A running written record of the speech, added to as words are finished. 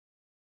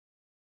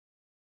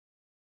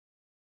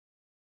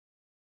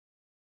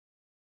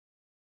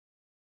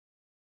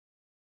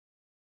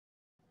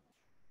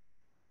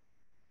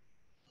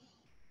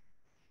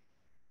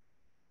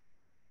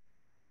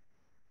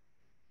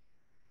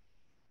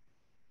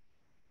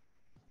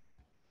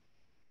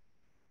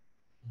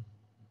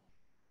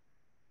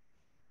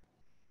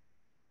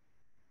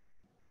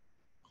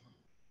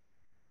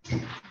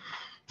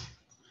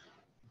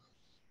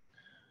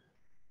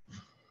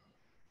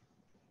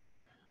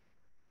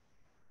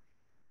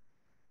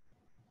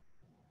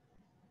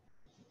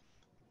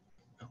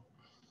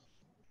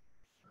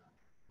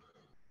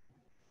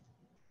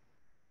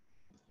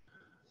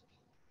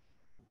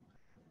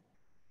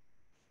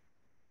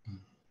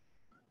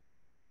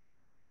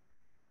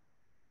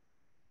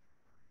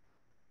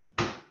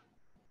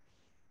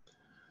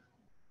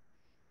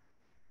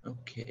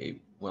Okay,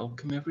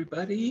 welcome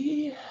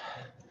everybody.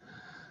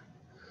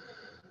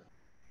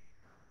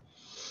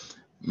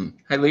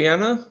 Hi,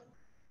 Liana.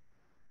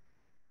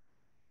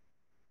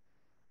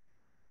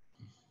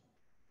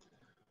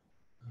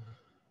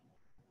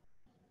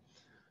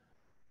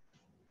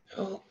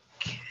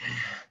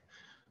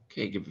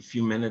 Okay, give a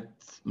few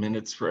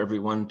minutes for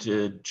everyone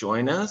to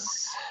join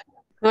us.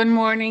 Good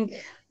morning.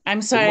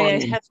 I'm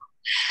sorry,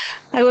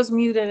 I was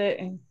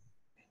muted.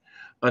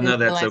 Oh no,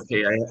 that's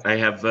okay.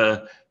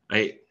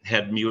 I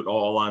had mute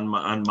all on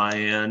my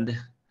end.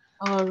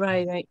 Oh,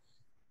 right.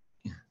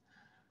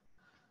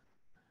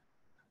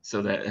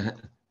 So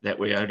that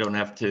way I don't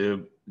have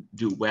to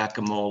do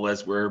whack-a-mole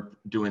as we're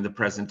doing the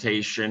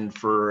presentation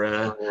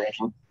for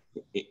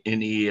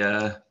any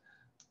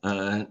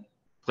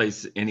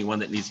place, anyone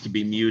that needs to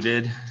be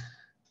muted.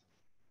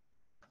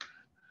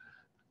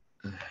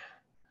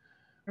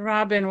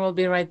 Robin will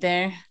be right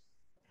there.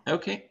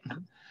 Okay.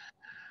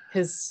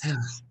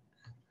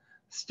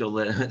 Still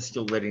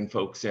letting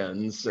folks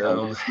in,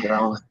 so.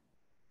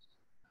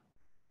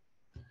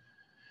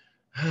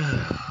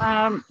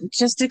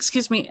 Just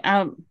excuse me.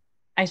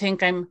 I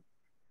think I'm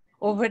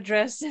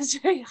overdressed. It's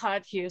very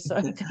hot here, so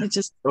I'm gonna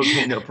just.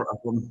 Okay, no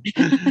problem.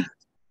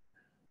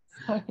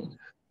 Sorry.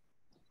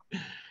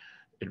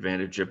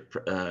 Advantage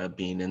of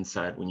being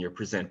inside when you're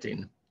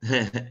presenting.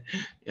 Yeah,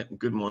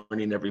 good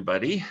morning,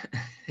 everybody.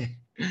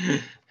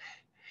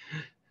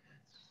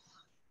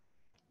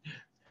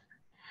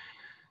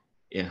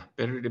 Yeah,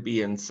 better to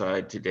be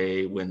inside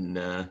today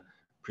when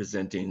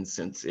presenting,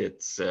 since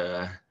it's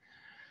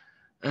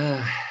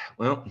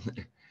well,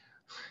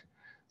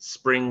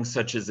 spring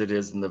such as it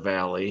is in the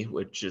valley,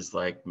 which is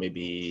like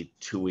maybe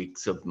 2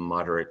 weeks of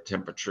moderate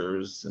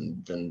temperatures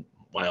and then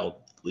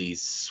wildly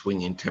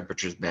swinging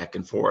temperatures back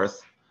and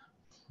forth.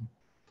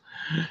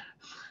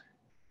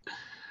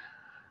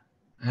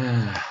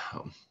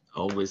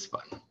 Always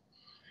fun.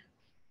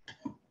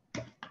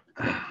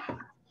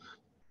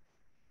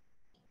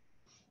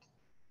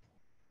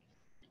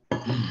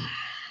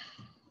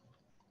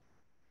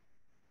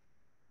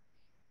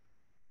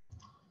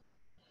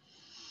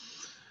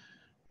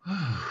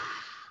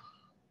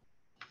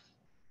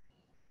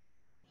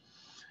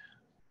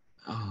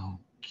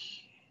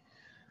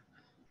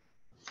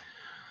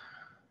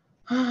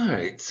 All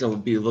right, so we'll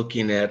be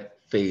looking at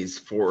phase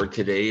 4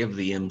 today of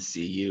the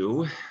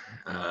MCU,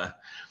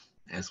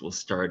 as we'll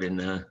start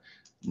in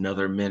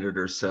another minute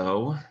or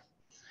so.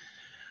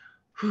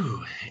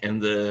 And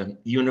the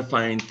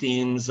unifying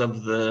themes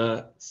of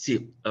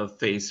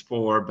phase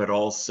 4, but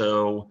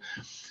also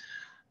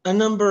a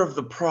number of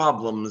the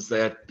problems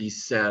that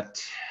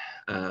beset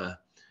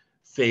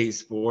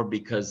phase 4,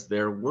 because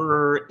there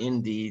were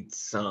indeed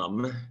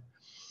some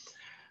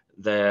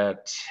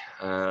that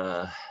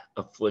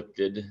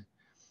afflicted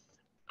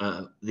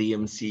the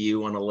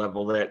MCU on a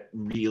level that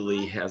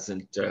really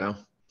hasn't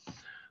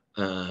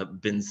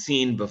been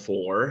seen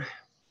before.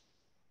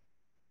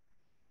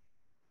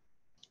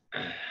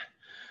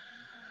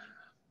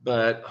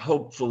 But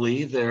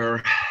hopefully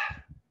they're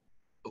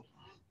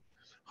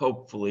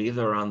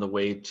on the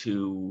way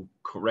to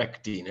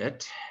correcting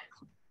it.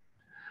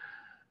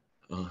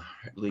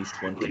 At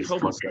least one can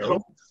hope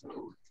so.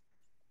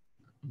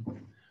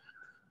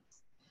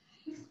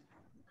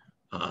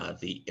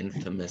 The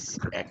infamous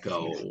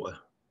echo.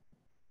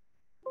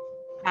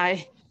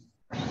 Hi.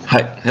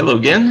 Hello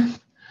again.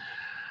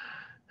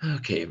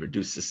 Okay,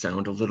 reduce the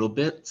sound a little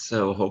bit,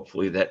 so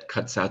hopefully that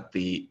cuts out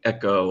the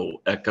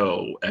echo.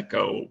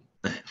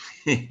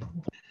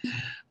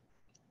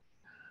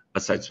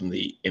 Aside from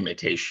the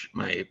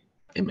my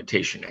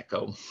imitation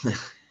echo.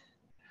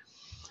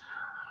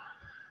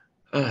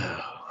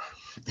 Oh.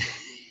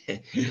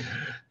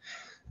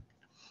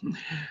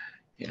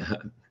 Yeah.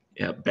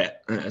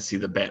 I see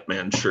the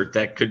Batman shirt.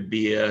 That could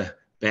be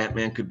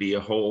Batman could be a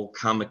whole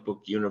comic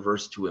book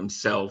universe to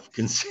himself,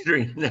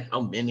 considering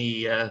how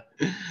many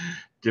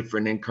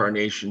different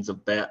incarnations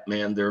of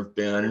Batman there have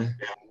been.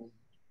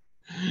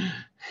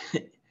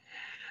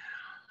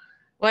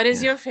 What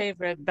is your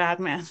favorite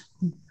Batman?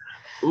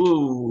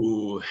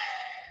 Ooh,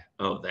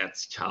 oh,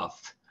 that's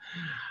tough.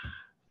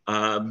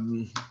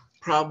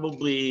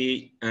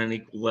 Probably on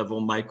equal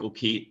level, Michael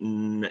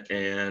Keaton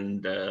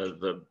and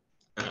the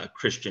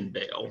Christian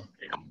Bale.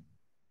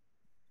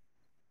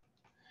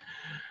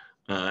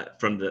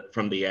 From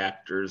the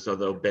actors,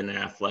 although Ben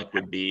Affleck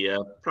would be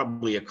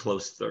probably a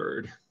close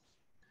third.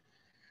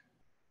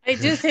 I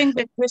do think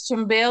the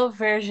Christian Bale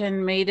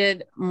version made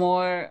it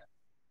more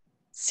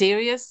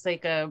serious,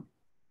 like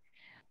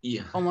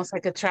almost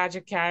like a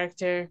tragic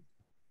character.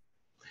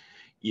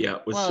 Yeah,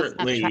 it was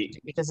certainly, it's not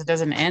tragic because it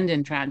doesn't end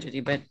in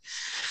tragedy, but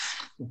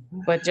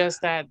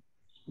just that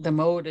the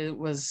mode, it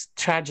was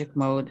tragic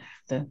mode.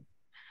 The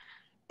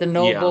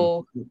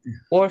noble,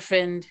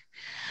 orphaned.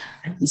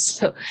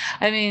 So,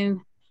 I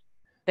mean,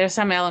 there's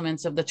some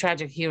elements of the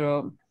tragic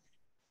hero.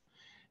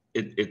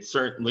 It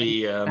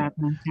certainly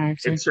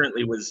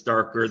was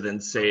darker than,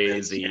 say,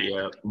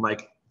 the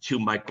two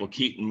Michael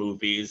Keaton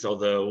movies.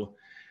 Although,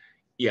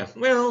 yeah,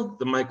 well,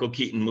 the Michael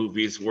Keaton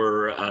movies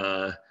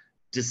were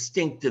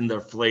distinct in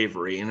their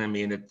flavoring. I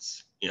mean,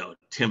 it's, you know,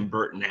 Tim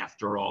Burton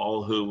after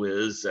all, who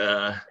is,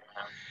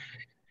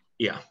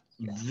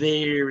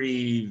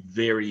 very,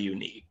 very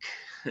unique.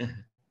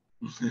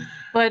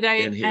 But I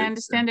in his,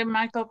 understand that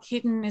Michael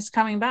Keaton is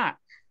coming back.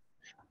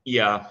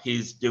 Yeah,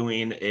 he's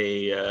doing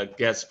a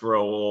guest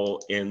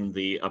role in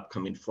the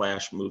upcoming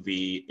Flash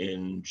movie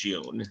in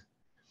June.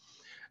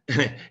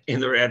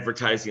 And they're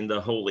advertising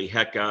the holy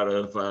heck out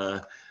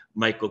of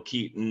Michael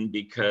Keaton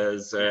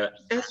because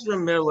Ezra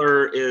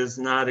Miller is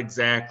not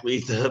exactly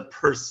the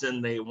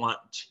person they want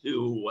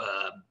to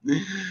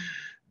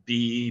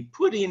be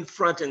putting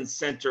front and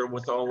center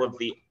with all of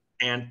the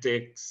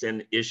antics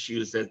and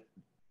issues that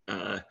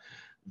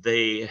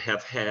they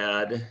have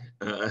had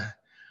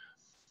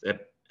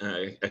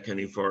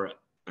accounting for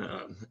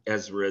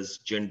Ezra's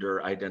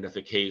gender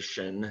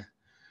identification,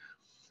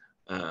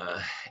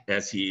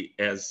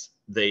 as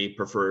they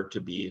prefer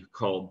to be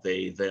called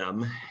they,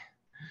 them.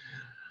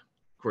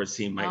 Of course,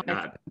 he might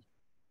not.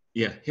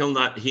 Yeah,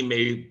 he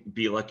may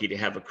be lucky to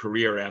have a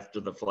career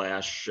after The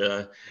Flash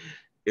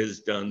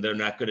is done. They're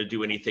not going to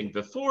do anything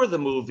before the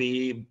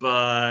movie,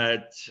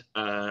 but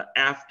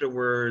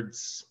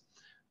afterwards,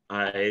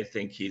 I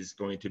think he's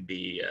going to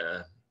be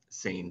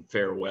saying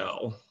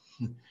farewell.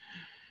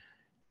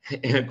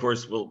 And of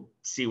course, we'll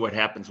see what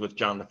happens with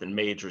Jonathan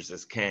Majors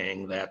as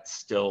Kang. That's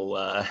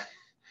still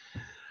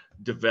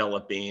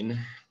developing.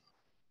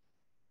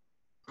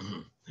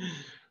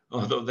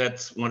 Although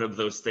that's one of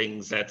those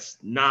things that's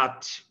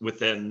not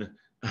within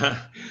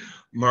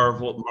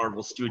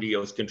Marvel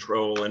Studios'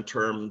 control in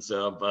terms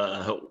of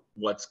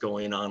what's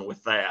going on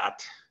with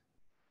that.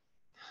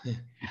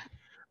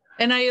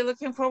 And are you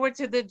looking forward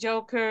to the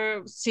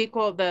Joker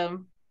sequel,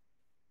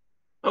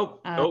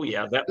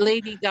 yeah, that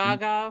Lady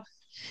Gaga?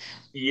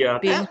 Yeah,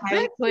 being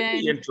that could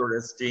be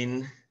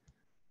interesting.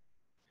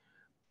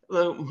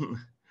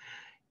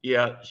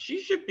 Yeah,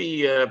 she should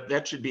be.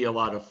 That should be a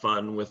lot of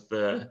fun with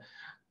the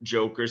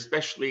Joker,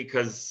 especially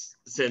because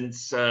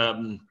since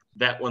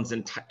that one's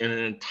in an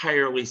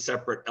entirely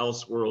separate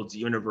Elseworlds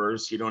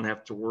universe, you don't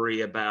have to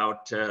worry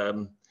about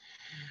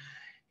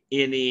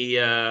any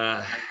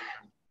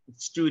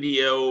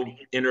studio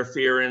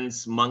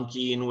interference,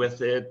 monkeying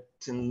with it,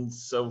 and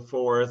so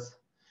forth.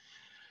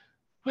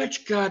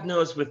 Which God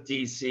knows with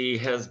DC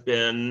has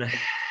been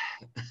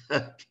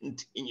a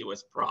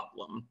continuous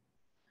problem.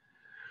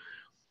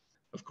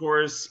 Of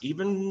course,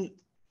 even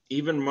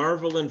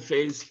Marvel in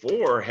Phase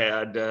 4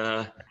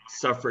 had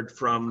suffered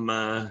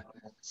from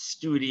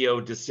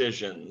studio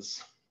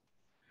decisions.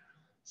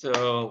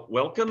 So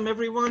welcome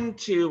everyone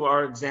to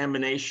our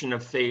examination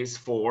of Phase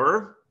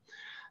 4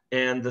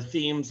 and the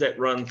themes that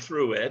run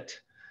through it.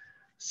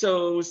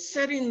 So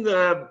setting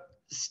the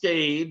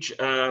stage,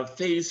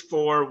 Phase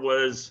 4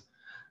 was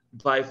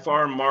by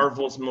far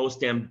Marvel's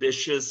most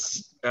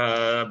ambitious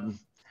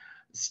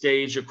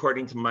stage,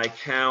 according to my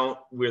count,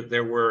 where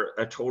there were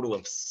a total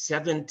of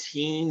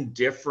 17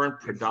 different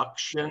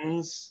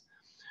productions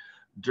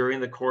during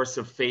the course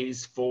of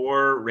Phase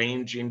 4,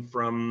 ranging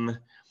from,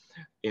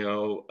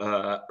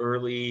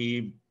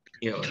 early,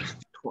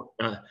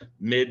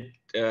 mid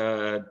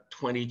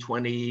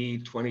 2020,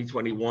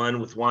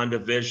 2021 with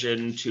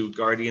WandaVision to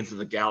Guardians of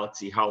the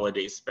Galaxy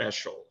Holiday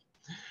Special,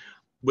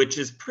 which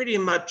is pretty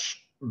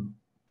much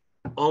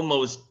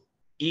almost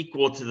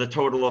equal to the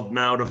total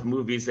amount of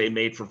movies they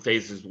made for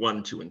phases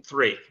 1, 2, and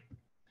 3.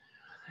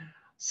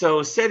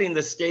 So setting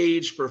the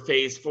stage for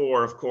Phase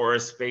 4, of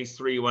course, Phase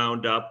 3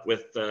 wound up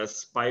with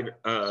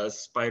Spider-Man,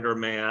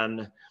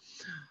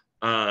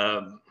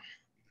 the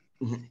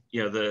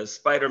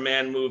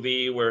Spider-Man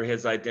movie where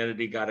his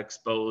identity got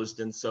exposed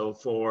and so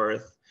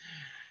forth.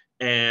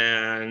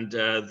 And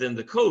then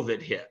the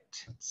COVID hit.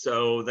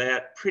 So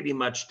that pretty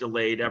much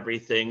delayed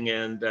everything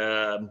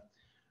and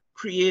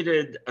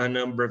created a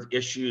number of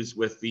issues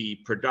with the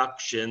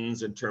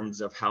productions in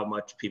terms of how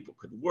much people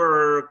could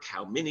work,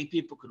 how many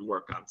people could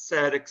work on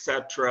set,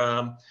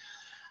 etc.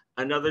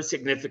 Another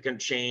significant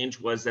change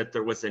was that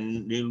there was a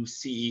new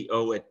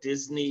CEO at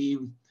Disney,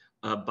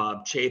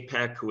 Bob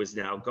Chapek, who is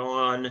now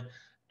gone,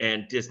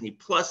 and Disney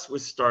Plus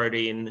was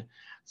starting.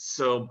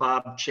 So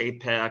Bob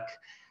Chapek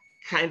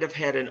kind of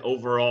had an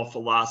overall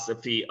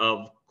philosophy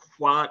of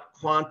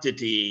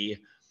quantity,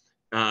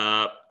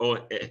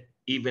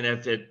 even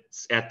if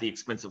it's at the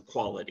expense of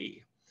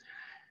quality.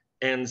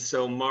 And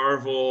so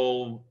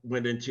Marvel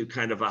went into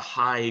kind of a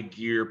high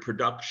gear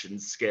production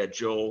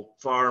schedule,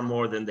 far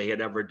more than they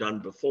had ever done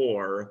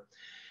before.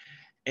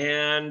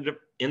 And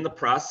in the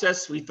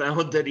process, we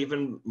found that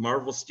even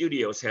Marvel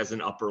Studios has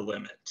an upper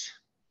limit.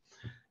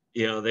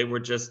 They were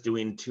just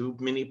doing too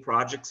many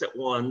projects at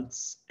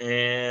once,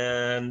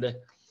 and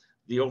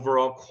the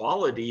overall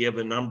quality of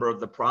a number of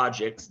the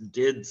projects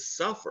did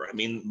suffer. I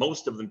mean,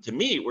 most of them to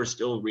me were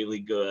still really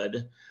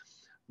good,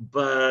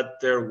 but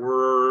there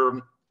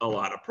were a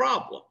lot of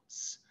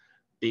problems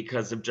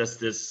because of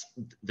just this.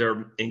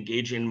 They're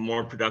engaging in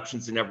more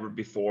productions than ever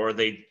before.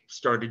 They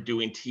started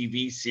doing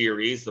TV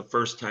series the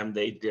first time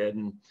they did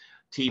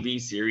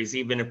TV series,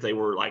 even if they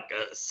were like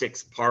a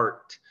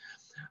 6-part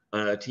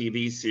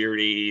TV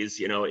series.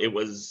 You know, it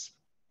was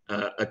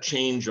a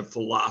change of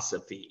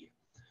philosophy.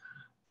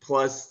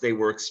 Plus, they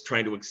were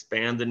trying to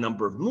expand the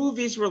number of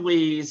movies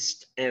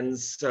released, and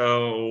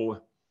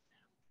so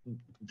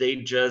they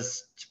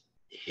just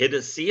hit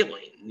a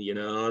ceiling. You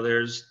know,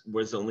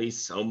 was only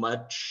so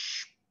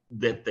much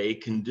that they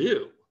can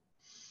do.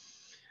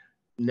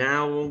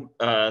 Now,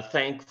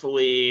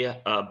 thankfully,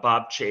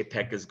 Bob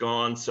Chapek is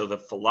gone, so the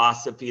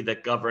philosophy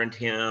that governed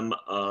him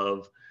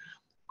of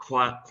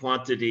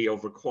quantity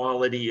over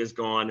quality is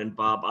gone, and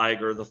Bob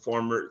Iger, the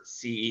former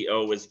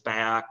CEO, is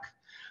back.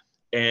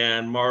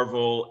 And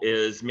Marvel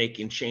is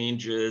making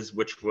changes,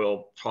 which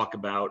we'll talk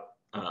about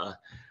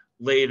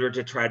later,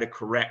 to try to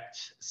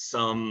correct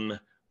some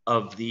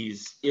of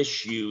these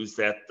issues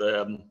that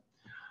the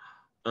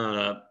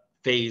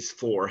Phase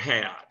 4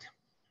 had.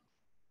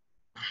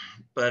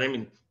 But I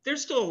mean,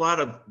 there's still a lot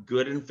of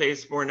good in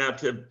Phase 4 now.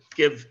 To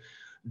give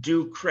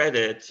due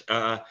credit,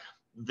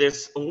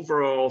 this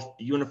overall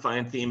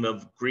unifying theme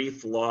of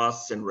grief,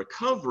 loss, and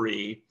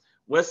recovery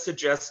was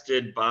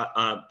suggested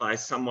by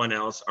someone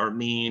else,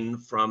 Armin,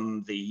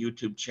 from the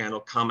YouTube channel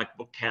Comic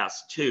Book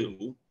Cast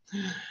 2.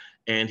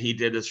 And he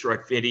did a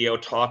short video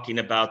talking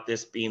about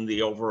this being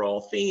the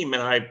overall theme.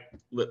 And I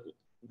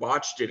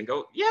watched it and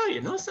go, yeah,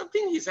 you know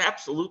something? He's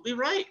absolutely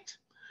right.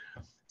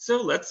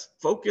 So let's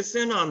focus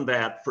in on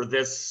that for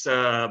this,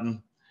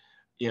 you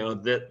know,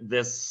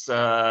 this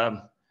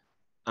time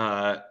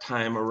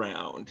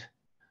around.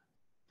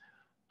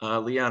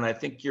 Liana, I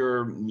think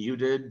you're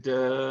muted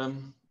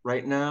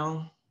right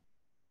now.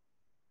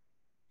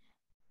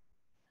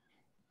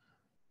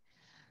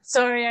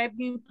 Sorry, I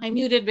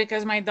muted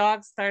because my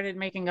dog started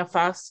making a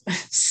fuss.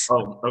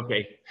 Oh,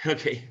 okay,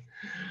 okay.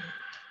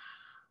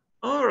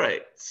 All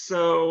right,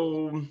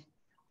 so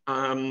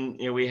you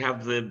know, we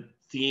have the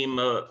theme.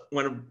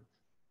 One of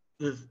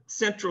the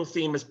central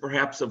theme is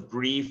perhaps of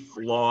grief,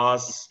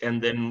 loss,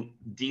 and then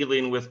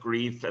dealing with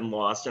grief and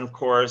loss. And of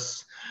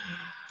course,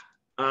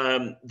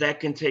 that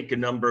can take a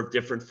number of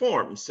different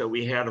forms. So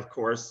we had, of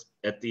course,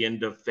 at the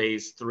end of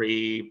Phase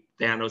 3,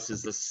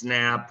 Thanos' the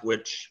snap,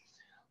 which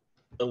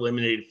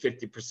eliminated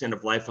 50%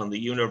 of life on the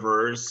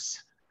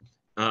universe.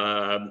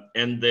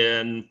 And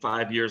then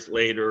 5 years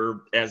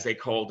later, as they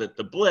called it,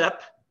 the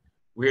blip,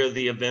 where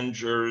the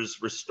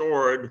Avengers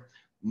restored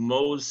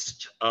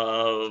most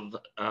of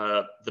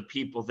the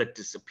people that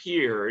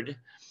disappeared,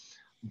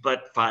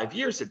 but 5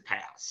 years had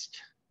passed.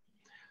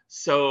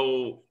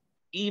 So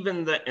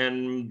even though,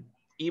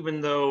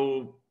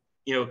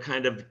 you know,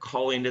 kind of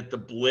calling it the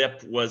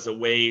blip was a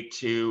way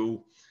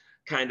to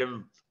kind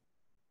of,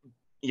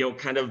 you know,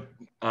 kind of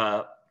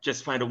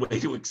just find a way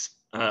to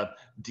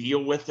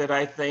deal with it,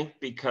 I think,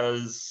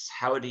 because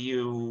how do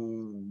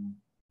you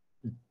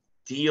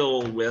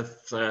deal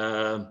with,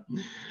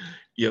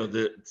 you know,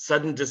 the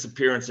sudden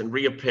disappearance and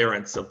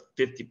reappearance of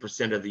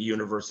 50% of the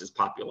universe's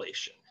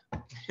population?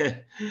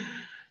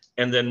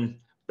 And then,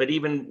 but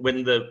even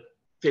when the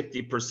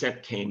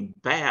 50% came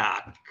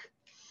back,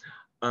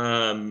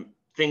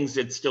 things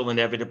had still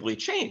inevitably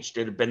changed.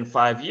 It had been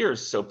 5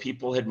 years, so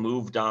people had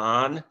moved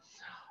on.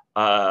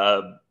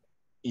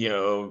 You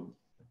know,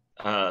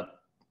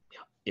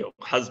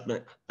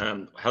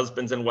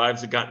 husbands and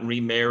wives had gotten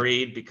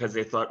remarried because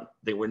they thought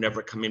they were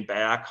never coming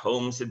back.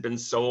 Homes had been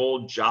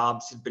sold,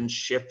 jobs had been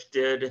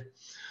shifted.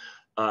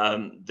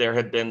 There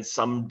had been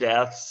some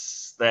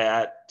deaths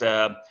that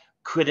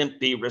couldn't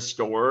be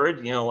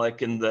restored. You know,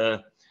 like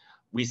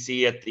we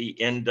see at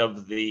the end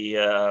of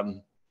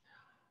the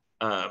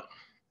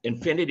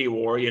Infinity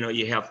War, you know,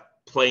 you have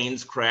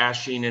planes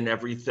crashing and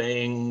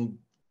everything.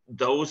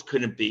 Those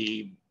couldn't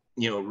be,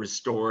 you know,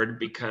 restored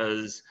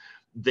because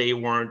they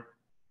weren't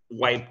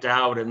wiped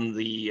out in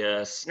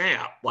the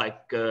snap. Like,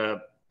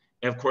 and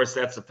of course,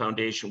 that's the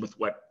foundation with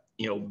what,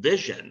 you know,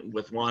 Vision,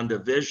 with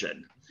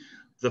WandaVision,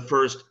 the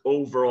first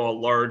overall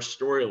large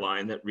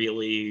storyline that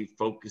really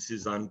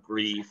focuses on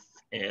grief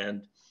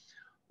and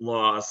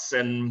loss.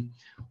 And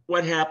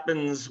what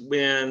happens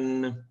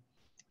when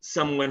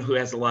someone who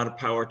has a lot of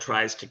power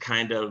tries to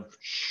kind of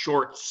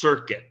short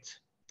circuit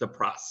the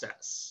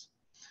process?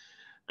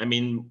 I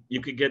mean,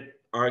 you could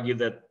argue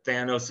that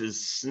Thanos'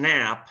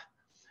 snap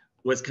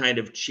was kind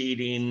of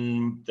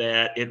cheating,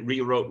 that it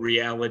rewrote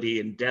reality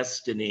and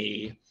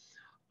destiny,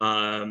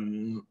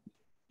 you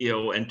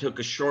know, and took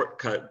a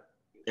shortcut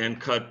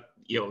and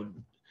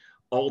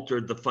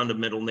altered the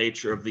fundamental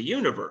nature of the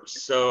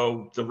universe.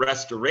 So the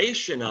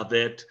restoration of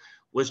it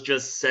was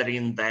just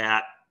setting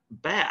that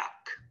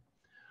back.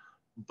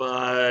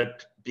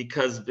 But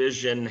because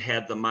Vision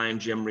had the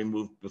mind gem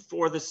removed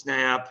before the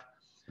snap,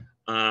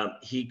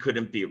 he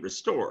couldn't be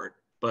restored.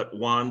 But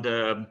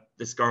Wanda,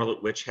 the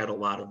Scarlet Witch, had a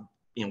lot of,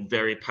 you know,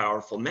 very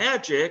powerful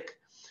magic.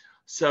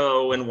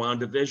 So in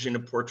WandaVision,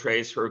 it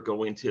portrays her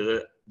going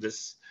to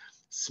this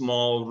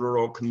small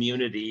rural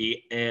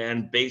community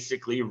and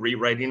basically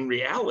rewriting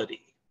reality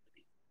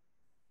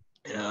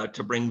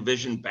to bring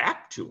Vision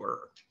back to her.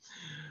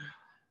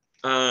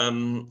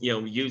 You know,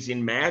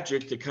 using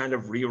magic to kind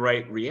of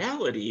rewrite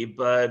reality.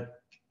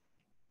 But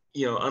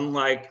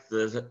unlike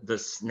the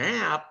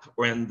snap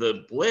and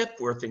the blip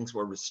where things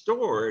were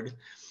restored,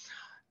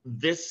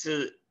 this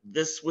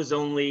was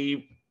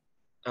only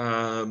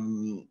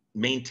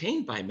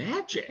maintained by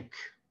magic.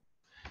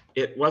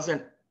 It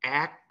wasn't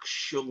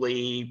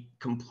actually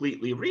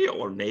completely real,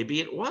 or maybe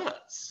it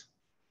was,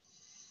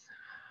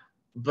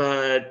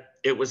 but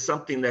it was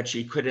something that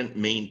she couldn't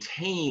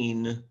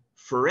maintain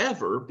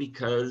forever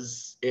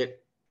because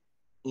it,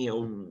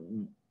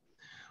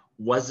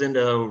 wasn't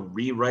a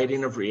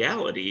rewriting of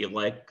reality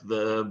like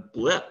the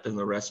blip in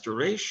the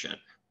restoration.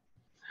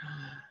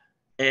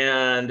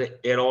 And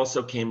it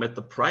also came at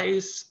the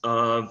price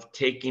of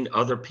taking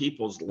other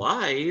people's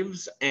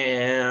lives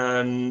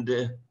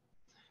and,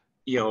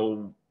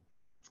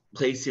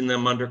 placing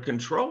them under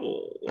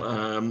control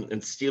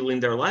and stealing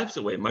their lives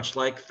away, much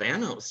like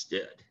Thanos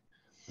did.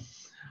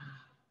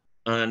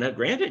 Now,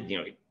 granted,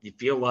 you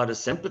feel a lot of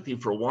sympathy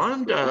for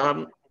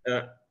Wanda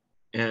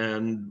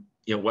and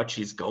what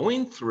she's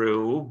going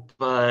through,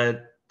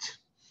 but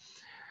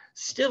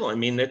still, I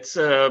mean, it's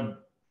a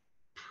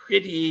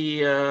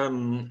pretty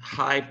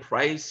high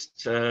price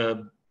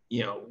to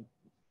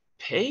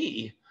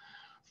pay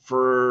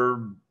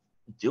for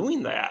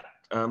doing that.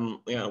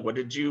 What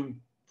did you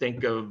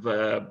think of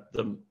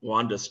the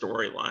Wanda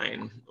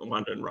storyline,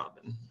 Wanda and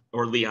Robin,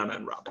 or Liana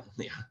and Robin?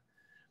 Yeah.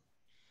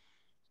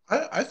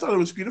 I thought it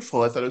was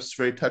beautiful. I thought it was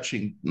very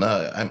touching.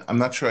 I'm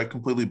not sure I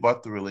completely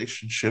bought the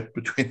relationship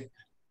between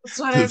That's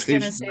what I the was gonna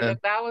Vision say. and,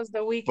 That was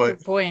the weaker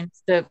but point.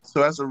 The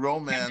so as a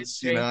romance,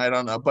 chemistry. I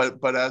don't know,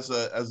 but as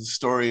a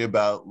story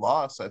about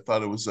loss, I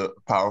thought it was a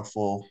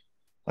powerful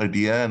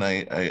idea, and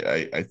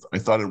I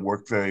thought it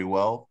worked very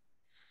well.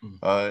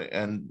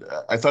 And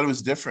I thought it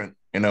was different,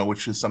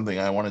 which is something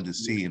I wanted to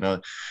see.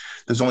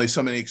 There's only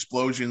so many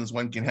explosions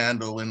one can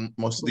handle in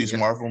most of these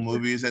Marvel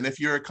movies. And if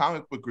you're a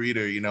comic book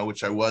reader,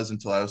 which I was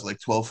until I was like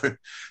 12 or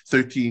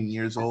 13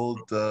 years old,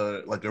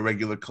 like a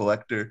regular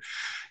collector,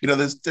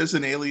 there's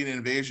an alien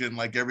invasion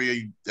like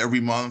every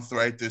month,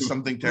 right? There's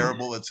something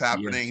terrible that's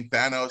happening.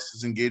 Yeah. Thanos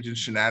is engaged in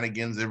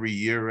shenanigans every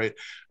year, right?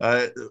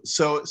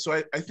 So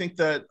I think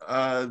that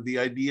the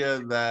idea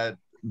that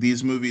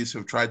these movies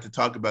have tried to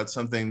talk about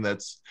something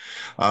that's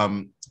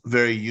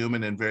very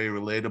human and very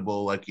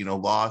relatable, like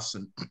loss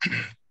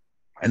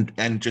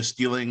and just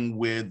dealing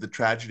with the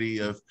tragedy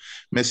of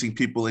missing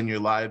people in your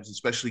lives,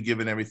 especially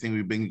given everything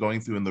we've been going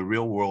through in the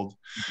real world.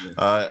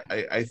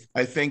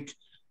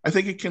 I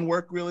think it can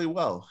work really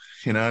well,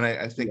 and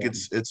I think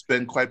it's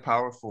been quite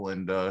powerful,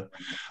 and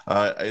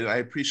I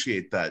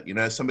appreciate that.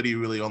 As somebody who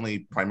really only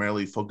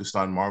primarily focused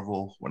on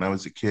Marvel when I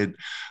was a kid,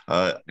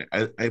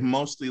 I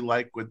mostly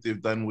like what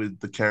they've done with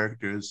the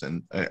characters,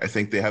 and I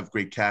think they have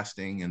great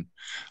casting, and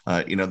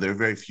there are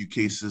very few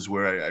cases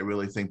where I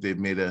really think they've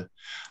made a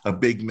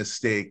big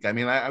mistake. I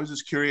mean, I was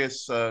just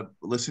curious,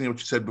 listening to what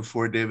you said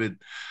before, David.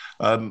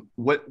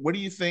 What do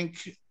you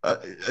think?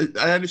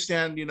 I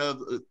understand,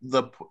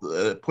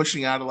 the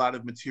pushing out a lot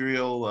of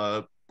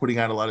material, putting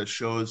out a lot of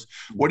shows.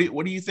 What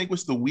do you think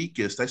was the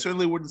weakest? I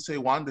certainly wouldn't say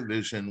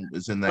WandaVision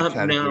is in that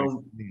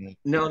category.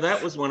 No,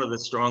 that was one of the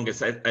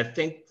strongest. I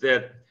think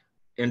that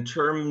in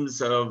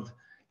terms of,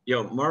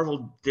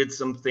 Marvel did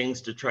some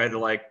things to try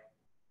to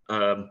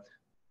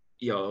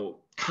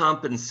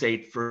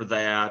compensate for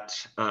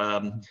that.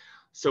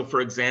 So,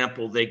 for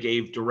example, they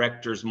gave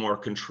directors more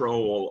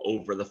control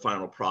over the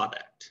final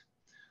product.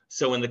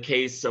 So in the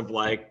case of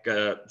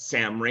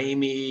Sam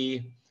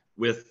Raimi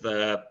with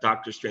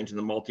Doctor Strange in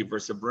the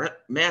Multiverse of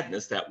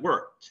Madness, that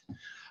worked.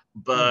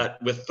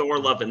 But with Thor,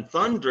 Love and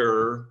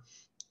Thunder,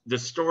 the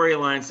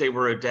storylines they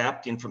were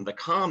adapting from the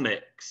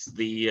comics,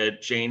 the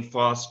Jane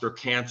Foster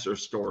cancer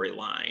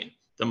storyline,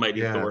 the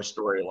Mighty Thor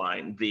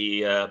storyline,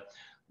 the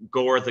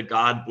Gore the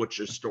God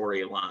Butcher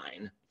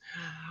storyline,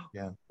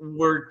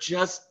 were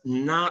just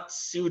not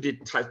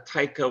suited to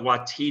Taika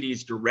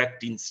Waititi's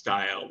directing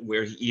style,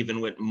 where he even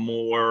went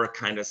more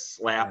kind of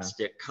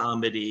slapstick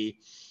comedy.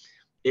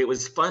 It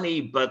was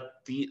funny, but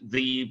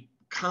the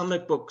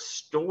comic book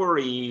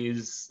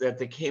stories that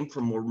they came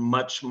from were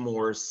much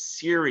more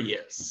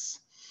serious.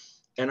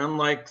 And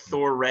unlike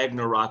Thor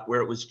Ragnarok,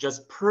 where it was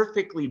just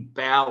perfectly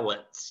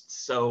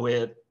balanced, so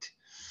it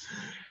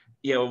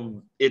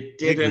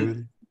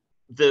didn't,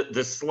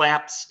 the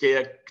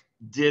slapstick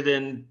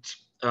didn't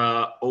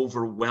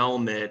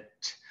overwhelm it.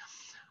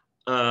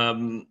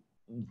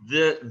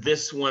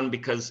 This one,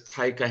 because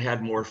Taika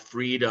had more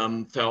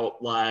freedom, felt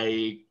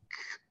like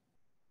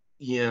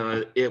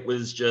it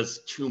was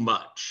just too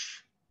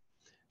much,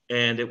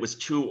 and it was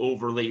too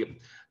overly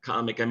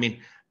comic. I mean,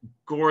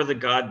 Gore the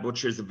God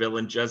Butcher's a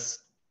villain.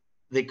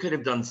 They could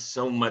have done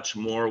so much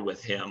more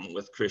with him,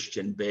 with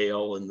Christian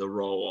Bale in the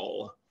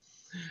role.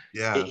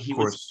 He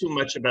was too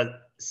much of a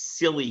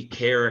silly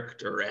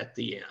character at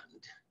the end.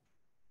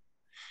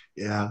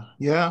 Yeah.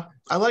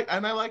 I like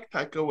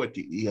Taika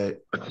Waititi.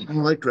 I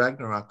like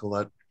Ragnarok a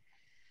lot,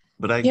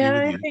 but I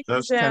agree with you. That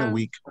was kind of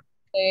weak.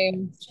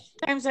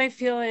 Sometimes I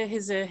feel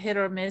he's a hit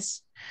or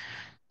miss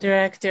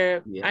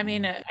director. I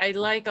mean, I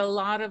like a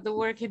lot of the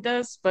work he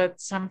does,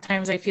 but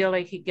sometimes I feel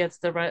like he gets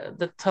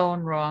the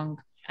tone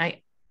wrong.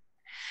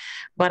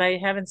 but I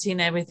haven't seen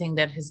everything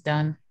that he's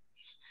done.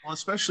 Well,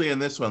 especially in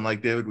this one,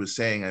 like David was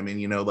saying, I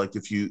mean, like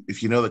if you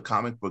know the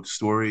comic book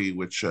story,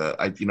 which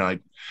I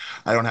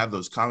don't have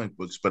those comic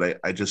books, but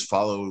I just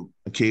follow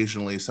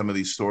occasionally some of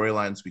these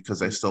storylines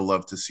because I still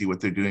love to see what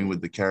they're doing with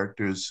the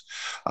characters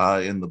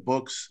in the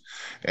books,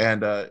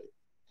 and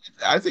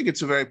I think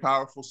it's a very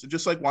powerful, so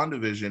just like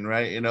WandaVision,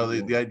 right?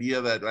 The idea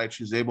that, right,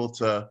 she's able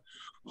to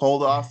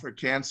hold off her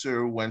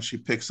cancer when she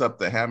picks up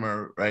the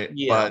hammer, right?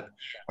 Yeah. But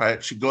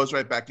right, she goes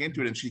right back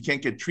into it, and she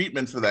can't get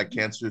treatment for that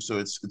cancer, so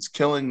it's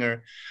killing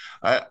her.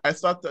 I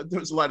thought that there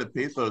was a lot of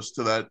pathos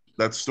to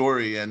that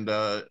story, and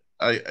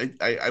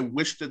I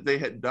wish that they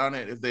had done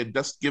it if they'd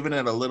just given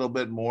it a little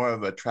bit more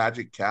of a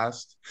tragic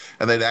cast,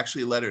 and they'd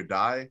actually let her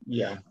die.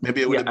 Yeah, maybe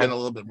it would have been a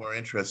little bit more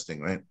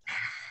interesting, right?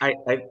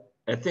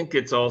 I think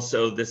it's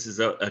also, this is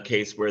a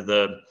case where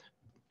the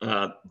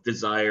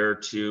desire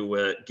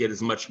to get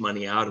as much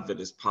money out of it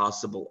as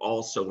possible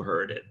also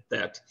hurt it.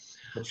 That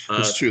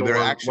it's true. Their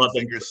action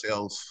figure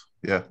sales.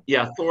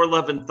 Yeah, Thor: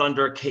 Love and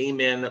Thunder came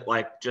in at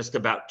like just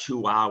about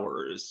 2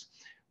 hours.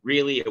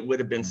 Really, it would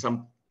have been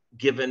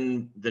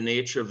given the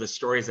nature of the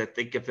stories, I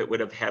think if it would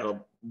have had a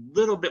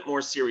little bit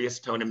more serious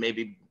tone and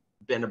maybe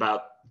been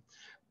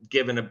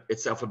given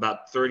itself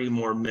about 30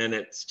 more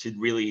minutes to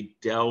really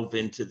delve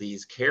into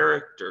these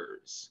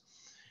characters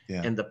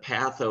and the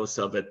pathos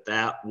of it,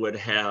 that would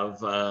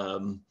have,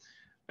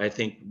 I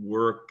think,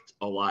 worked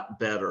a lot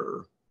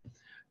better.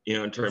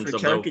 In terms of a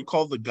character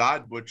called the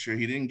God Butcher,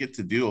 he didn't get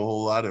to do a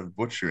whole lot of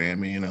butchering. I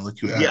mean,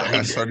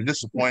 I started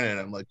disappointed.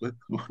 I'm like,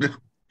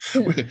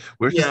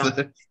 where's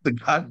the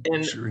God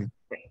butchering?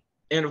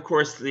 And of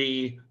course,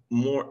 the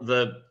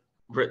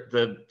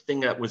thing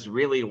that was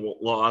really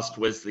lost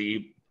was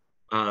the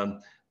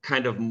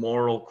kind of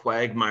moral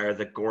quagmire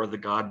that Gore the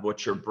God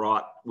Butcher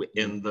brought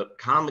in the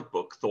comic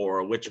book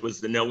Thor, which was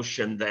the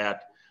notion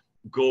that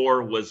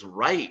Gore was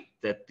right,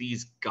 that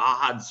these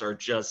gods are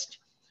just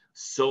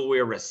so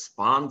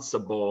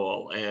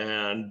irresponsible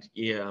and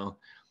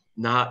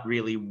not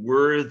really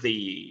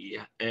worthy,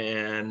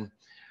 and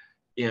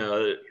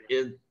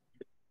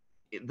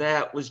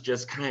that was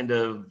just kind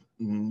of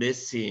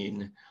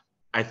missing.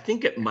 I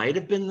think it might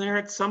have been there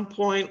at some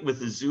point with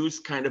Zeus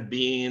kind of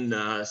being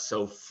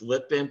so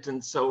flippant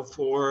and so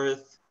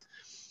forth,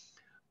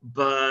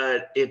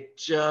 but it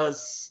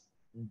just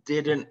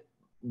didn't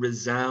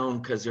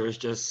resound because there was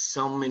just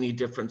so many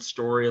different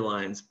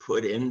storylines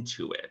put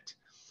into it.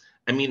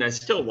 I mean, I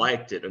still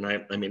liked it, and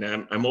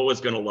I'm always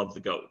going to love the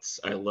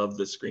goats. I love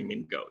the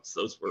screaming goats.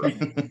 Those were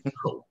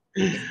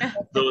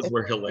those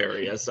were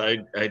hilarious. I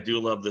do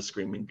love the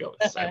screaming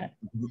goats. I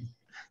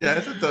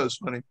thought that was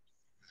funny.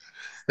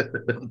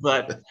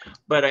 but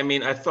I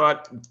mean, I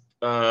thought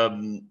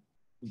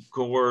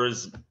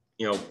Gore's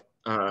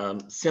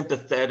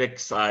sympathetic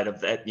side of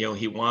that,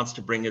 he wants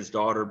to bring his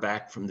daughter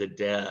back from the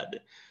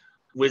dead,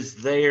 was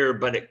there,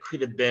 but it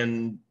could have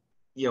been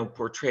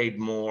portrayed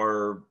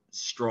more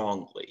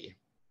strongly.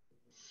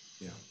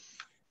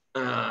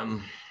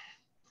 And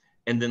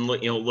then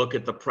look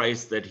at the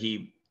price that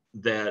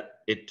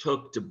it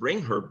took to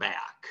bring her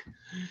back.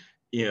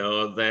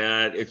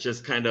 That it's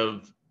just kind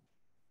of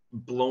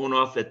blown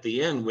off at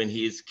the end when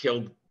he's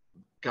killed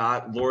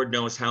God, Lord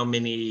knows how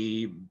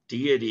many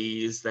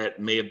deities that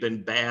may have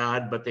been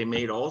bad, but they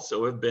may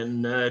also have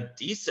been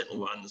decent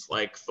ones,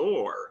 like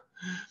Thor,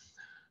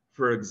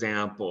 for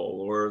example,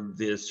 or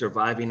the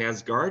surviving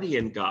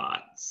Asgardian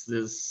gods.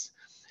 This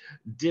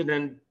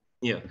didn't,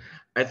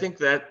 I think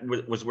that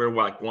was where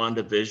like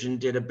WandaVision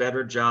did a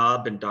better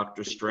job, and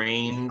Doctor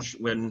Strange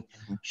when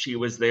she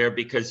was there,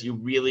 because you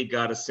really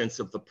got a sense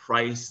of the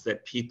price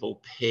that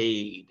people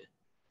paid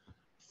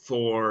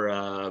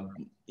for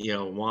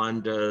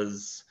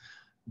Wanda's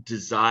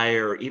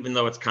desire, even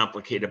though it's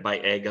complicated by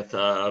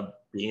Agatha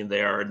being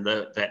there and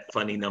that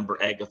funny number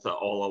Agatha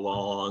all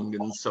along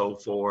and so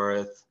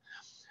forth.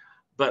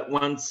 But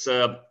once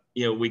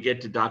we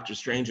get to Doctor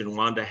Strange and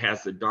Wanda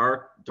has the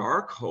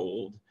dark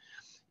hold,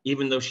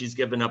 even though she's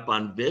given up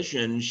on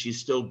Vision, she's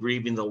still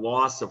grieving the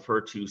loss of her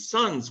 2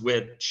 sons,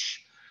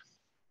 which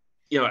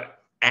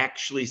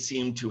actually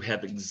seem to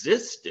have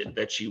existed,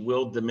 that she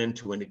willed them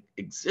into an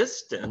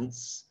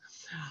existence,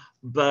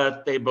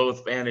 but they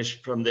both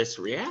vanished from this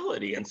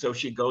reality. And so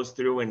she goes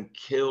through and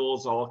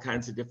kills all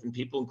kinds of different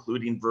people,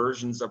 including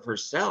versions of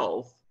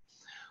herself,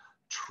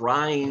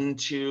 trying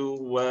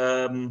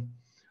to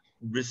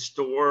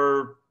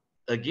restore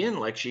again,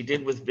 like she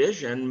did with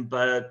Vision,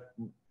 but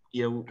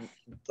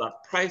the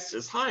price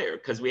is higher,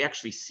 because we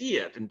actually see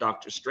it in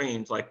Doctor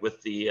Strange, like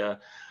with the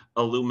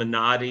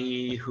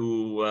Illuminati,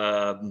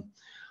 who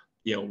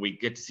we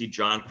get to see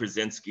John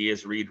Krasinski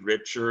as Reed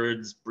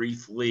Richards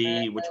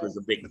briefly, which was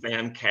a big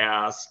fan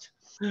cast,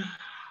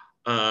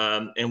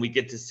 and we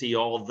get to see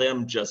all of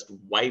them just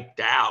wiped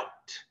out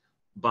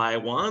by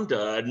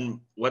Wanda.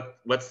 And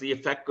what's the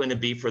effect going to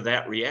be for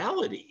that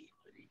reality?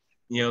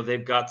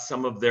 They've got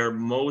some of their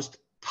most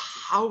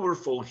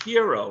powerful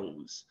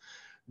heroes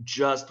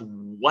just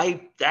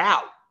wiped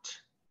out.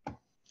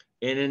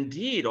 And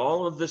indeed,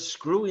 all of the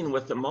screwing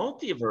with the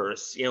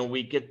multiverse,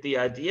 we get the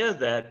idea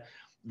that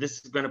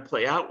this is going to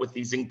play out with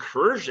these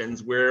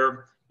incursions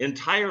where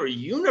entire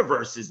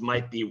universes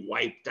might be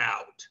wiped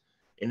out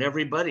and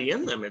everybody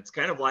in them. It's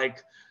kind of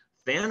like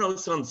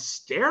Thanos on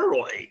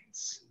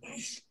steroids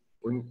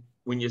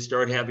when you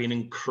start having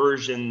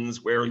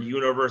incursions where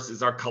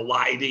universes are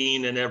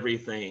colliding and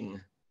everything.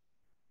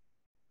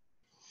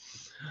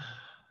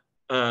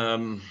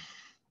 But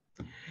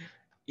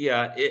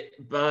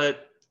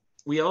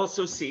we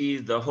also see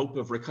the hope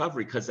of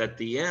recovery, because at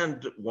the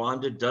end,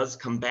 Wanda does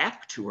come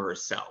back to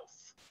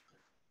herself,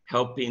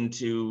 helping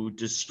to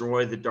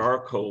destroy the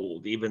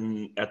Darkhold,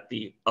 even at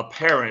the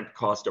apparent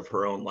cost of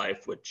her own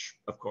life, which,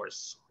 of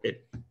course,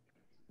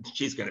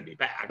 she's going to be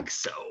back.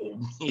 So,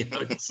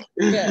 it's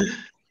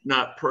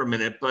not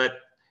permanent,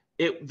 but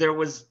there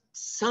was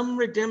some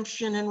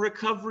redemption and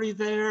recovery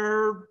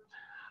there,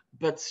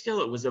 but still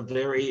it was a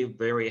very,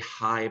 very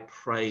high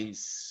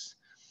price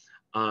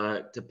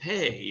to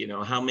pay.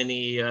 How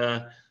many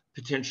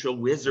potential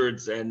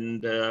wizards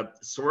and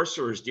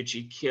sorcerers did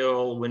she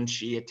kill when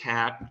she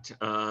attacked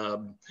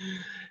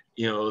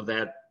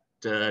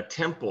that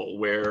temple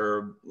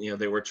where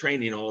they were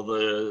training all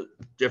the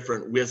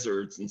different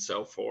wizards and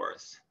so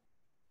forth.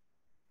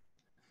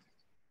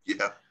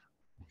 Yeah,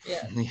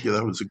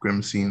 that was a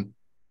grim scene.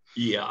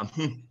 Yeah.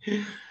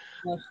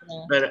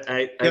 But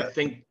I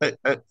think I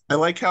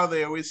like how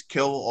they always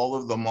kill all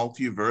of the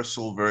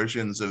multiversal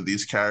versions of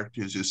these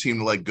characters who seem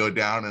to like go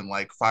down in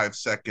like 5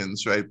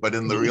 seconds, right? But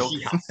in the real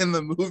in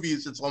the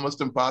movies, it's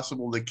almost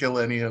impossible to kill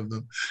any of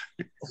them.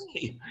 That's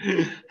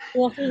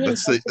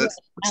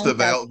the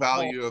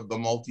value of the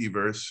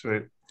multiverse,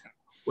 right?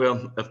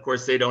 Well, of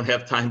course, they don't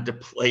have time to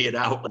play it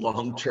out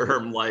long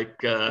term, like.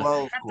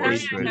 Well, of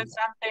course, right.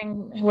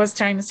 Was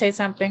trying to say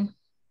something.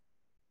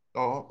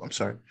 Oh, I'm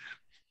sorry.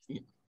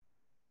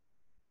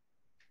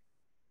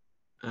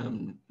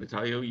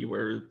 Natalia, you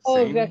were saying?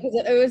 Oh yeah, because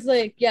it was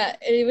like,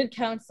 it would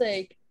count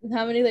like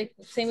how many, like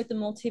same with the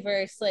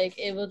multiverse, like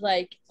it would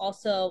like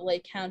also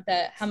like count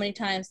that how many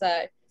times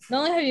that not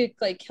only have you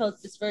like killed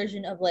this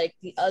version of like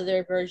the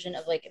other version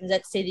of like,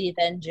 let's say the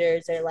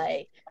Avengers, or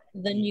like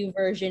the new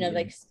version of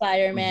like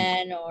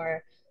Spider-Man,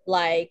 or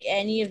like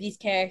any of these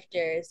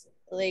characters,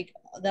 like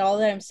all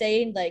that I'm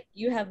saying, like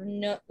you have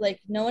no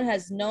one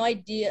has no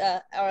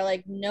idea or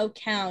like no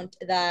count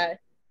that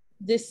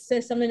this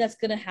is something that's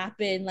gonna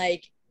happen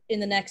like in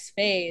the next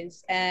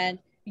phase. And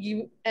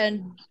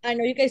I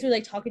know you guys were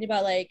like talking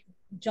about like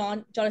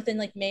Jonathan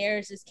like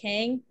Mayers is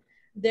Kang.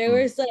 There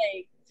was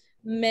like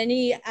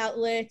many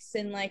outlets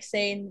and like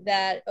saying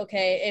that,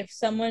 okay, if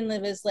someone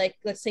was like,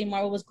 let's say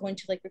Marvel was going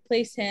to like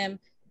replace him,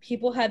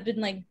 people have been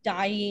like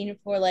dying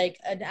for like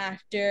an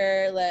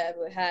actor that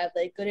had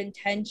like good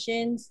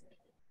intentions.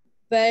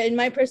 But in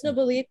my personal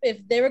belief,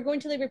 if they were going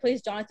to like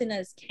replace Jonathan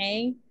as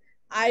Kang,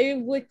 I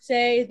would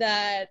say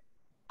that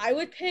I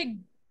would pick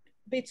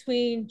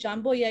between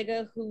John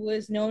Boyega, who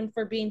was known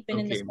for being Finn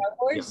in the Star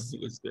Wars. Yeah,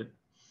 he was good.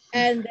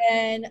 And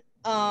then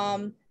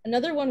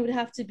another one would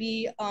have to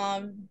be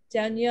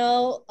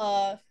Danielle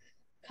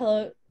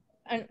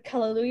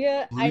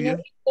Kaluuya. I know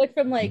he good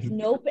from like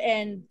Nope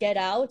and Get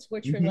Out,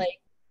 which were like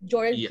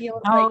Jordan Peele.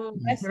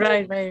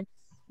 Right.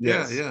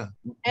 Yeah.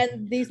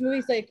 And these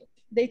movies, like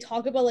they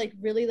talk about like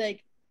really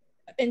like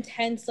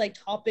intense like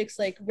topics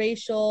like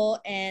racial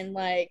and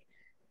like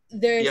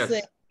there's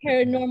like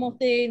paranormal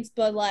things,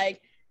 but like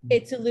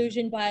it's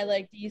illusioned by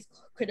like these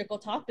critical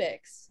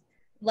topics,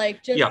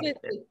 like just with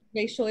like,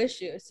 racial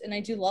issues, and I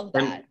do love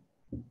that.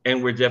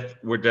 And we're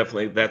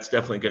definitely that's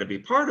definitely going to be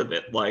part of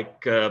it.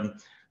 Like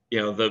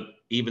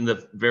even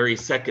the very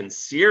second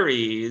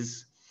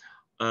series,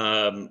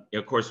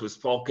 of course, was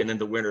Falcon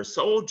and the Winter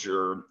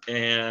Soldier,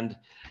 and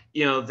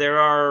there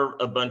are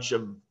a bunch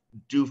of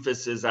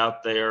doofuses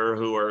out there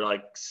who are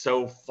like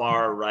so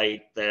far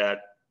right that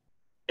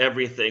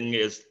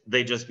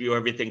they just view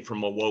everything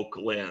from a woke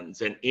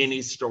lens, and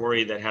any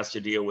story that has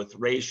to deal with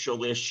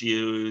racial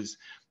issues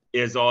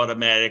is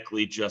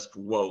automatically just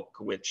woke,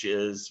 which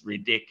is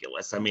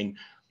ridiculous. I mean,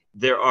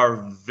 there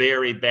are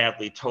very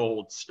badly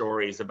told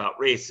stories about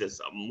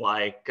racism,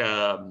 like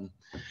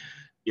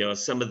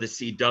some of the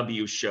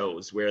CW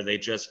shows where they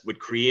just would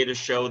create a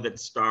show that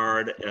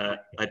starred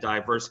a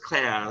diverse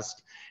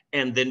cast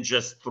and then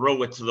just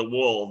throw it to the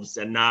wolves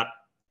and not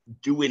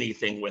do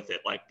anything with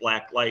it, like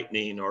Black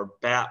Lightning or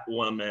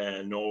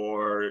Batwoman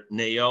or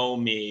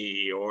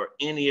Naomi or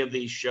any of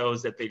these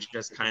shows that they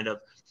just kind of,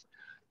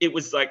 it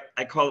was like,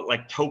 I call it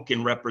like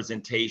token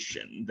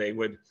representation. They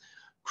would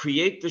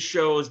create the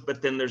shows,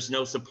 but then there's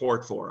no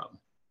support for them.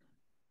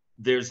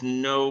 There's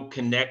no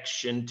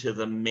connection to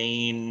the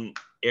main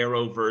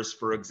Arrowverse,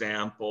 for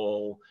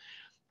example.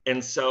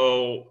 And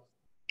so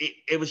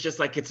it was just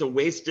like, it's a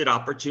wasted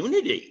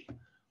opportunity.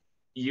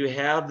 You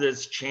have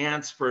this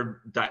chance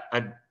for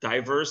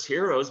diverse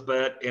heroes,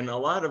 but in a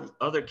lot of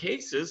other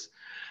cases,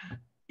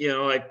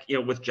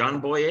 with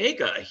John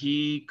Boyega,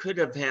 he could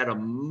have had a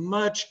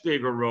much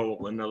bigger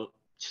role in the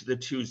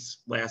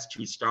last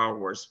two Star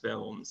Wars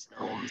films,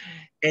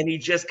 and he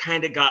just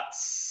kind of got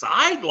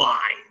sidelined.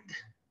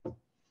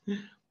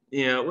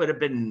 It would have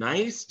been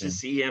nice to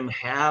see him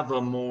have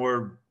a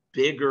more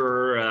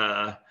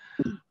bigger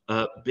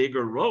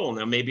bigger role.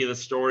 Now, maybe the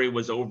story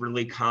was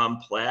overly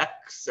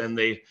complex and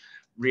they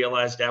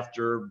realized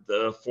after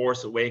The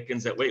Force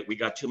Awakens that, wait, we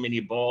got too many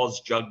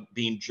balls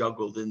being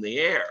juggled in the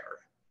air.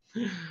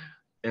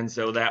 And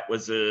so that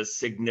was a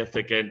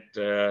significant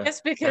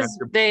It's because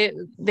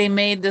they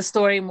made the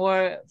story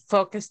more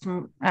focused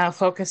more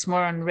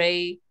on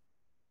Rey,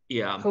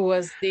 who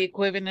was the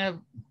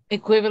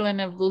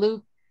equivalent of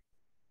Luke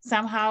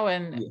somehow,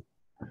 and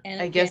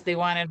I guess they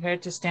wanted her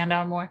to stand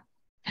out more.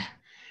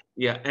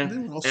 Yeah,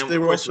 and they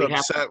were also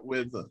upset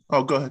with.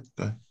 Oh, go ahead.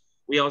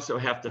 We also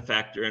have to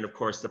factor in, of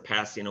course, the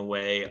passing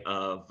away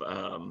of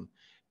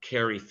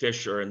Carrie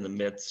Fisher in the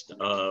midst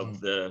of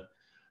the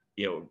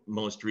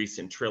most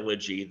recent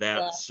trilogy.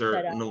 That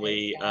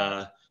certainly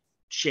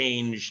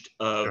changed.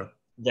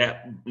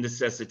 That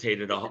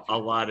necessitated a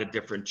lot of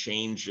different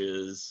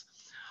changes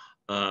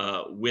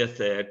with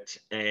it,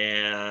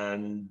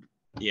 and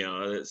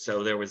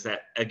so there was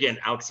that, again,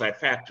 outside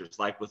factors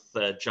like with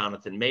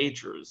Jonathan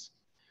Majors.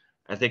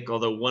 I think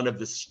although one of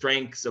the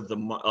strengths of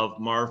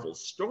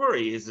Marvel's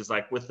stories is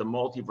like with the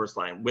multiverse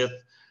line with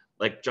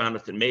like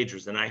Jonathan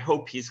Majors, and I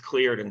hope he's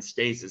cleared and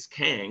stays as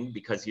Kang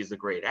because he's a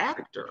great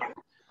actor.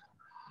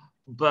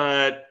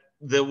 But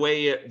the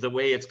way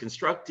it's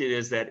constructed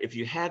is that if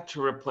you had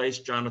to replace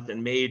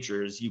Jonathan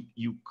Majors,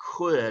 you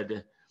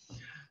could,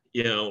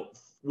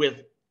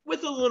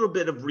 with a little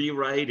bit of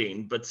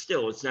rewriting, but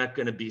still it's not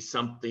going to be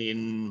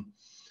something,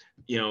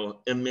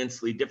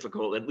 immensely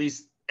difficult, at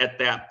least at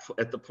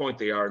the point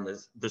they are in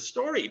the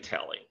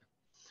storytelling.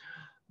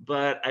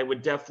 But I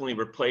would definitely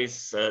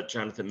replace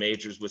Jonathan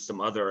Majors with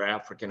some other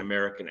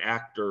African-American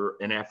actor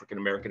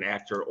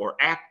or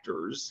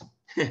actors,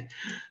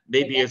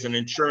 maybe as an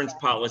insurance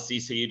policy,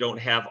 so you don't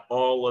have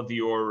all of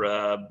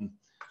your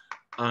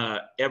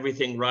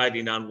everything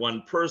riding on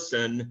one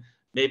person.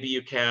 Maybe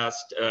you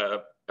cast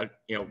 4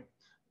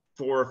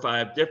 or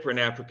 5 different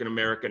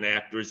African-American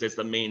actors as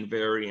the main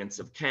variants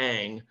of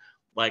Kang,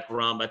 like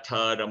Rama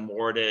Tut,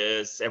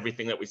 Immortus,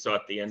 everything that we saw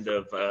at the end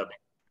of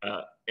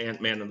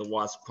Ant-Man and the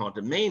Wasp: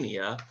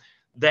 Quantumania.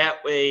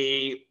 That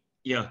way,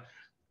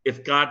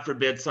 if God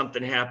forbid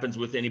something happens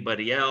with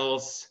anybody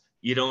else,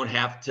 you don't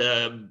have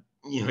to,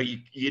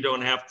 you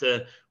don't have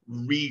to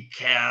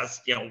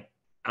recast, you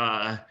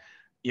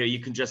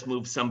can just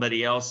move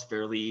somebody else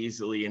fairly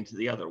easily into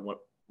the other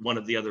one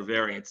of the other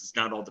variants. It's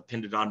not all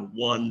dependent on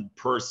one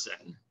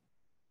person.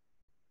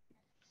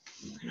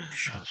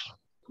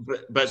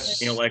 But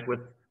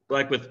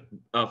like with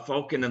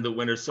Falcon and the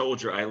Winter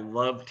Soldier, I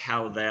loved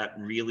how that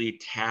really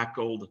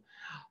tackled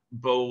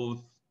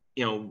both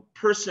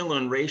personal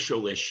and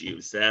racial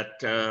issues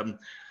that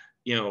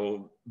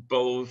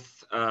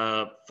both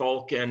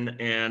Falcon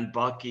and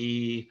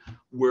Bucky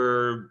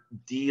were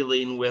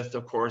dealing with,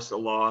 of course, the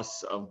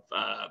loss of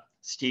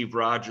Steve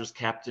Rogers,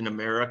 Captain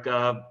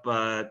America,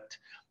 but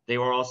they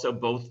were also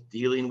both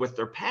dealing with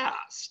their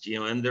past,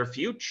 and their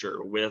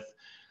future, with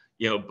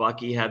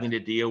Bucky having to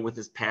deal with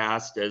his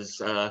past as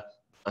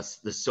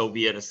the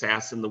Soviet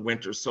assassin, the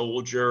Winter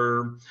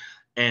Soldier,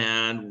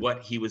 and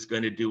what he was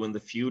going to do in the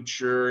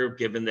future,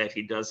 given that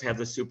he does have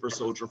the super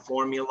soldier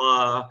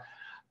formula,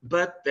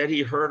 but that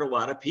he hurt a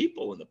lot of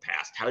people in the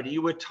past. How do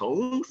you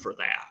atone for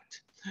that?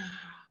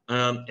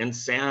 And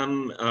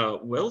Sam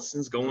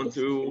Wilson's going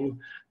through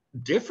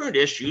different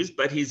issues,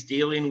 but he's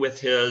dealing with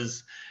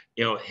his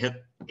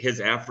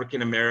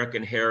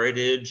African-American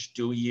heritage.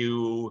 Do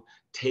you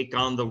take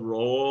on the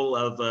role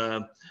of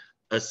a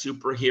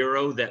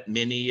superhero that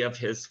many of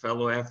his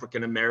fellow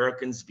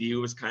African-Americans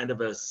view as kind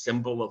of a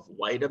symbol of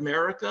white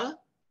America?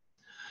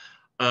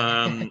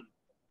 And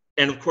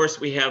of course,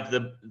 we have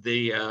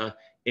the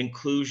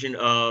inclusion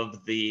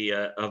of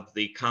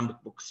the comic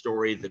book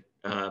story, the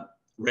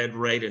Red,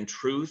 Right, and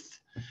Truth,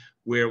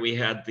 where we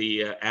had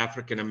the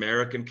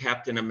African-American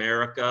Captain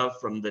America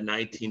from the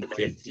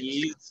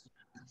 1950s,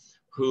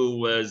 who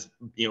was,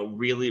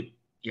 really,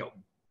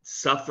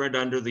 suffered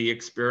under the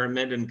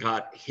experiment and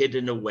got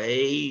hidden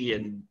away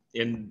and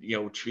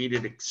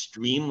treated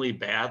extremely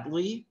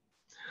badly.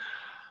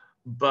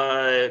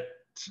 But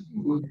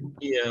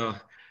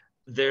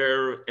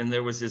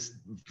there was this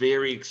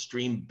very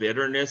extreme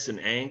bitterness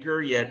and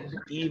anger, yet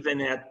even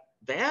at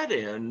that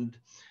end,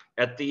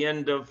 at the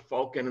end of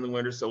Falcon and the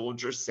Winter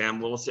Soldier, Sam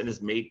Wilson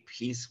has made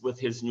peace with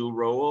his new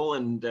role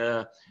and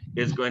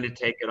is going to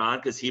take it on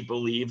because he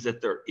believes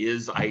that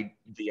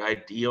the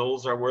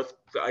ideals are worth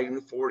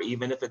fighting for,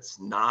 even if it's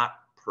not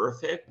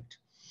perfect.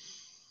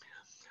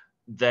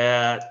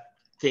 That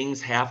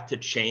things have to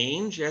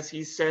change, as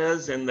he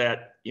says, and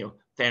that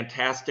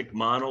fantastic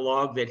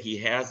monologue that he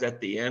has at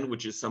the end,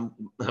 which is some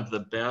of the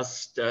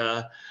best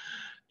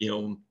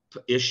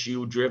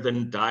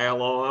issue-driven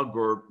dialogue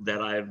or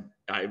that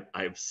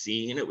I've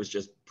seen. It was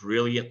just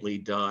brilliantly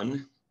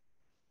done.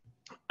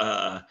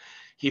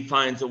 He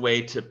finds a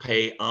way to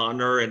pay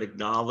honor and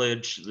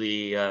acknowledge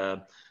the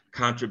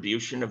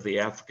contribution of the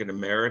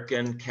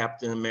African-American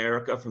Captain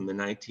America from the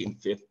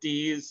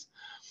 1950s.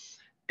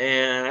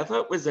 And I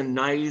thought it was a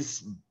nice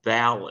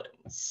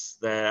balance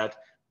that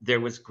there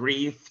was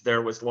grief,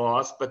 there was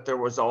loss, but there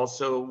was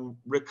also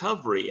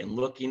recovery and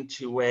looking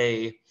to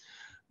a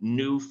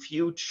new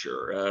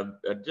future,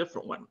 a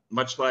different one,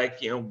 much like,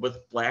 with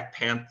Black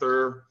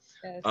Panther,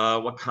 Yes.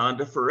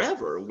 Wakanda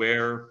Forever,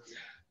 where,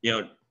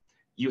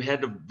 you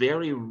had a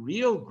very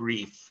real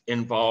grief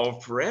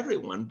involved for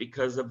everyone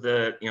because of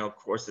the, of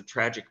course, the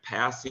tragic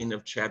passing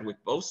of Chadwick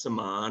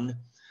Boseman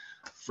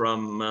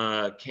from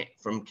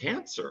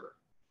cancer.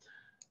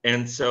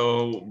 And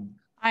so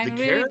I'm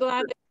really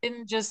glad they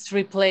didn't just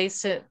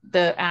replace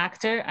the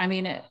actor. I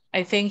mean,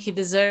 I think he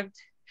deserved,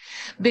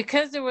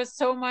 because there was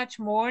so much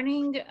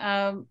mourning.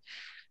 I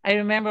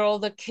remember all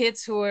the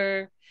kids who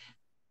were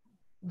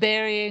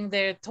burying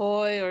their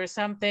toy or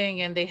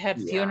something, and they had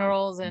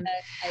funerals. And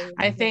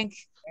I think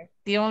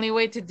the only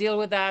way to deal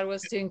with that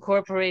was to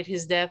incorporate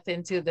his death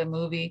into the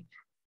movie.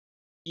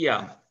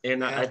 Yeah,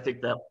 and I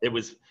think that it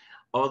was,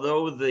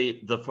 although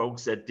the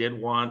folks that did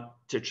want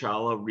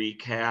T'Challa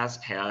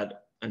recast had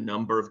a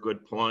number of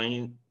good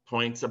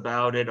points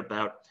about it,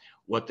 about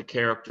what the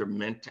character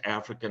meant to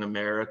African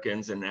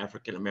Americans and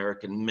African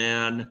American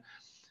men,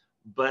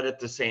 but at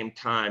the same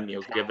time,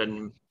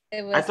 given,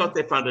 I thought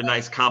they found a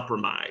nice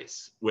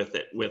compromise with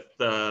it, with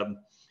the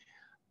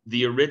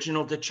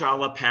original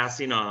T'Challa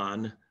passing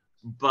on,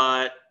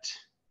 but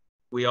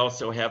we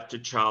also have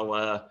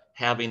T'Challa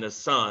having a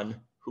son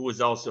who was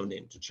also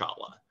named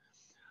T'Challa.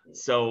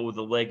 So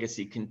the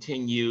legacy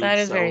continued. That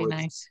is very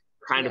nice.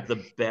 Kind of the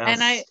best.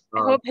 And I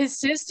hope his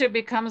sister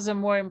becomes a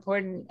more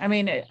important. I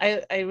mean,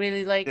 I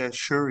really like. Yeah,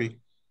 Shuri.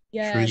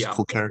 Yeah. Shuri's a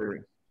cool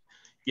character.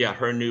 Yeah,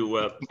 her new.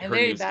 I'm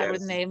very bad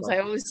with names. I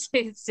always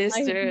say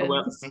sister.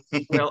 Well,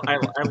 I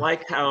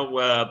like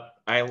how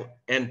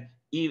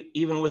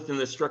even within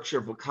the structure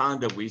of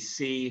Wakanda, we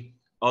see,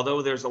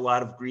 although there's a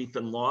lot of grief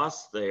and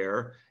loss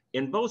there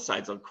in both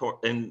sides, of course,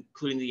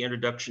 including the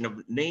introduction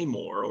of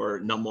Namor, or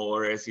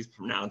Namor as he's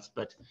pronounced,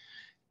 but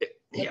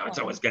it's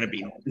always going to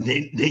be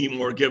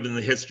Namor given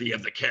the history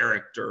of the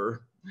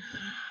character.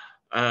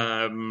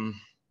 And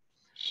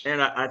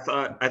I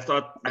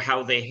thought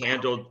how they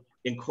handled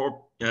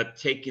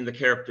taking the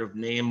character of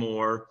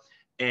Namor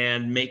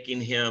and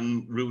making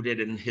him rooted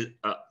in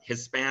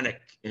Hispanic,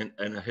 in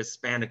a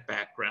Hispanic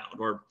background,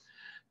 or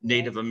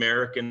Native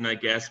American, I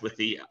guess, with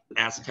the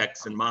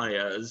Aztecs and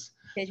Mayas,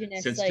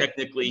 since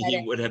technically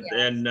he would have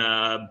been,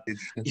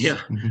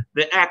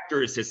 the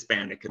actor is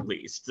Hispanic at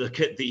least.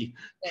 The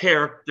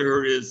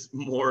character is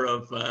more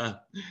of,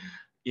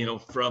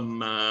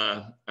 from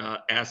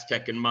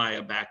Aztec and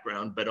Maya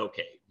background, but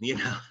okay,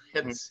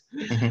 it's.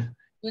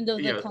 Even though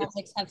the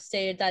comics have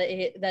stated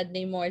that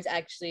Namor is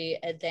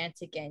actually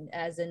Atlantean,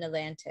 as in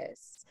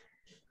Atlantis.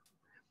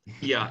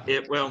 Yeah,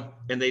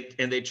 and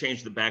they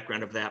changed the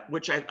background of that,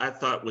 which I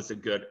thought was a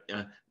good,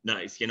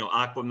 nice.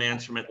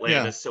 Aquaman's from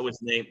Atlantis, so is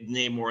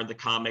Namor in the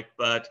comic,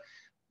 but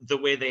the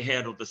way they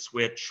handled the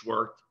switch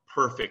worked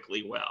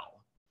perfectly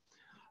well.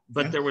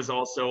 But there was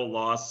also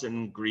loss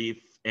and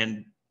grief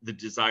and the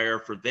desire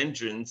for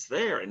vengeance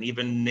there, and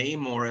even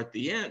Namor at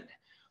the end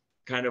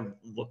kind of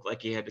looked like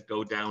he had to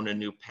go down a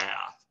new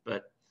path.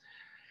 But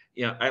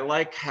I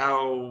like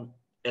how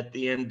at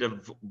the end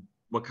of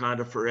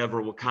Wakanda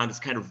Forever, Wakanda's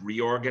kind of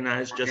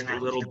reorganized just a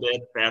little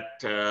bit. That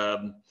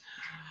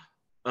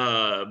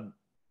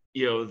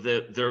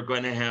they're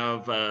going to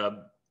have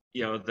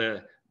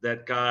that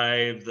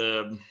guy,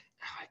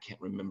 I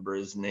can't remember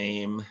his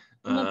name.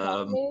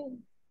 It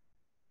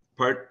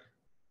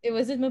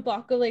was in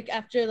M'Baku, like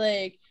after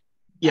like.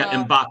 Yeah,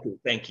 M'Baku.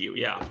 Thank you.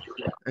 Yeah.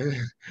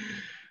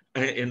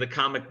 In the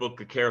comic book,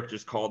 the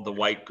character's called the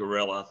White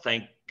Gorilla.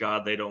 Thank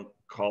God they don't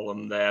call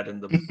him that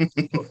in the book.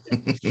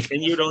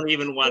 And you don't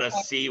even want to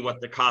see what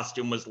the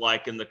costume was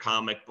like in the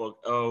comic book.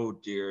 Oh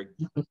dear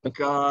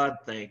God,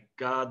 thank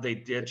God they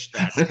ditched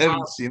that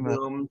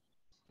costume.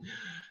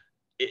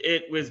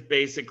 It was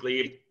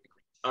basically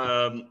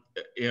an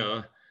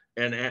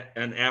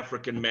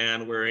African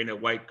man wearing a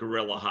white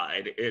gorilla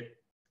hide.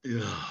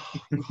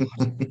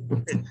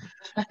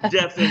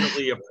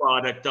 Definitely a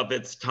product of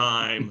its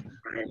time,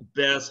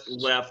 best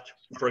left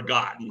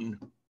forgotten.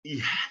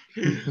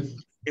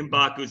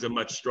 M'Baku's a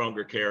much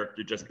stronger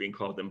character, just being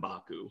called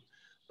M'Baku.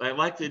 But I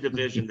like the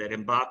division that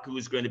M'Baku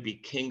is going to be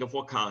king of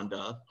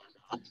Wakanda,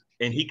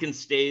 and he can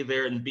stay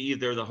there and be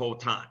there the whole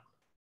time.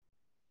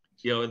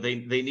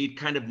 They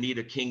need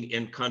a king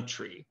in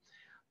country.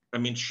 I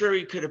mean, sure,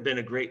 he could have been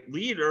a great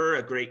leader,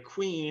 a great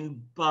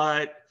queen,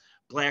 but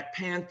Black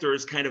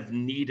Panthers kind of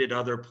needed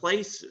other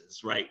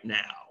places right now.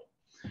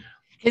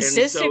 His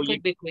sister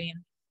could be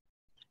queen.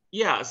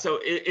 Yeah, so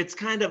it's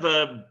kind of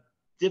a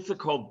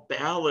difficult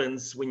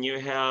balance when you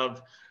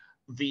have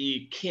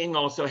the king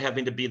also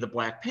having to be the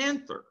Black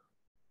Panther,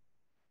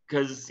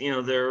 because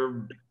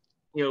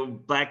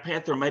Black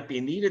Panther might be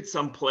needed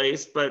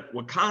someplace, but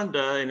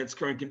Wakanda in its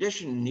current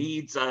condition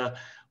needs a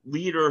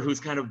leader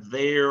who's kind of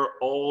there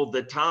all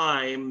the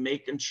time,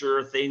 making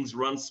sure things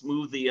run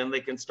smoothly and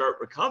they can start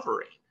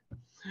recovering.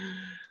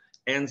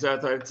 And so I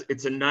thought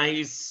it's a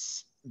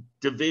nice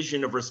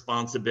division of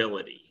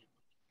responsibility.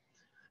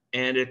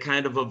 And it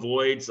kind of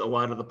avoids a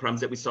lot of the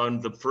problems that we saw in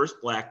the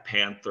first Black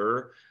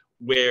Panther,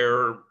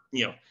 where,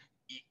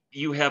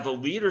 you have a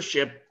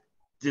leadership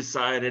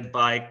decided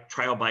by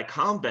trial by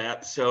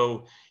combat.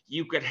 So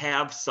you could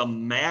have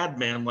some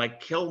madman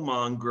like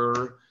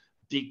Killmonger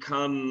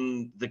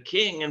become the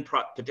king and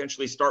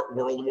potentially start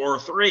World War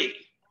III.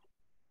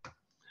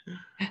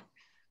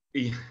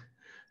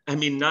 I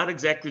mean, not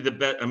exactly the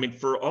best. I mean,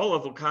 for all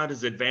of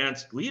Wakanda's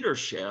advanced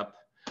leadership,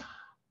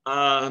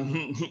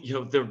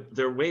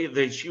 their way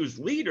they choose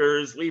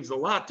leaders leaves a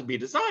lot to be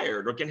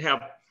desired, or can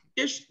have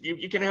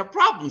you can have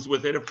problems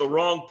with it if the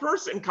wrong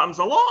person comes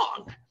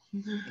along.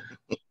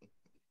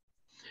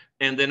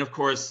 And then, of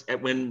course,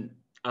 when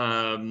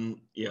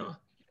you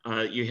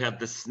have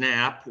the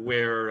snap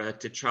where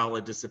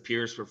T'Challa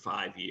disappears for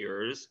 5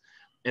 years,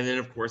 and then,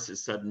 of course,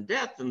 his sudden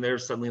death, and they're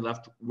suddenly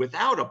left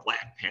without a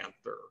Black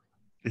Panther.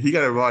 He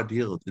got a raw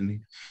deal,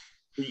 didn't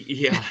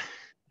he? Yeah.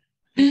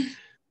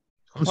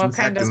 What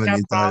kind of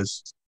stuff?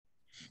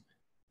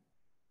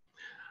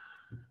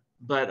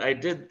 But I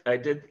did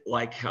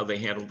like how they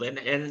handled it,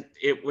 and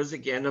it was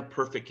again a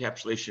perfect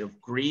encapsulation of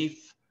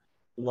grief,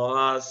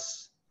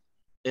 loss,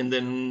 and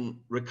then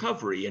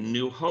recovery and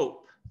new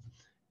hope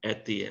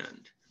at the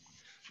end.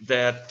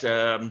 That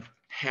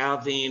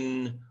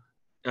having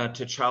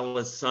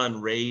T'Challa's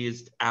son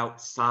raised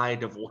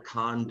outside of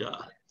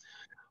Wakanda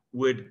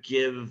would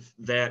give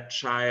that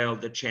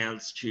child a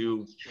chance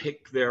to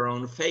pick their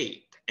own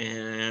fate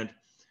and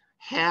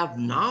have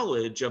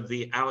knowledge of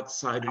the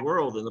outside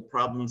world and the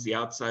problems the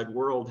outside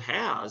world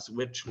has,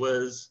 which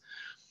was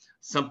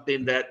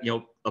something that,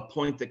 a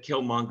point that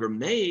Killmonger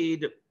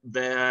made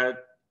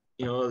that,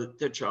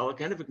 T'Challa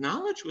kind of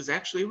acknowledged was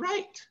actually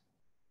right.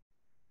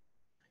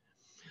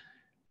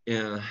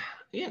 Yeah,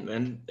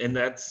 and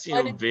that's,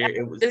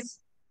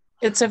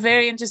 it's a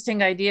very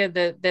interesting idea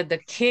that the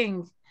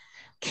king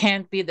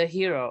can't be the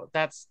hero.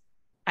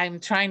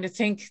 I'm trying to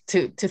think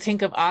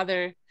of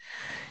other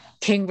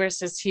king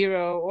versus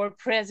hero, or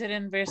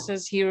president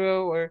versus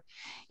hero, or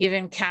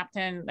even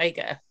captain. Like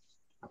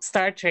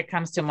Star Trek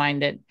comes to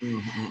mind that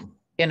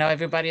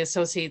everybody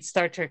associates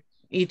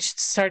each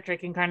Star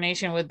Trek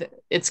incarnation with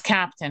its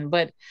captain,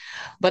 but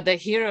the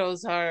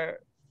heroes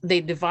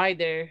they divide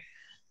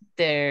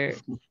their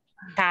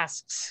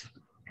tasks,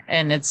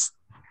 and it's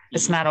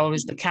not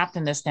always the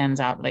captain that stands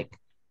out. Like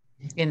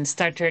in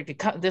Star Trek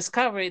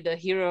Discovery, the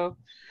hero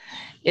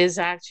is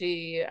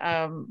actually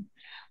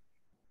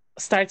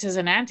starts as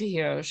an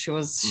anti-hero.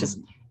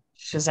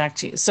 She's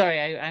actually,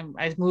 sorry,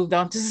 I moved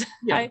on to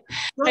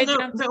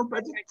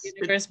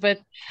universe,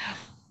 but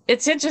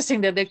it's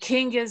interesting that the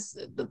king is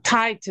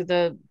tied to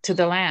the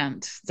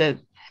land,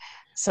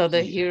 so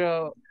the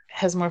hero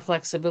has more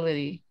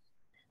flexibility.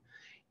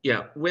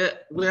 Yeah, well,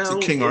 it's a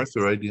King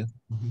Arthur idea.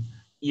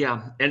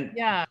 Yeah, and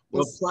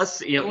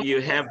plus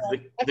you have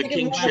the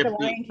kingship.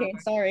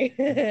 Sorry.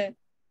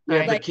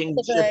 The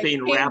kingship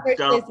being wrapped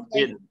up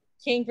in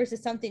king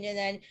versus something, and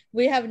then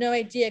we have no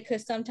idea,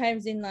 because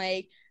sometimes in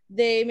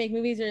they make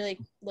movies or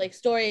like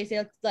stories,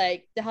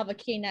 they have a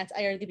king that's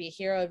either to be a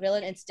hero or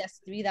villain, and it's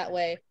destined to be that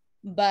way.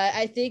 But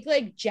I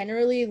think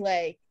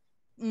generally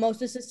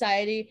most of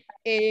society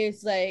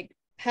is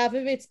half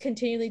of it's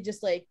continually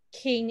just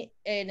king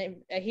and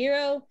a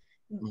hero,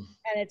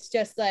 and it's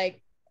just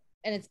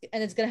and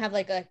it's gonna have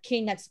a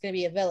king that's gonna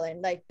be a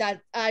villain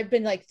that. I've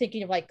been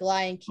thinking of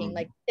Lion King.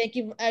 Thank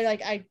you.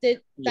 I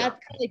did that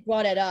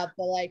brought it up,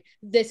 but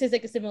this is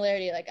a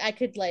similarity. I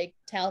could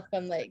tell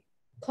from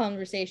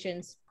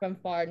conversations from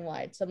far and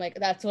wide. So I'm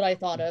that's what I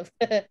thought of.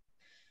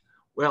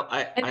 Well,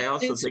 I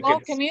also in think small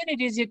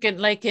communities you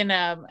can in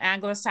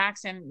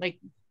Anglo-Saxon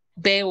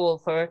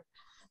Beowulf or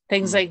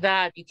things like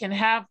that, you can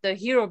have the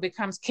hero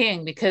becomes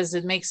king because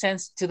it makes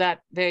sense to that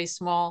very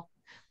small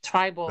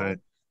tribal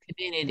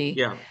community.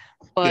 Yeah.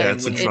 But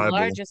it's a tribal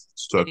larger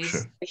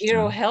structure. The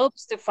hero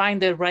helps to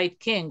find the right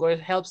king, or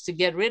helps to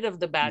get rid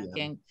of the bad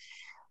king.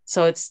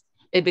 So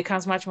it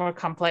becomes much more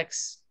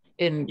complex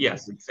in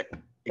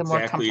the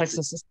more complex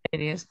the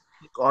society is.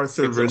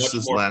 Arthur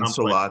versus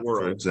Lancelot,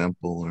 for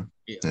example, or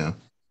it's a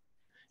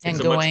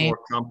much more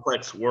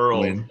complex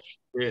world,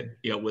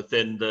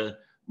 within the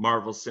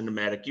Marvel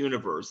Cinematic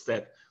Universe,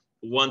 that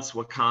once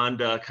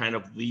Wakanda kind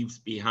of leaves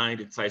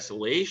behind its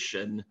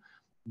isolation,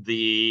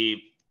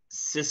 the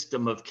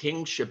system of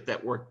kingship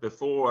that worked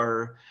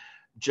before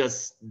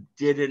just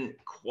didn't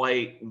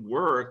quite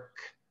work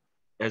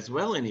as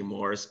well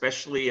anymore,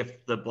 especially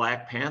if the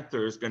Black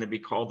Panther is going to be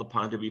called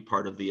upon to be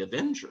part of the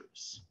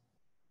Avengers.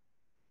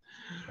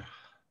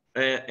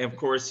 And of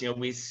course,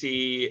 we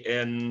see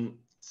in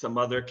some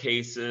other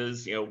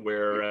cases,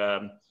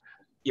 where,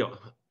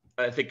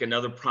 I think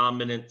another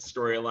prominent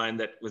storyline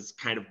that was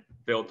kind of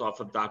built off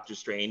of Doctor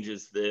Strange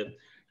is the,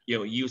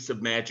 use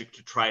of magic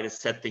to try to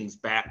set things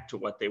back to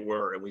what they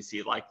were. And we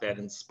see that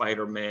in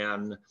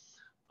Spider-Man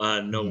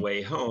No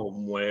Way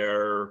Home,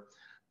 where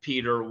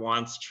Peter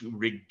wants to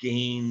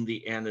regain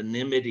the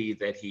anonymity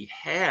that he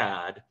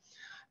had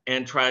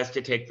and tries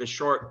to take the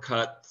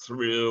shortcut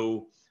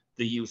through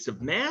the use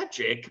of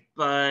magic.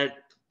 But,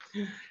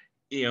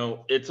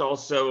 it's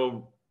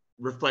also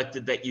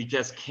reflected that you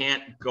just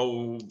can't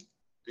go,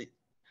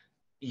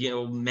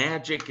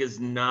 magic is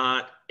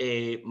not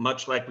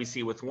much like we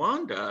see with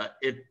Wanda.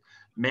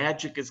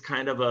 Magic is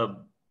kind of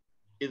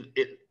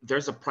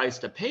there's a price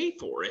to pay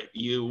for it.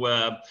 You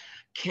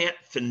can't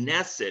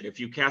finesse it. If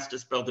you cast a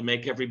spell to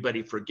make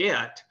everybody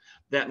forget,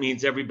 that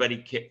means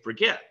everybody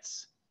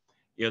forgets.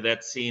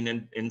 That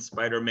scene in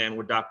Spider-Man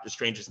where Doctor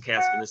Strange is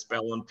casting a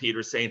spell and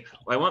Peter saying,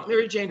 well, I want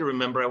Mary Jane to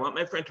remember, I want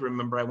my friend to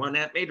remember, I want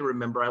Aunt May to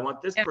remember, I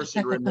want this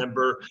person to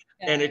remember.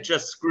 And it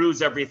just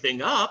screws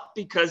everything up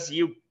because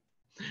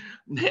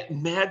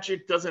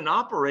magic doesn't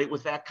operate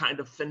with that kind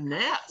of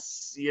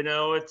finesse.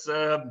 It's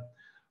a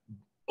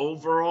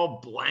overall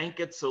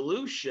blanket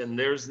solution.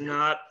 There's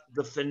not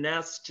the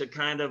finesse to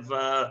kind of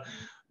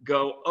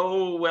go,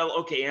 oh, well,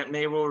 okay, Aunt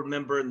May will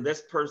remember, and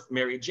this person,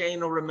 Mary Jane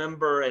will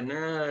remember, and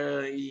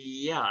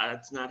yeah,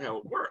 that's not how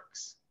it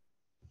works.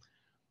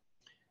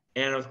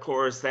 And of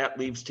course, that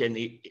leads to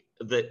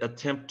the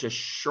attempt to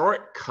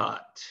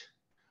shortcut,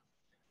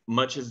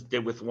 much as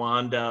did with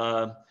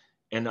Wanda,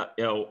 and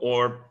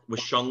or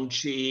with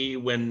Shang-Chi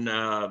when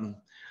the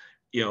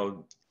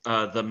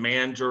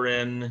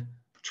Mandarin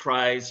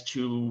tries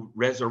to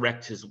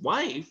resurrect his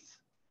wife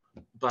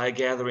by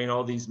gathering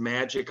all these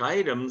magic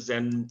items,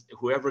 and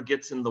whoever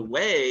gets in the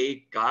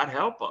way, God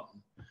help them.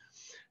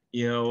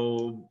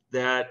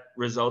 That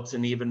results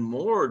in even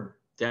more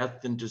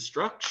death and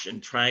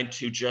destruction, trying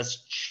to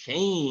just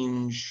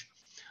change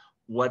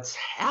what's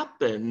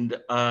happened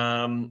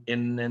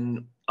in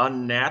an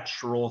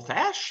unnatural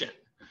fashion.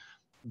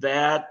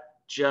 That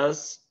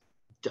just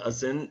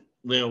doesn't,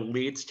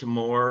 leads to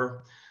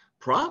more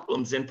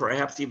problems and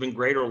perhaps even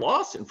greater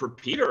loss. And for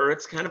Peter,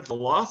 it's kind of the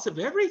loss of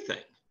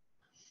everything,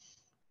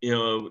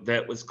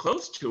 that was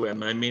close to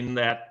him. I mean,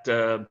 that,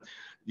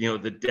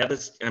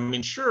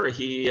 sure,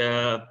 he,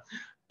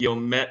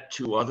 met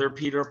two other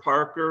Peter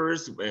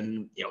Parkers,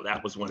 and,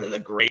 that was one of the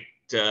great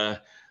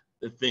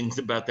things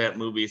about that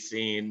movie,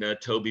 seeing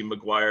Tobey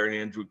Maguire and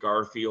Andrew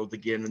Garfield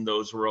again in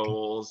those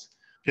roles.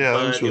 Yeah,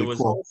 but that was really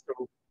cool.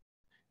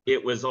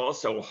 It was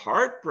also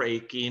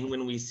heartbreaking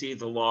when we see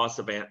the loss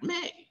of Aunt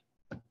May,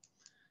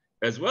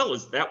 as well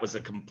as that was a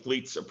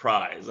complete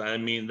surprise. I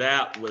mean,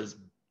 that was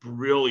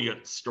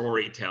brilliant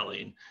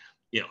storytelling.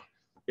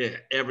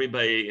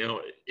 Everybody,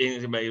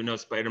 anybody who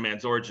knows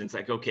Spider-Man's origins,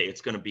 like, okay, it's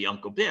going to be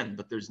Uncle Ben,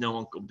 but there's no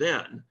Uncle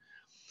Ben.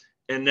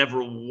 And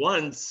never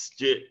once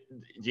do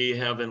you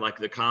have in like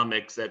the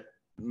comics that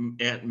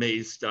Aunt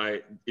May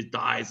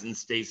dies and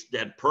stays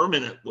dead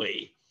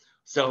permanently.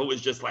 So it was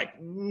just like,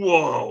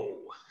 whoa.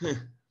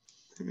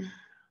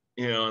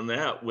 And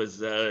that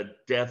was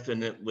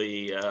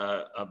definitely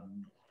a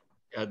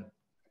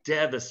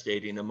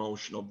devastating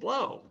emotional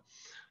blow.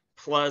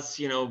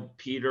 Plus,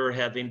 Peter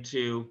having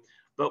to,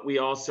 but we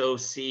also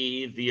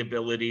see the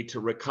ability to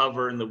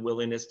recover and the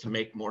willingness to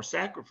make more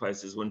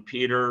sacrifices when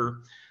Peter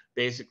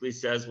basically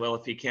says, well,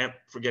 if you can't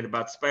forget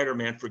about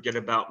Spider-Man, forget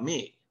about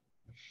me.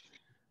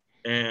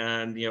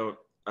 And,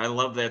 I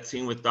love that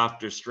scene with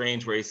Doctor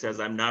Strange where he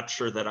says, I'm not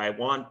sure that I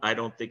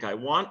don't think I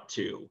want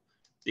to,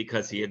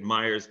 because he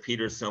admires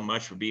Peter so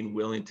much for being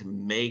willing to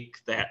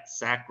make that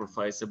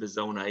sacrifice of his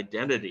own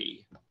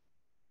identity.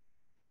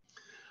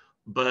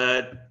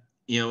 But,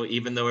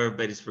 even though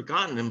everybody's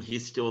forgotten him,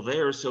 he's still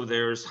there. So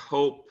there's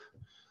hope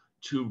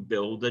to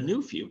build a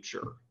new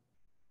future,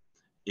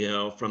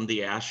 from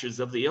the ashes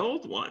of the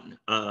old one.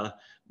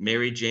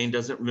 Mary Jane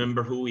doesn't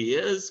remember who he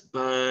is,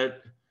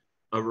 but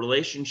a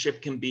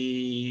relationship can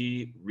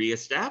be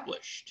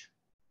reestablished.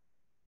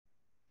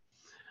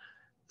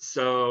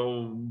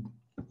 So,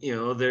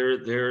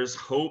 there's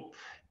hope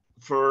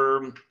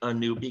for a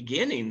new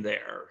beginning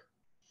there.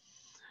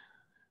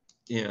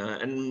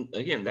 And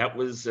again, that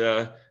was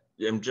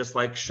just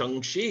like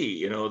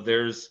Shang-Chi,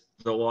 there's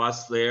the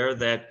loss there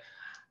that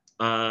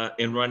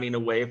in running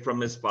away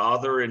from his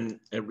father and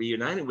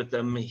reuniting with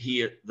them,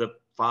 the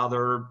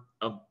father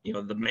of,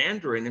 the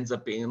Mandarin ends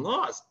up being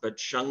lost, but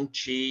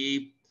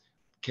Shang-Chi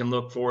can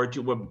look forward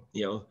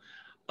to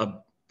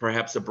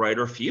perhaps a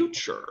brighter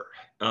future.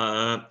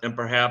 And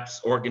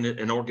perhaps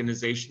an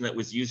organization that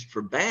was used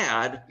for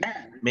bad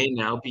may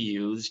now be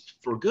used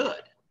for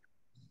good.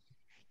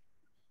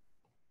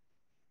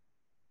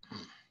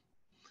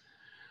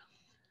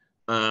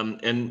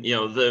 And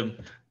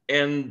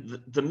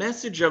the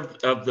message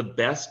of the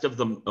best of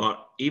them,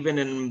 even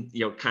in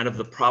kind of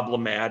the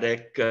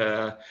problematic,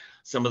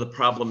 some of the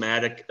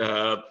problematic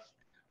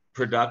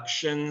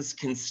productions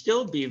can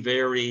still be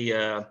very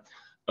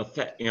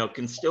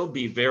can still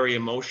be very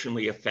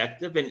emotionally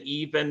effective and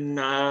even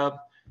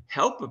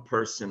help a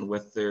person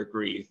with their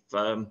grief.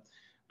 I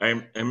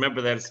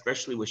remember that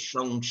especially with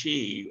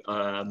Shang-Chi.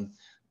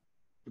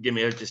 Forgive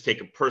me, I'll just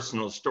take a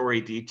personal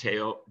story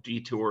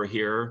detour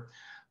here.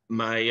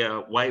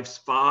 My wife's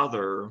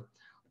father,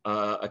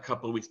 a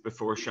couple of weeks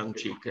before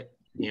Shang-Chi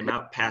came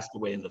out, passed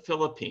away in the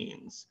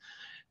Philippines.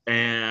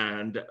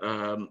 And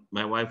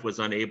my wife was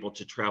unable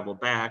to travel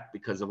back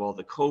because of all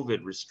the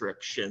COVID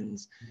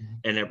restrictions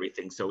and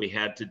everything. So we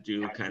had to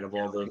do kind of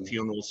all the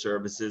funeral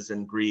services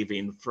and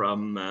grieving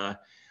from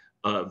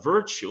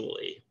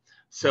virtually.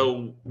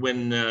 So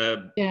when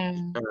Yeah.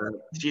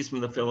 she's from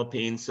the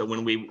Philippines, so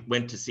when we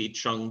went to see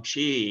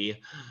Chung-Chi,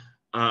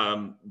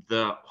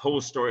 the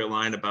whole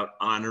storyline about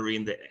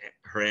honoring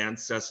her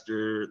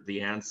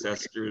the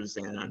ancestors,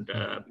 and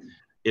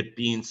it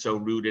being so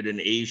rooted in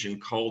Asian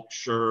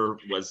culture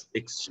was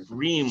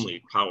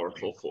extremely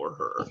powerful for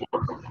her.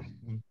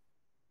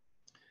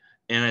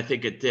 And I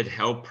think it did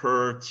help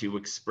her to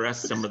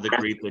express some of the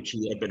grief that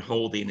she had been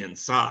holding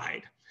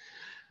inside.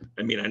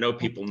 I mean, I know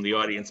people in the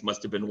audience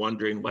must have been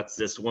wondering, what's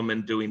this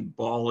woman doing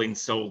bawling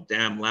so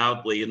damn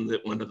loudly in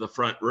one of the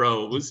front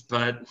rows?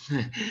 But,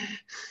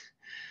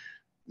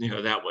 you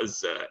know, that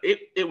was,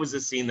 it was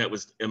a scene that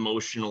was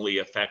emotionally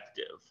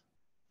effective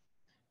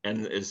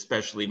and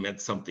especially meant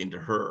something to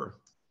her.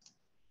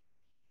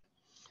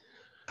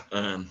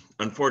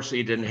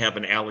 Unfortunately, didn't have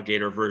an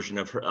alligator version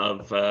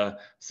of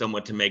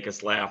someone to make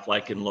us laugh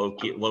like in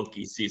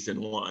Loki season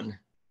 1.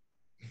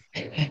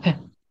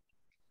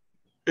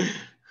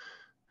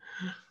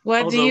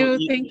 What do you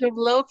think of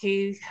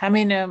Loki? I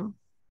mean,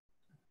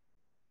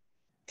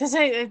 because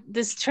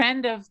this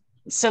trend of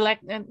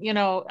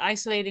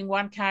isolating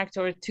one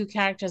character or two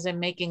characters and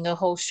making a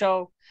whole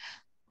show,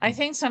 I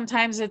think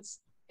sometimes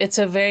it's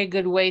a very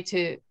good way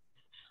to,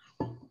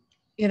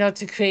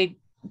 to create,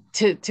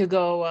 to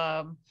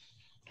go.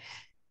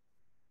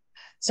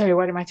 Sorry,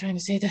 what am I trying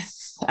to say?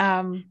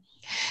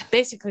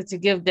 Basically, to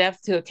give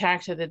depth to a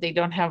character that they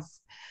don't have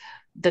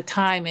the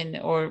time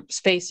or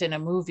space in a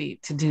movie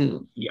to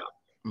do. Yeah.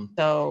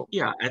 So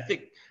yeah, I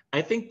think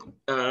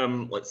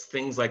let's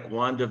things like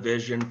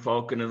WandaVision,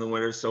 Falcon and the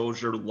Winter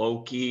Soldier,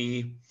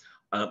 Loki,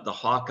 the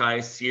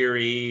Hawkeye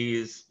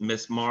series,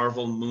 Miss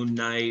Marvel, Moon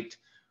Knight,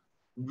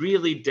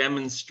 really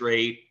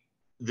demonstrate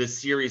the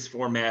series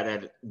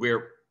format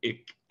where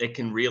it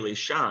can really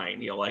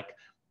shine. Like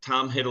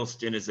Tom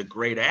Hiddleston is a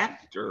great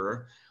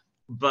actor,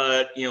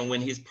 but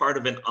when he's part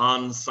of an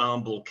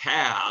ensemble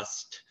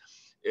cast,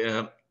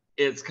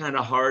 it's kind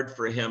of hard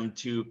for him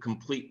to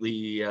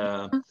completely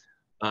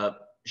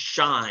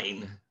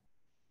shine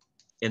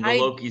in the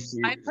Loki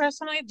series. I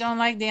personally don't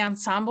like the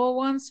ensemble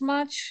ones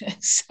much.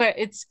 So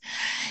it's,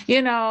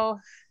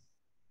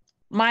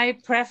 my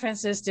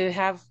preference is to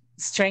have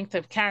strength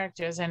of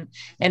characters, and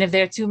if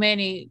there are too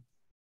many,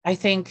 I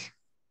think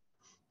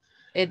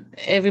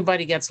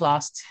everybody gets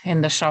lost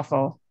in the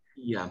shuffle.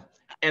 Yeah,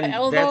 and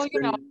although it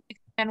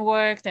can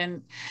work,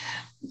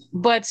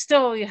 but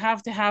still you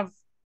have to have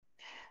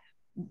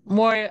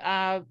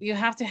more. You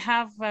have to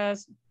have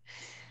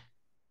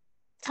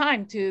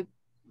time to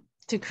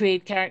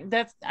create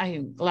character.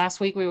 Last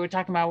week we were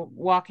talking about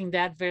Walking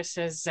Dead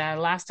versus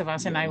Last of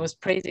Us, and I was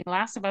praising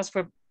Last of Us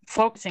for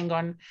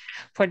focusing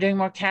for doing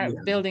more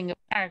building of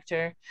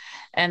character,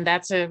 and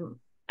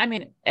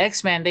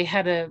X-Men, they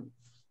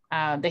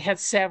had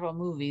several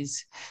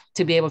movies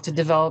to be able to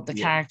develop the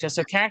character.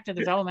 So character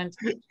development,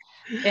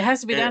 it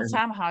has to be done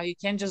somehow. You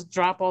can't just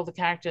drop all the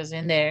characters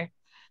in there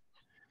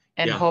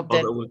and hope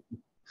that.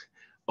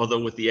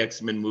 Although with the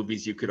X-Men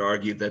movies, you could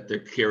argue that their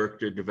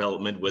character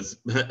development was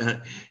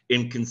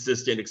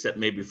inconsistent, except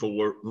maybe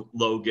for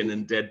Logan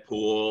and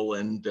Deadpool,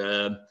 and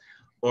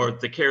or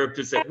the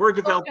characters that were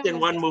developed in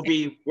one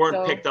movie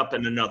weren't picked up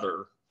in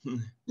another.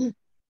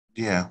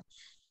 Yeah.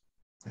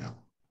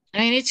 I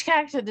mean, each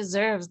character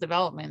deserves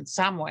development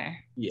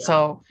somewhere. Yeah.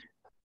 So.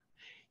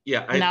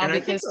 Yeah.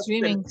 Because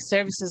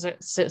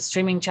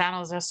streaming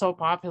channels are so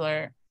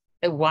popular.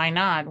 Why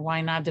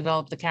not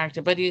develop the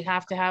character? But you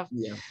have to have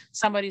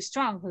somebody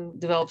strong who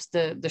develops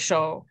the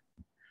show.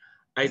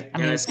 I'd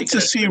like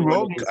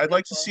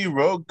to see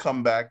Rogue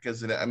come back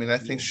I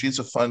think she's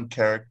a fun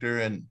character,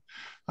 and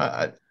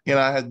I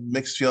had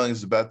mixed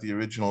feelings about the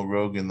original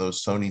Rogue in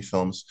those Sony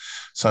films.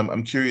 So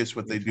I'm curious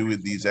what they do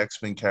with these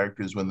X-Men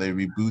characters when they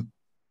reboot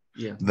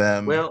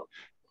them. Well,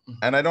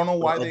 and I don't know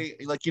why they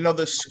the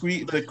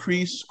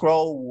Kree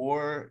Skrull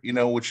War,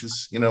 which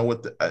is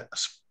what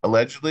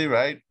allegedly,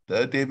 right,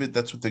 David?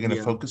 That's what they're going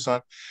to focus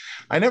on.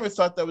 I never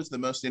thought that was the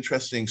most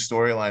interesting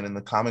storyline in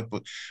the comic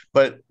book,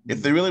 but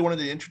if they really wanted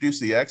to introduce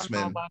the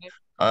X-Men,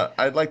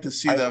 I'd like to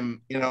see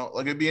them.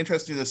 It'd be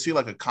interesting to see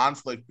a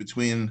conflict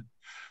between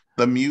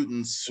the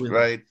mutants,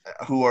 right,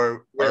 who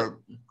are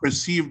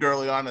perceived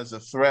early on as a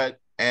threat,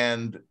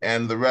 and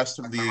the rest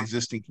of the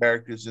existing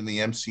characters in the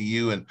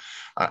MCU. And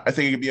I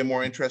think it could be a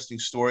more interesting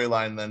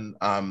storyline than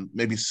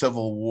maybe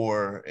Civil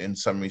War in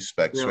some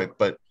respects, right?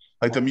 But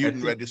like the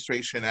Mutant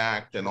Registration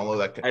Act and all of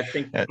that. I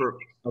think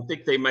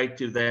they might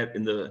do that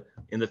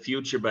in the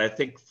future, but I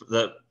think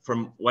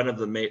from one of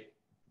the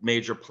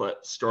major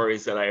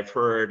stories that I've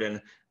heard,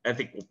 and I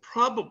think will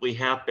probably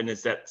happen,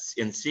 is that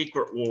in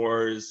Secret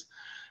Wars,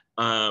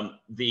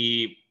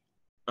 the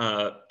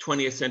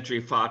 20th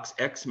Century Fox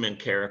X-Men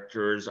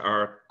characters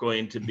are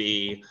going to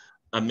be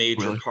a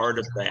major part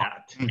of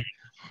that.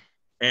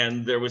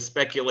 And there was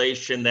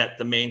speculation that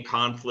the main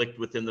conflict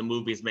within the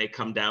movies may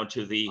come down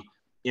to the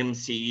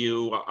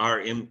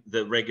MCU,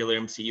 the regular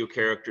MCU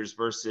characters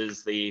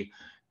versus the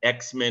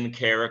X-Men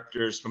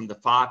characters from the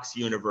Fox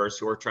universe,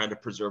 who are trying to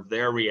preserve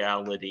their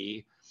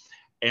reality.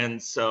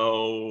 And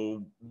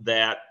so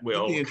that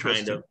will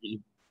kind of be,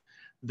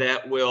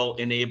 that will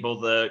enable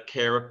the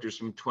characters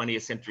from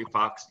 20th Century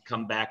Fox to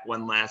come back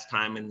one last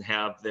time and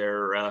have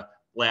their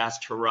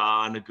last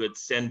hurrah and a good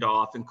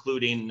send-off,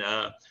 including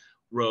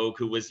Rogue,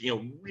 who was,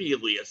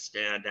 really a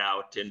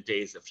standout in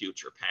Days of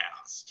Future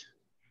Past.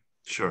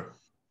 Sure.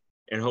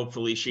 And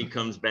hopefully she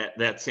comes back,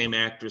 that same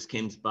actress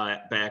comes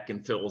back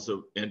and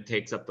and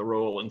takes up the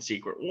role in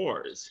Secret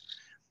Wars.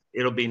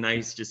 It'll be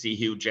nice to see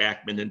Hugh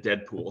Jackman in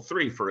Deadpool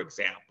 3, for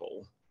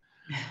example.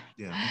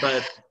 Yeah.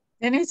 But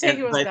didn't he say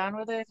he was done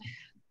with it?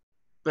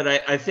 But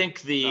I think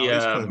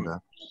he's coming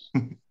back.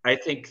 I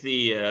think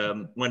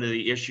one of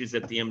the issues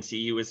that the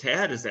MCU has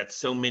had is that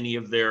so many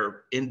of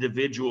their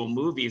individual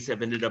movies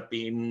have ended up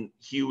being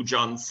huge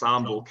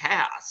ensemble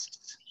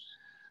casts.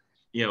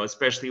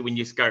 Especially when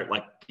you start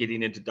like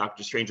getting into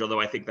Doctor Strange, although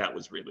I think that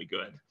was really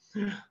good.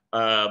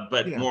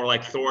 But more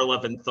like Thor: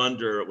 Love and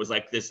Thunder, it was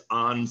like this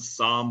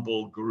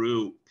ensemble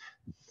group,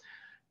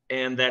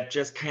 and that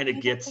just kind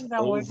of gets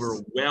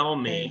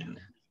overwhelming.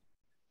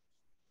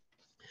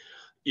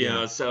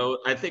 So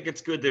I think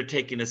it's good they're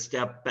taking a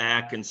step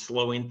back and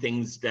slowing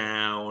things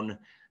down,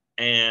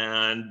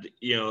 and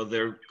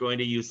they're going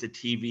to use the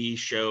TV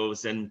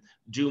shows and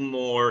do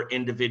more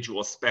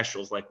individual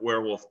specials like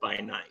Werewolf by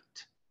Night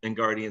and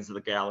Guardians of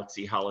the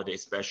Galaxy Holiday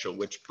Special,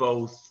 which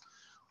both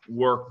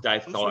worked, I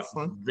thought,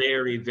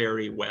 very,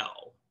 very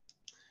well,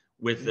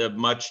 with a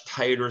much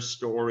tighter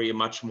story, a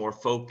much more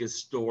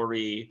focused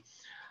story.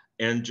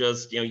 And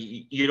just,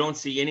 you don't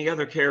see any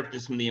other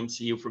characters from the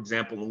MCU, for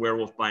example, in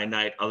Werewolf by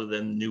Night, other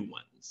than new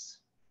ones.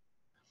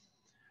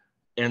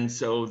 And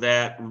so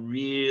that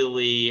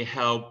really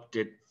helped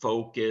it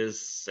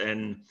focus,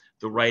 and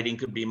the writing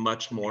could be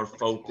much more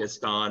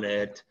focused on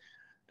it.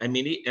 I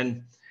mean,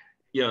 and,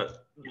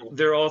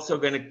 they're also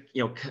going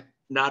to,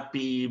 not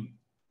be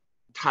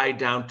tied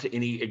down to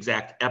any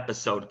exact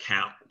episode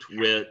count,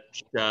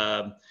 which,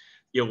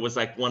 was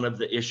like one of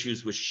the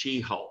issues with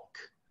She-Hulk,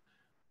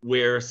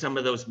 where some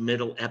of those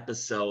middle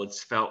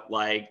episodes felt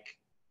like,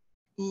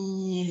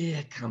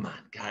 come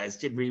on, guys,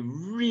 did we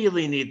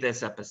really need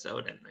this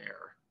episode in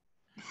there?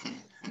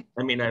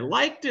 I mean, I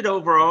liked it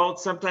overall.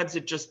 Sometimes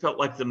it just felt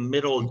like the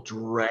middle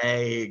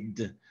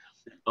dragged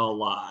a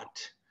lot.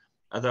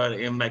 I thought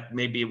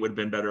maybe it would have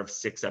been better if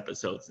 6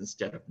 episodes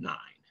instead of 9.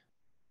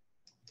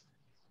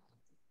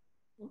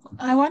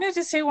 I wanted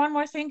to say one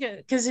more thing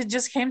because it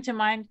just came to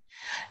mind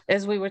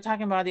as we were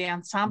talking about the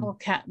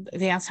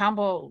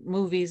ensemble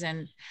movies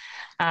and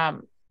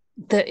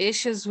the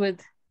issues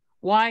with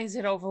why is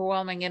it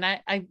overwhelming. And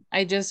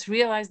I just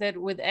realized that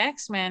with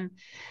X-Men,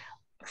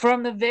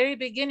 from the very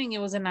beginning,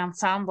 it was an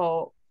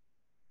ensemble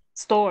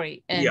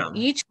story, and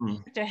each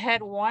character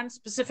had one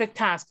specific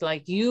task,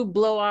 like you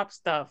blow up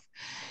stuff,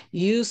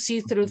 you see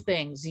through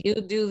things, you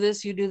do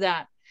this, you do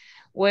that.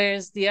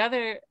 Whereas the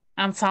other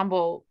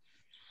ensemble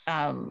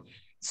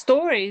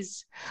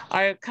stories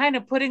are kind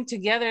of putting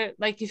together,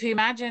 like if you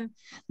imagine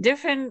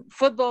different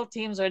football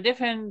teams or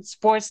different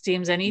sports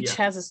teams, and each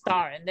has a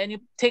star, and then you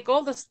take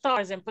all the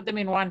stars and put them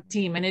in one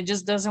team, and it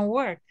just doesn't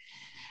work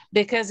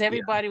because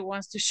everybody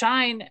wants to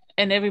shine,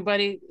 and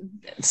everybody,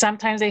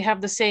 sometimes they have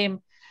the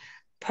same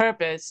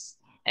purpose,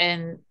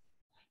 and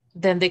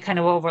then they kind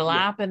of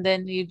overlap, and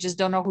then you just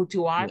don't know who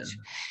to watch,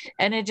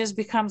 and it just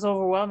becomes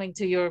overwhelming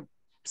to your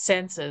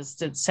senses,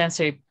 to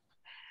sensory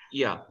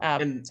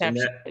and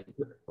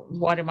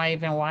what am I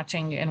even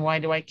watching, and why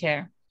do I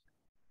care?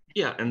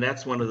 And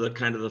that's one of the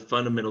kind of the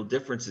fundamental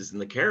differences in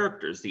the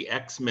characters. The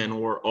X-Men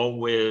were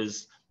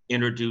always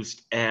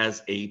introduced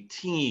as a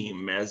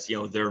team, as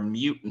they're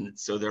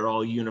mutants, so they're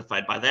all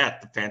unified by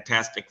that. The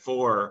Fantastic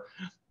Four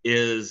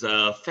is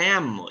a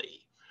family.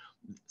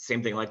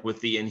 Same thing like with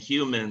the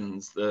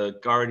Inhumans. The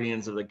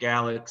Guardians of the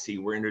Galaxy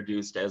were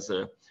introduced as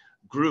a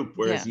group,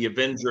 whereas the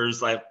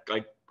Avengers like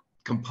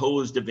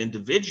composed of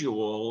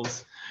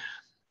individuals,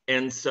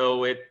 and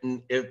so it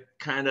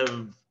kind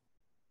of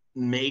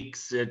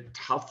makes it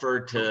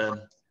tougher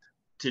to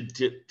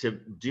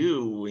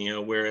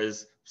do,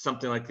 whereas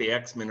something like the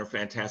X-Men or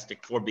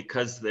Fantastic Four,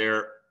 because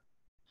they're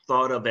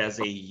thought of as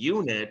a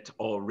unit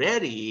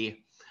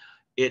already,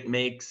 it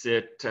makes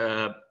it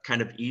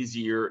kind of an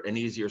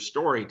easier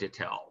story to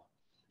tell.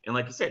 And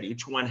like I said,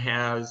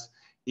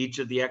 each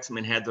of the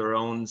X-Men had their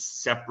own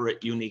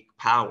separate, unique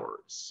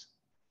powers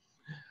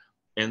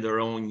and their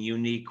own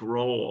unique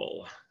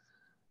role.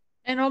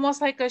 And almost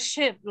like a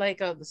ship,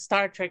 like a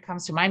Star Trek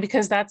comes to mind,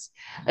 because that's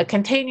a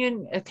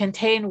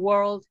contained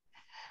world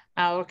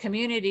or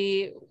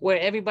community where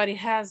everybody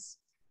has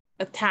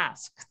a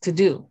task to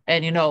do.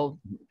 And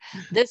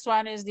this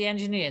one is the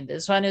engineer,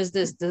 this one is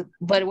this.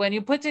 But when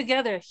you put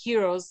together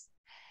heroes,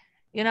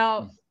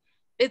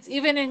 it's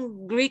even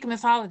in Greek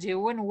mythology, it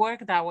wouldn't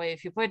work that way.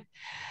 If you put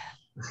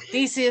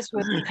Theseus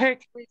with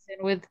Hercules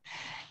and with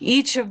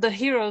each of the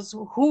heroes,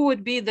 who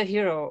would be the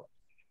hero?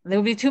 There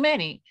would be too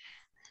many.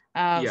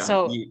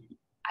 So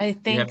I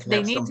think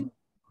they need to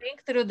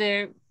think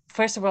through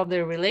first of all,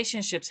 their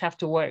relationships have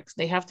to work.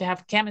 They have to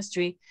have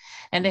chemistry,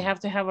 and they have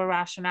to have a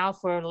rationale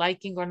for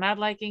liking or not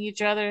liking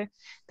each other.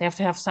 They have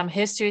to have some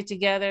history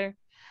together,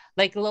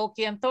 like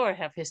Loki and Thor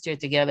have history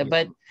together.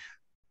 But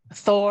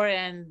Thor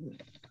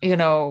and,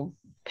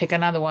 pick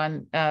another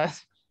one,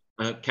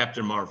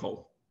 Captain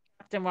Marvel.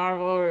 Captain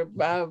Marvel or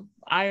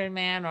Iron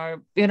Man,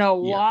 or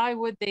why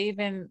would they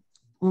even?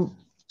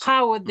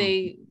 How would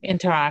they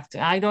interact?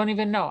 I don't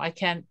even know. I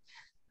can't.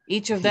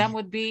 Each of them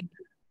would they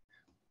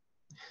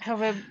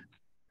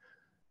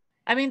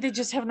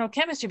just have no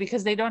chemistry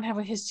because they don't have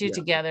a history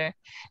together,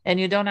 and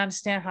you don't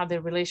understand how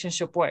their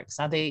relationship works.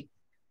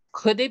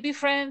 Could they be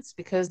friends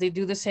because they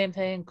do the same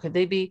thing? Would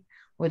they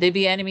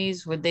be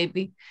enemies?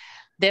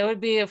 There would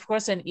be, of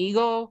course, an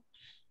ego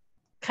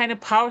kind of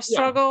power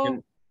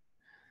struggle.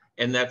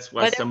 And that's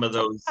why some of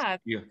those,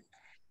 at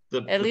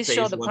least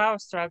show the power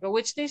struggle,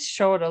 which they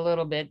showed a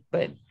little bit,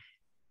 but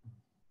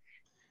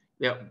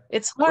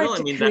it's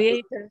hard to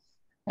create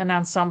an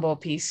ensemble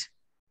piece.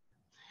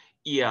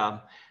 Yeah.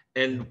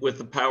 And with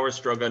the power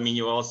struggle,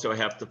 you also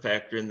have to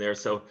factor in there.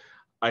 So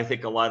I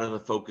think a lot of the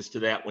focus to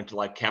that went to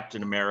like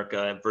Captain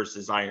America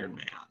versus Iron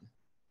Man.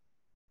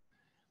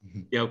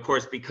 Of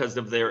course, because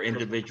of their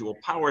individual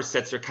power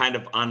sets are kind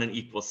of on an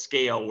equal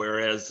scale,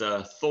 whereas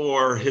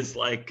Thor is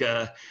like,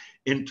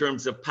 in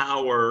terms of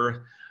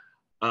power,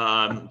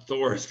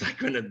 Thor is not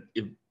going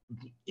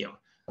to,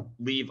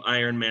 leave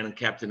Iron Man and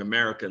Captain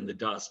America in the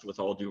dust, with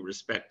all due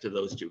respect to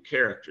those two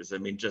characters.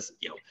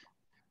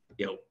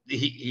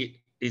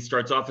 He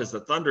starts off as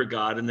the thunder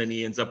god, and then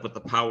he ends up with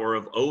the power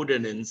of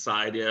Odin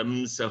inside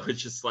him. So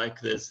it's just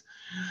like this,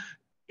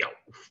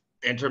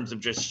 in terms of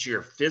just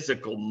sheer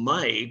physical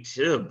might,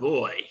 oh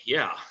boy,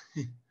 yeah.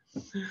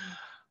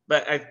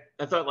 But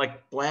I thought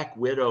like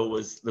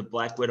the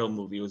Black Widow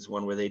movie was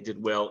one where they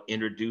did well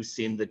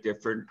introducing the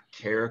different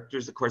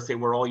characters. Of course, they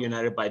were all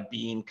united by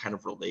being kind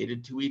of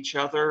related to each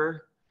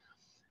other,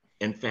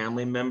 and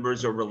family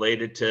members are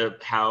related to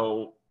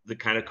how the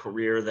kind of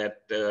career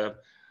that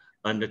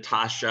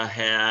Natasha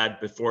had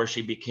before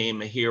she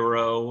became a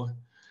hero.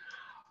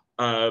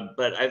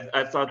 But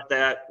I thought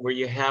that where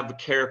you have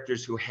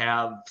characters who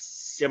have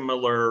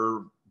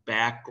similar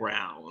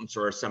backgrounds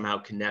or are somehow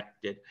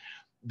connected,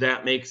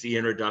 that makes the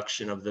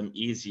introduction of them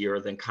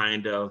easier than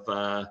kind of,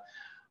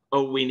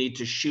 we need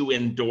to shoe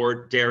in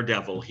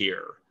Daredevil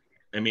here.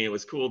 It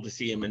was cool to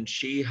see him in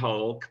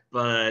She-Hulk,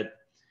 but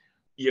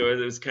it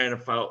was kind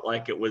of felt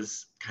like it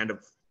was kind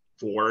of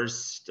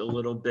forced a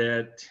little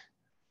bit.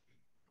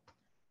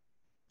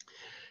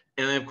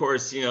 And then, of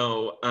course,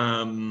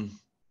 again,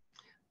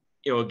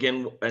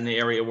 an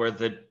area where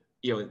the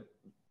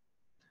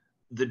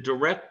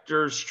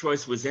director's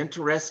choice was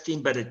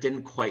interesting, but it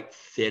didn't quite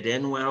fit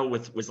in well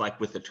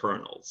with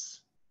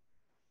Eternals.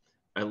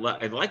 I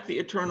like the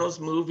Eternals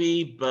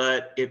movie,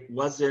 but it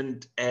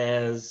wasn't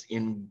as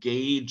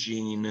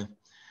engaging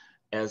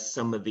as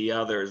some of the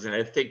others. And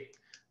I think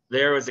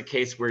there was a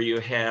case where you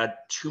had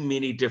too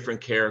many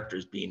different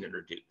characters being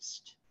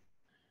introduced.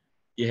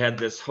 You had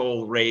this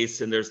whole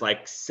race, and there's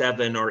like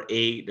 7 or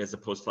 8, as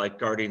opposed to like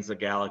Guardians of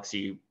the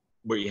Galaxy,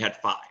 where you had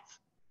 5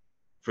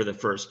 for the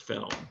first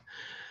film,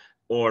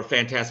 or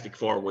Fantastic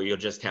Four, where you'll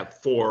just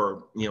have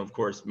 4, of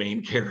course,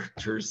 main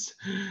characters.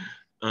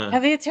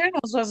 The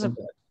Eternals was a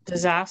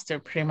disaster,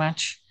 pretty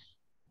much.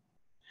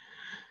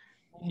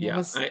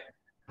 I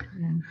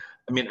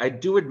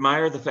do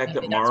admire the fact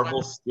that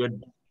Marvel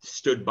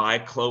stood by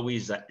Chloe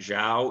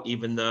Zhao,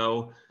 even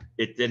though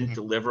it didn't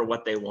deliver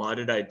what they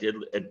wanted. I did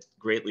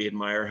greatly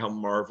admire how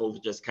Marvel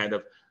just kind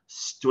of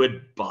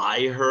stood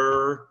by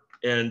her,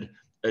 and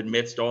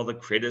amidst all the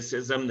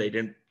criticism, they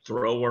didn't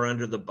throw her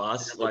under the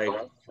bus like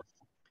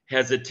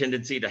has a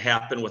tendency to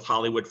happen with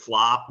Hollywood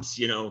flops,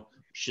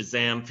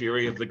 Shazam,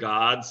 Fury of the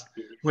Gods,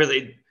 where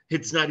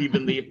it's not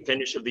even the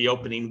finish of the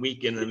opening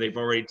weekend and they've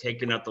already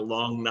taken out the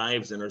long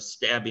knives and are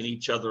stabbing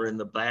each other in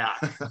the back.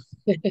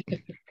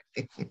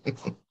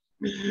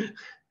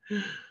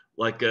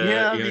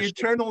 The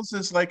Eternals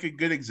is like a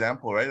good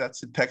example, right?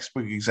 That's a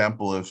textbook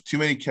example of too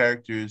many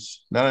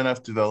characters, not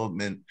enough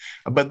development.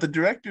 But the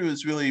director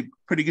is really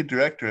pretty good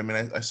director.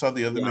 I saw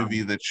the other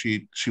movie that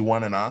she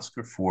won an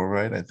Oscar for,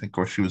 right? I think,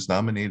 or she was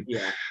nominated.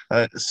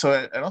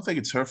 So I don't think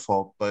it's her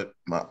fault, but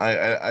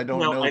I don't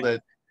know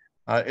that.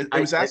 It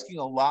was asking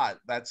a lot.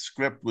 That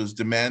script was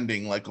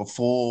demanding like a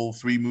full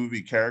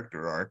 3-movie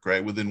character arc,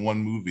 right, within one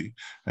movie,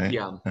 right?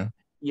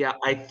 Yeah,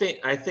 I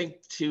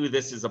think too,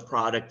 this is a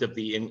product of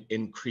the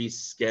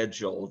increased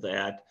schedule,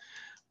 that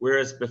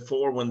whereas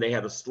before when they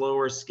had a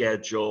slower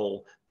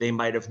schedule, they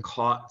might have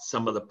caught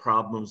some of the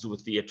problems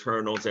with the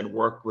Eternals and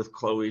worked with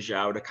Chloe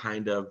Zhao to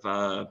kind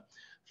of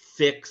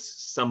fix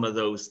some of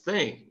those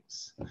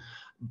things.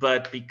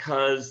 But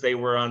because they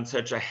were on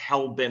such a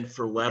hell-bent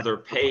for leather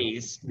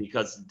pace,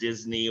 because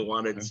Disney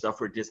wanted stuff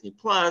for Disney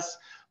Plus,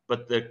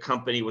 but the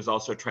company was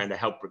also trying to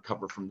help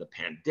recover from the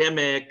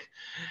pandemic.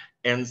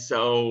 And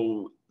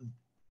so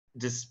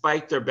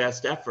despite their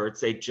best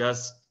efforts, they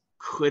just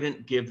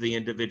couldn't give the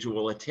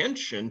individual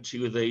attention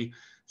to the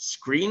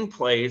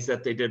screenplays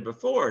that they did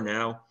before.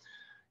 Now,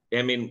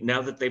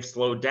 now that they've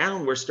slowed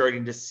down, we're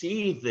starting to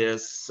see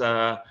this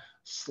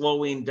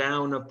slowing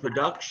down of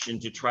production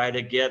to try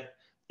to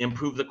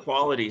improve the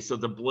quality. So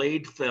the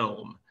Blade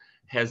film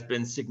has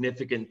been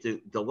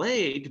significantly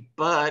delayed,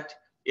 but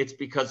it's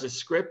because the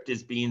script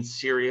is being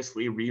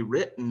seriously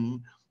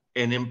rewritten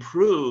and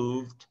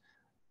improved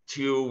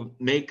to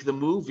make the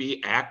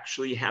movie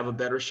actually have a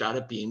better shot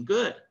at being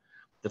good.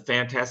 The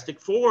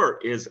Fantastic Four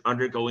is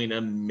undergoing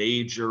a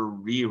major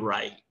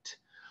rewrite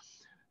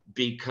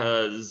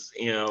because,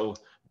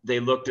 they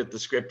looked at the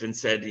script and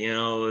said,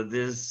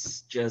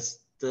 this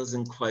just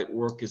doesn't quite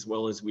work as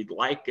well as we'd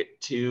like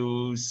it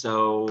to.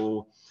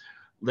 So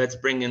let's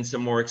bring in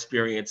some more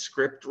experienced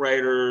script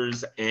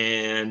writers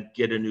and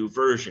get a new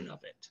version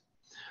of it.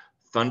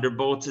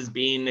 Thunderbolts is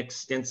being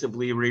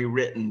extensively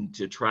rewritten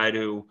to try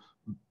to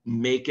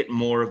make it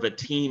more of a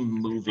team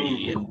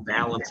movie and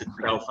balance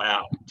itself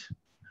out.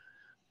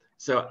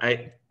 So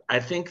I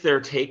think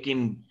they're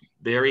taking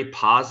very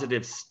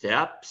positive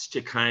steps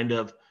to kind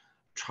of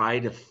try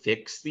to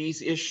fix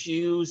these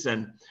issues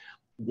and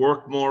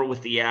work more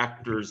with the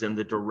actors and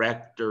the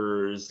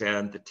directors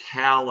and the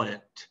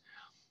talent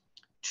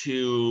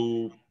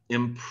to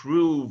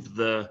improve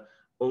the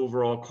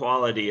overall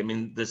quality. I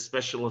mean, the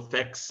special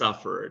effects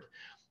suffered.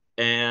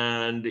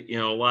 And,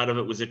 a lot of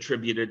it was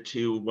attributed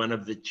to one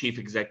of the chief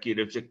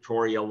executives,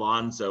 Victoria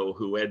Alonso,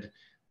 who had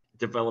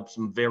developed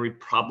some very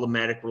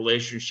problematic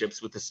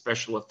relationships with the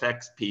special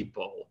effects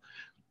people.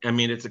 I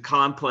mean, it's a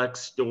complex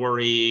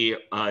story.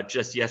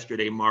 Just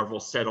yesterday, Marvel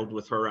settled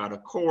with her out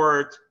of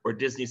court, or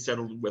Disney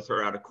settled with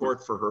her out of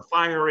court for her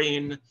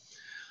firing.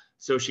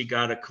 So she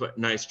got a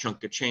nice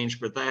chunk of change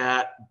for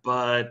that.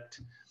 But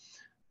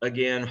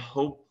again,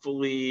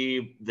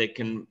 hopefully they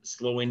can,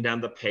 slowing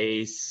down the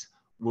pace,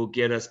 will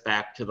get us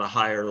back to the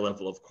higher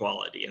level of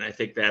quality. And I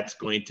think that's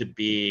going to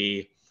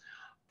be,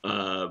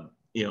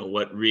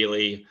 what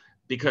really,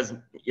 because,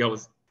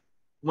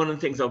 one of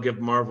the things I'll give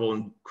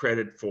Marvel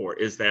credit for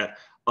is that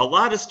a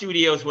lot of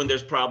studios, when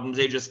there's problems,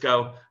 they just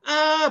go,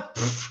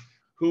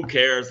 who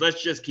cares?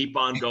 Let's just keep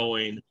on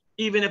going.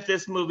 Even if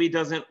this movie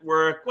doesn't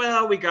work,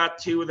 well, we got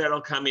 2 that'll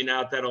coming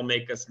out that'll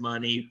make us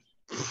money.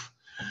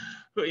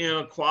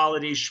 But,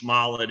 quality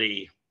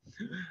schmality.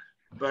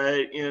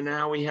 But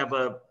now we have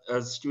a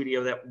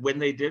studio that when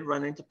they did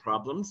run into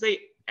problems,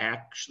 they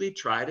actually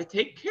try to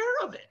take care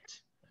of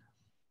it.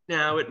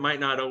 Now, it might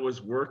not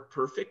always work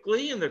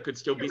perfectly, and there could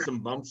still be some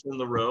bumps in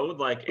the road,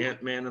 like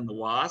Ant-Man and the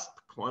Wasp,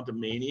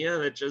 Quantumania,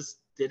 that just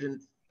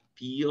didn't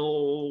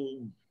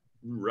feel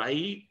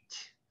right.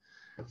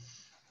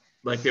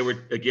 Like they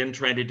were, again,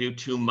 trying to do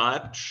too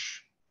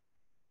much.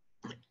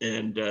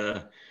 And,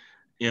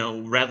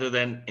 rather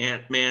than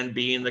Ant-Man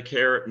being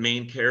the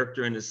main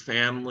character in his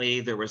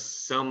family, there was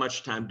so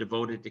much time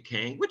devoted to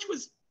Kang, which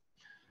was,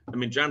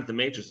 Jonathan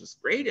Majors was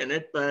great in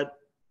it, but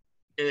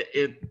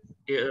it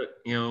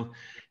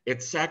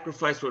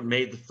sacrificed what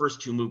made the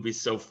first 2 movies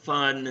so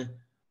fun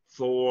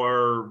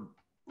for,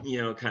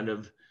 kind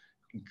of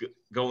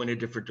go in a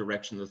different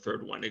direction the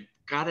third one. It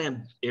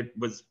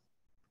was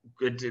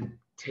good to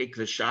take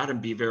the shot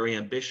and be very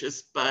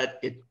ambitious, but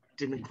it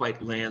didn't quite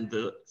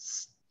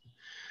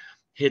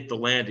hit the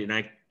landing.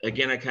 I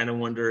kind of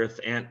wonder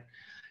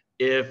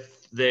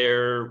if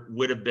there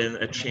would have been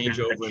a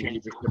changeover in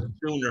leadership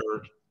sooner,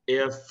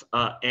 if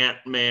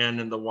Ant-Man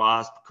and the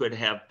Wasp could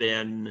have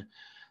been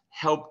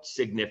helped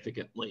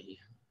significantly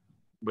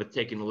with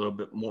taking a little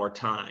bit more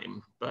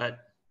time. But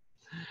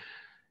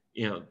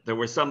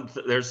there's some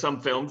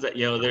films that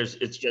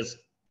it's just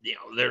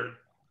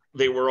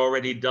they were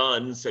already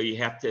done, so you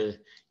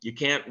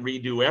can't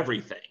redo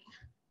everything.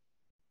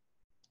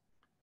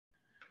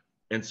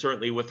 And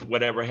certainly with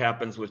whatever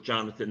happens with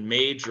Jonathan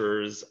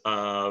Majors,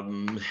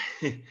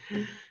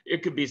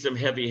 it could be some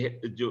heavy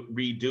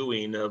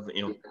redoing of,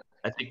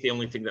 I think the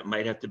only thing that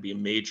might have to be a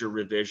major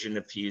revision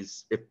if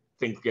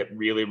things get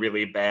really,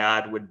 really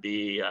bad would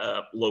be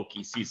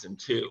Loki season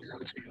 2.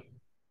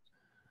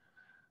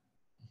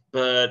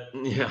 But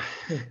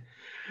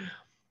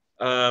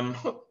I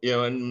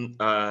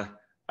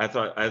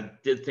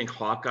did think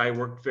Hawkeye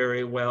worked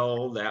very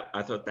well.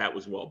 I thought that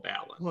was well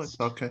balanced.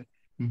 Oh, okay.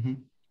 Mm-hmm.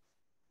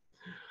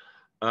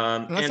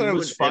 And I thought it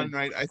was fun,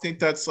 right? I think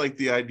that's like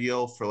the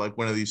ideal for like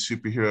one of these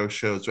superhero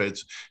shows, right?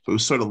 It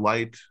was sort of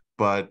light,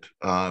 but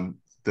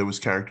there was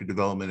character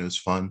development. It was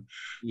fun.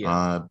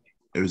 Yeah.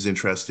 It was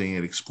interesting.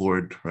 It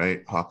explored,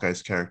 right,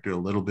 Hawkeye's character a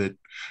little bit,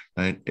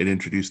 right? It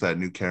introduced that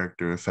new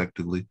character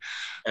effectively.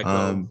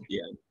 Echo,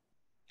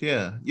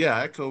 yeah.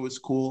 Echo was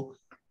cool.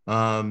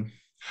 I'm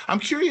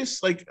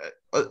curious, like,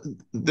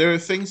 there are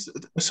things.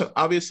 So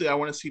obviously, I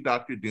want to see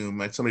Doctor Doom.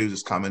 Like somebody was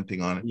just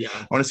commenting on it. Yeah,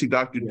 I want to see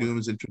Doctor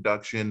Doom's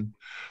introduction.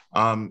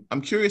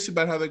 I'm curious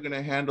about how they're going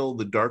to handle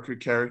the darker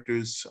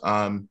characters.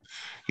 One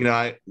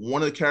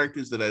of the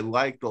characters that I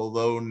liked,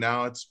 although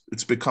now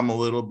it's become a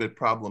little bit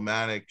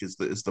problematic, is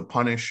the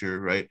Punisher,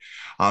 right?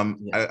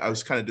 I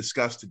was kind of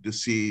disgusted to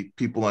see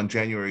people on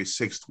January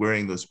 6th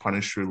wearing those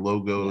Punisher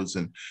logos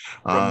and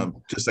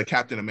just like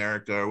Captain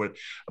America or what.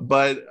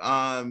 But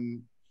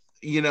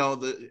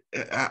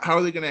how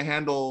are they going to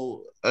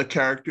handle a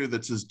character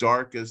that's as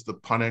dark as the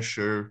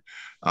Punisher?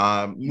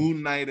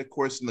 Moon Knight, of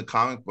course, in the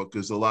comic book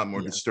is a lot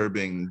more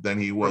disturbing than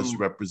he was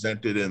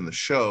represented in the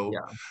show.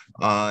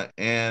 I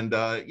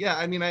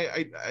mean,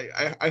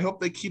 I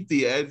hope they keep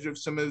the edge of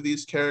some of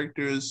these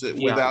characters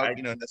without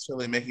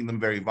necessarily making them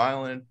very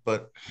violent,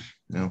 but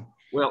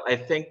Well, I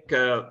think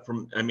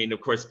I mean,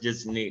 of course,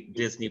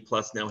 Disney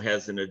Plus now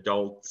has an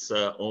adults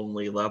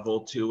only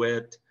level to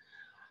it.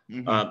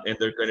 And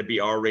they're going to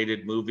be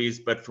R-rated movies.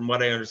 But from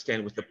what I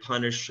understand with the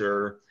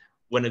Punisher,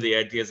 one of the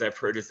ideas I've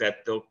heard is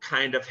that they'll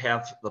kind of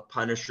have the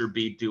Punisher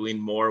be doing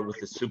more with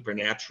the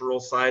supernatural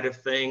side of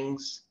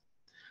things.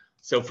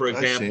 So, for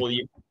example,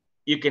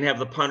 you can have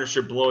the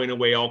Punisher blowing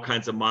away all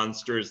kinds of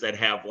monsters that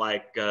have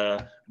like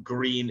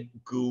green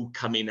goo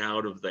coming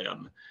out of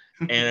them.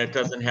 And it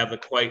doesn't have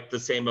quite the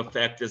same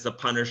effect as a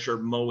Punisher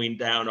mowing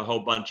down a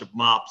whole bunch of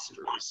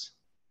mobsters.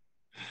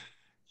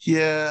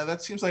 Yeah,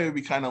 that seems like it would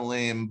be kind of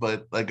lame,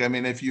 but like, I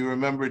mean, if you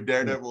remember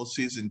Daredevil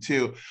season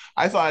 2,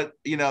 I thought,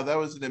 that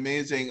was an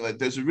amazing,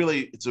 like it's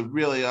a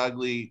really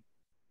ugly,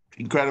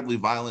 incredibly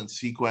violent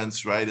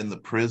sequence right in the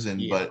prison,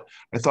 but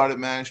I thought it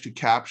managed to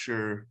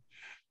capture,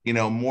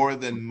 more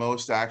than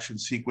most action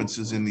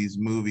sequences in these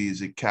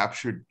movies. It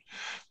captured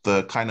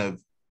the kind of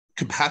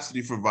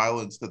capacity for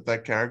violence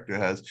that character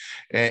has.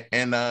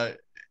 The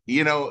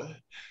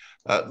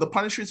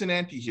Punisher's an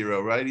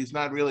anti-hero, right? He's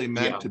not really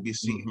meant to be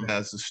seen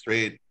as a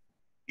straight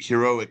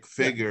heroic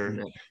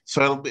figure.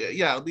 So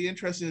it'll be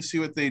interesting to see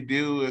what they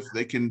do, if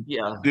they can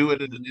do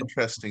it in an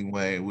interesting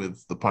way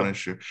with the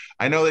Punisher.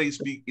 I know that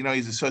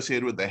he's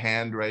associated with the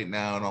Hand right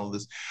now and all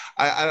this.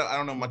 I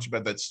don't know much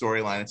about that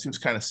storyline. It seems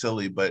kind of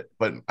silly, but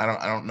I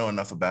don't know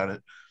enough about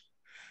it.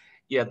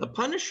 Yeah, the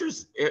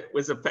it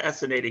was a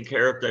fascinating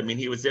character. I mean,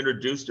 he was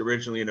introduced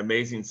originally in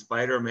Amazing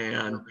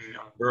Spider-Man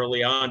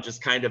early on,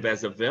 just kind of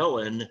as a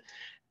villain.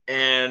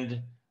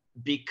 And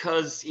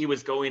because he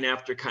was going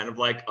after kind of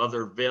like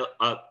other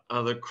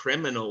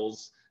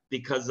criminals,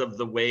 because of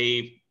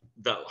the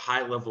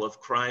high level of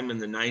crime in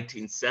the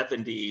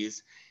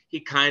 1970s,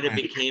 he kind of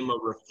became a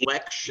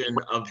reflection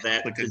of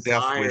that like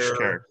desire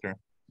character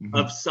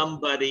of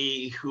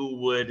somebody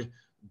who would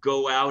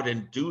go out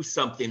and do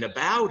something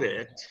about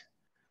it.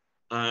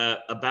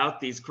 About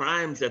these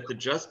crimes that the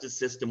justice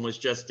system was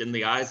just, in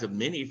the eyes of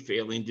many,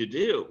 failing to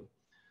do.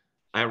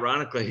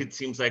 Ironically, it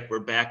seems like we're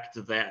back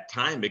to that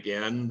time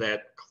again,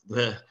 that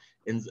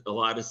in a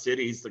lot of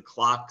cities, the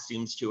clock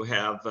seems to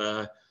have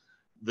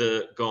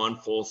gone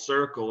full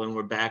circle, and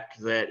we're back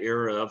to that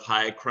era of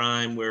high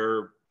crime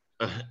where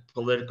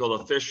political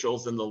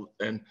officials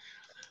and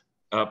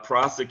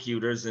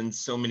prosecutors in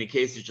so many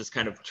cases just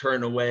kind of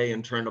turn away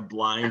and turn a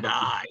blind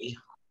eye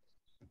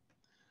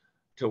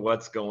to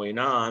what's going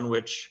on,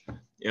 which,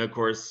 of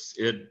course,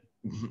 it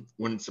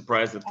wouldn't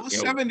surprise that. Well, the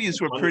 70s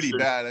were pretty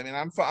bad. I mean,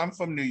 I'm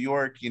from New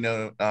York.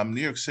 New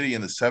York City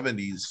in the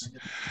 70s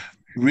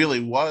really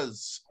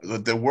was.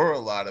 There were a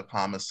lot of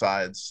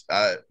homicides.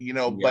 But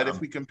if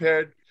we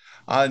compared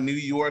New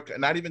York,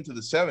 not even to the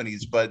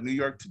 70s, but New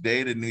York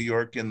today to New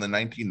York in the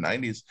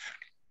 1990s,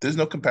 there's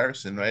no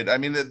comparison, right? I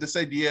mean, this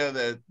idea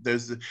that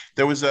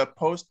there was a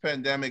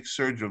post-pandemic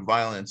surge of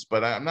violence,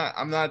 but I'm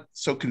not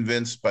so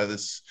convinced by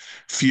this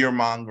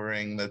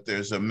fear-mongering that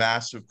there's a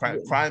massive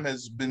crime. Crime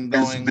has been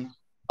going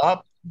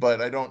up,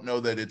 but I don't know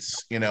that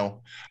it's, we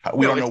don't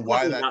know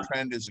why that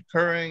trend is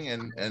occurring,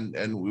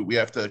 and we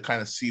have to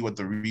kind of see what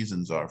the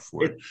reasons are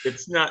for it.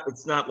 It's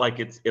not like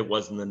it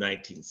was in the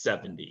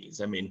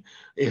 1970s. I mean,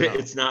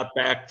 it's not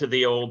back to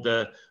the old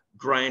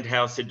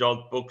grindhouse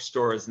adult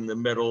bookstores in the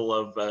middle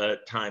of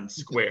Times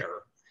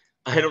Square.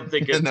 I don't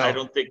think it. No. I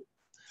don't think.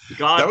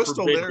 God that was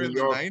forbid still there New in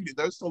York, the 90s.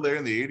 That was still there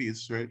in the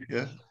 80s, right?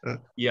 Yeah.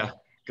 Yeah.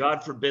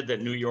 God forbid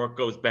that New York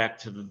goes back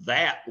to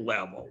that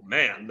level.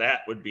 Man,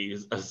 that would be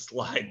a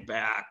slide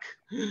back.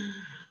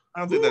 I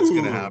don't think that's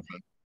going to happen.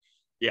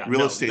 Yeah.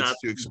 Real estate's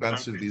too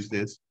expensive these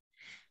days.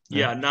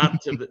 Yeah, not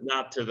to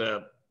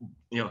the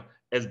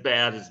as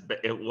bad as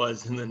it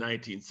was in the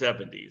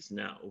 1970s.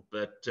 No,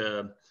 but.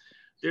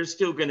 There's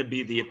still going to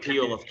be the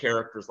appeal of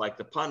characters like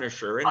the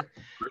Punisher, and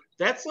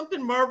that's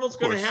something Marvel's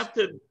going to have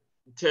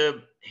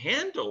to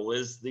handle.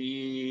 Is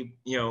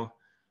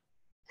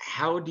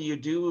how do you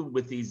do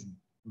with these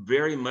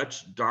very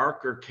much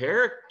darker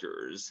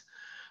characters?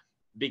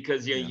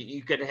 Because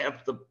you could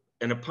have a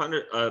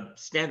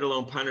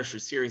standalone Punisher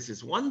series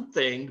is one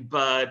thing,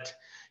 but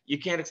you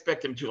can't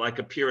expect him to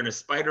appear in a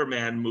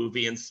Spider-Man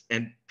movie and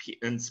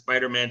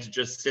Spider-Man to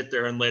just sit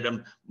there and let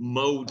him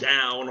mow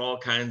down all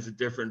kinds of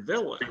different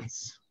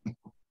villains.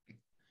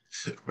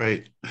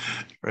 Right.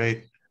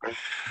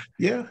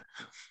 Yeah.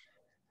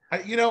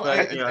 Something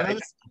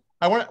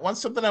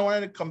I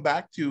wanted to come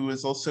back to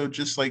is also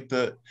just like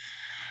this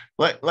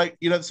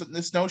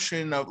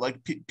notion of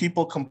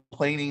people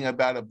complaining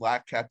about a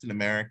Black Captain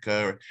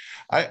America, or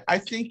I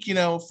think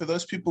for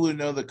those people who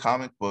know the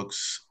comic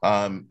books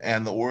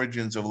and the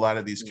origins of a lot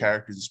of these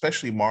characters,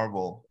 especially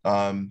Marvel,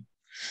 a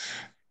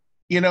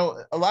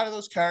lot of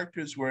those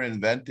characters were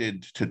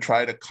invented to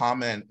try to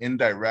comment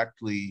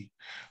indirectly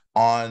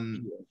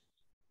on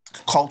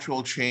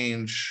cultural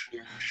change,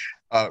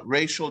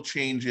 racial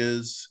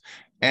changes.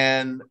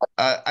 And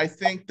I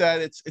think that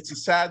it's a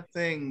sad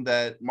thing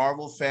that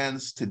Marvel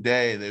fans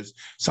today, there's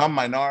some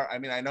minority, I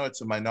mean, I know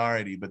it's a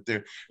minority, but there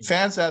are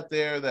fans out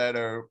there that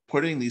are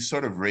putting these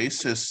sort of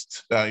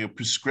racist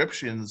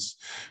prescriptions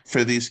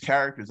for these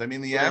characters. I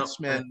mean, the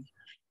X-Men,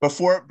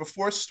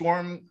 before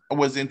Storm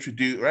was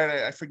introduced,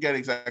 right? I forget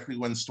exactly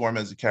when Storm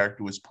as a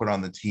character was put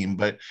on the team,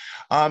 but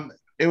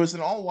it was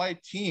an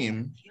all-white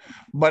team,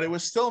 but it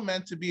was still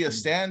meant to be a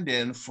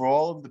stand-in for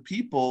all of the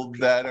people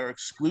that are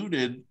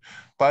excluded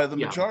by the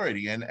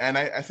majority. And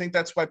I think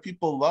that's why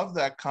people love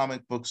that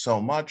comic book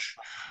so much.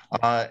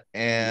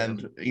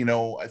 And you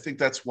know, I think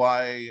that's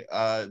why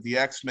the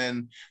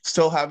X-Men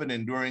still have an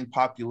enduring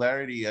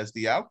popularity as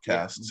the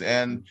outcasts.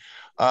 And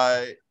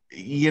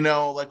you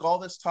know, like all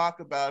this talk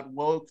about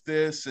woke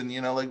this and,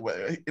 you know, like,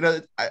 you know,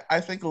 I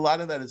think a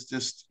lot of that is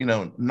just, you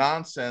know,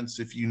 nonsense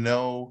if you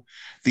know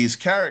these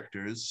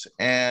characters.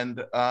 And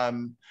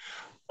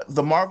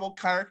the Marvel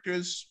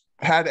characters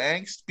had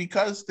angst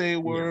because they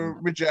were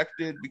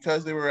rejected,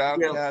 because they were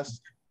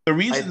outcasts. The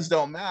reasons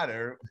don't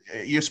matter.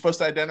 You're supposed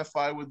to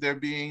identify with their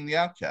being the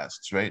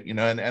outcasts, right? You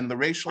know, and the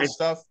racial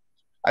stuff,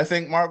 I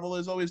think Marvel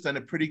has always done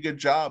a pretty good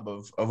job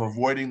of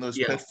avoiding those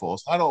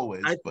pitfalls. Not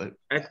always, but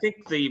I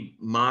think the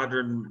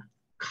modern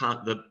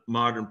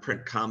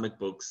print comic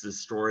books,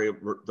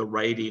 the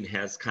writing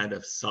has kind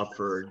of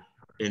suffered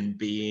in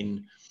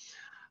being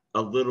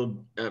a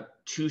little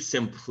too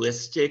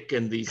simplistic,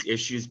 and these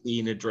issues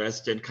being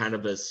addressed in kind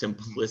of a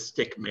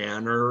simplistic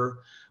manner,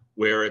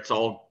 where it's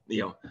all,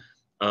 you know,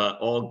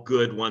 all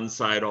good one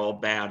side, all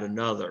bad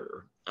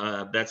another.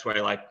 That's why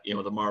I like, you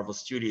know, the Marvel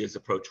Studios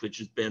approach, which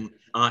has been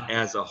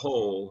as a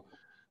whole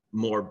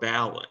more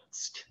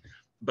balanced.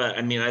 But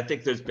I mean, I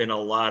think there's been a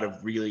lot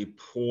of really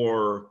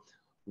poor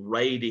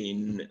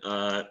writing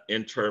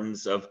in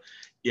terms of,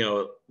 you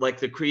know, like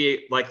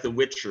the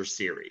Witcher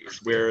series,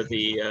 where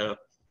the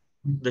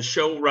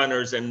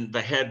showrunners and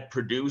the head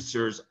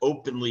producers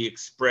openly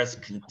express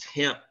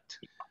contempt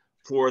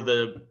for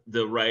the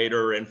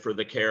writer and for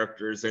the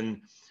characters,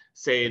 and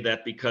say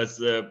that because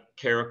the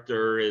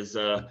character is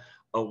a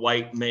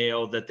white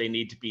male that they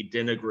need to be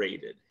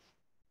denigrated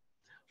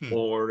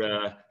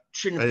or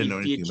shouldn't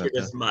be featured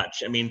as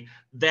much. I mean,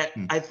 that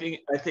I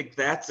think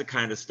that's the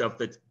kind of stuff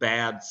that's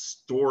bad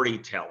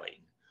storytelling.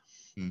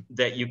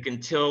 That you can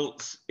tell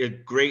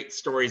great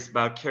stories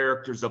about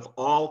characters of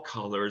all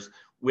colors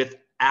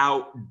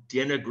without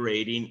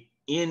denigrating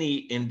any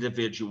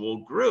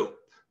individual group.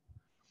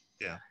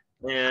 Yeah.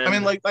 And I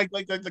mean, like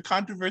the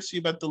controversy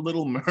about the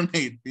Little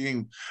Mermaid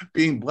being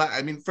black.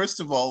 I mean, first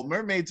of all,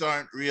 mermaids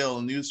aren't real,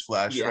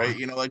 newsflash, right?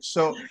 You know, like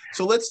so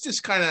let's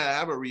just kind of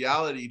have a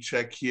reality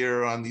check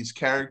here on these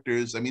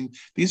characters. I mean,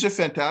 these are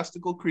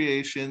fantastical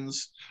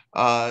creations.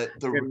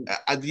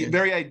 The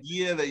very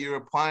idea that you're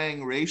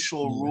applying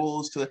racial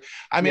rules to,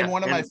 I mean,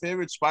 one of my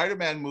favorite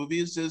Spider-Man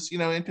movies is, you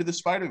know, Into the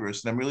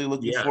Spider-Verse, and I'm really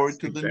looking forward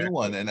to the new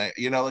one. And I,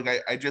 you know,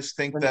 like I just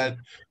think that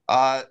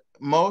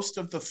most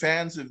of the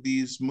fans of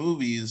these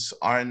movies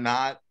are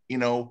not, you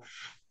know,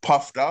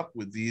 puffed up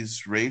with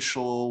these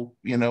racial,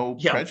 you know,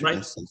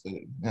 prejudices.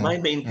 My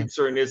main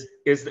concern is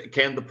that,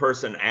 can the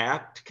person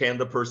act? Can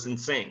the person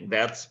sing?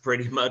 That's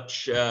pretty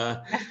much, you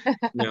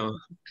know,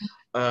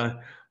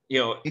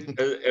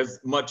 as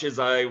much as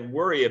I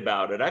worry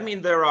about it. I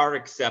mean, there are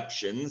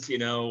exceptions, you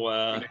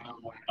know,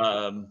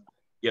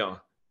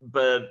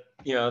 but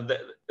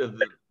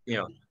you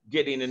know,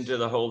 getting into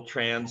the whole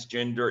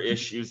transgender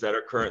issues that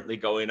are currently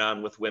going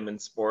on with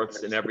women's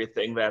sports and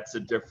everything, that's a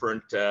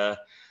different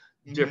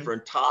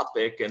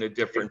topic and a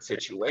different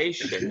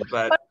situation.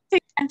 But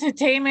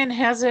entertainment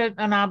has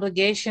an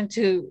obligation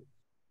to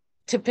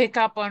pick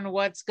up on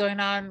what's going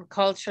on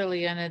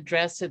culturally and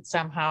address it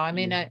somehow. I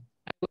mean, I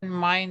wouldn't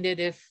mind it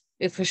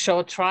if a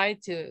show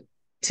tried to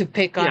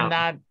pick on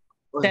that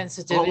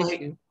sensitive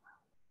issue.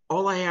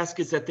 All I ask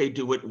is that they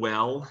do it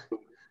well.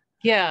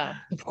 Yeah,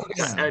 of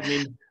course. I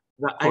mean,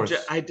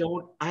 I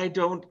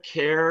don't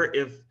care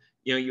if,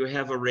 you know, you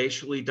have a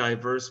racially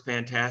diverse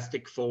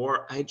Fantastic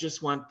Four. I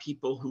just want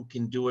people who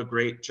can do a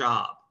great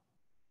job.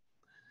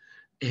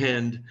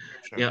 And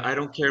you know, I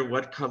don't care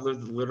what color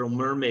the Little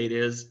Mermaid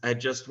is. I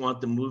just want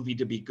the movie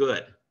to be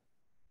good.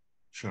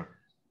 Sure.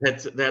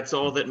 That's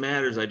all that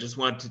matters. I just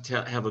want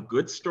to have a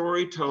good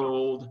story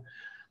told,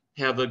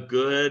 have a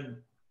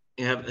good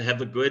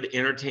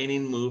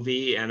entertaining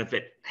movie, and if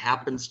it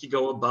happens to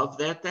go above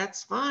that,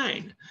 that's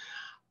fine.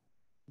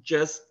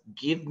 Just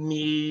give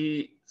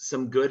me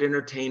some good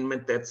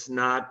entertainment that's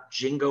not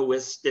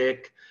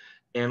jingoistic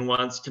and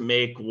wants to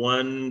make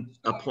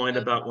a point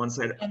about one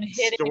side.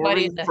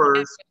 Story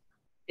first.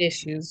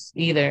 Issues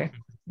either.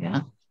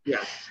 Yeah.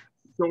 Yeah.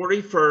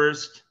 Story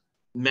first,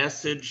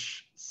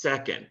 message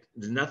second.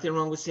 There's nothing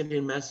wrong with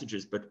sending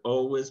messages, but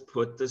always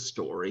put the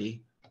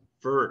story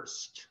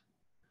first.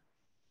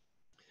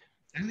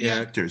 And the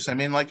actors. I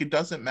mean, like, it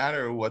doesn't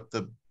matter what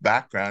the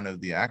background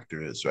of the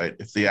actor is, right?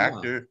 If the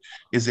actor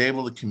is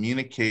able to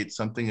communicate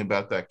something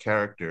about that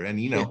character, and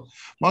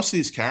most of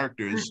these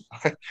characters,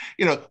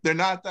 they're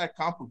not that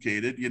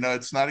complicated.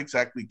 It's not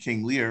exactly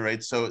King Lear,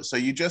 right? So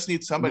you just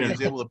need somebody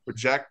who's able to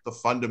project the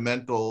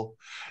fundamental,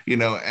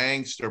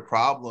 angst or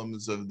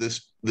problems of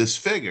this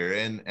figure,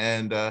 and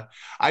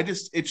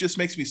it just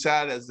makes me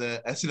sad as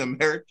an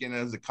American,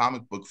 as a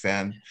comic book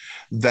fan,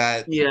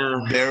 that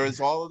there is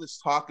all of this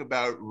talk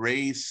about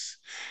race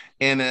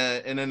in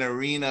an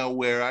arena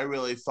where I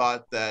really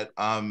thought that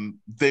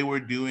they were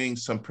doing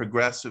some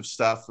progressive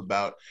stuff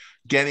about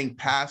getting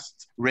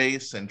past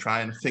race and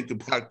trying to think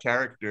about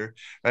character,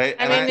 right?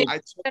 When I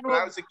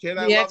was a kid,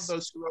 I loved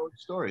those heroic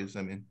stories.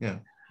 I mean,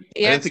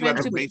 the X-Men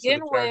to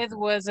begin with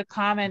was a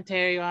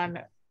commentary on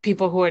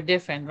people who are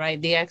different,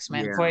 right? The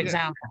X-Men, for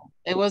example,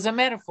 it was a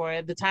metaphor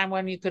at the time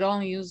when you could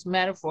only use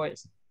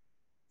metaphors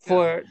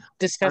for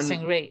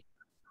discussing race.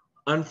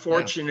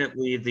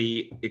 Unfortunately,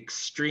 the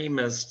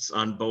extremists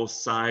on both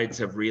sides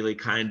have really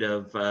kind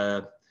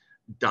of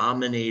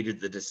dominated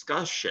the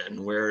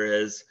discussion,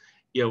 whereas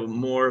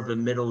more of a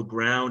middle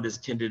ground has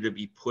tended to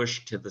be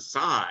pushed to the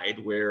side,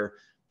 where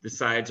the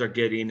sides are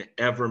getting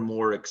ever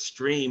more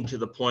extreme to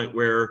the point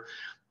where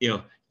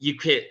you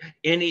can't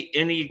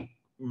any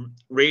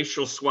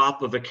racial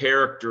swap of a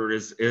character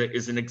is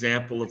an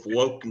example of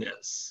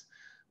wokeness.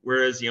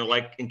 Whereas,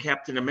 like in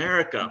Captain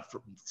America,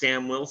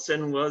 Sam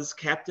Wilson was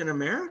Captain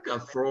America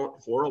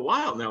for a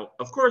while. Now,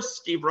 of course,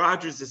 Steve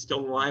Rogers is still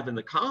alive in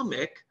the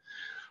comic,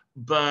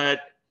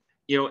 but,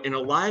 in a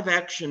live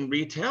action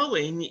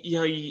retelling,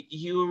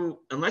 you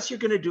unless you're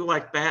going to do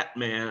like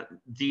Batman,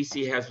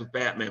 DC has with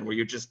Batman, where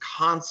you're just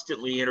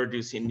constantly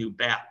introducing new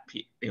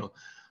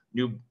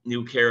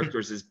new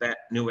characters as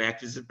new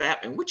actors as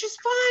Batman, which is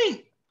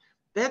fine.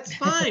 That's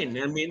fine.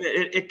 I mean,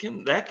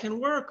 that can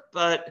work,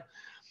 but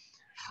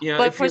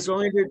if you're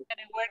going to, it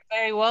worked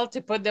very well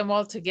to put them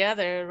all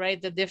together,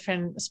 right? The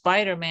different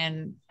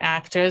Spider-Man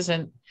actors,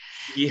 and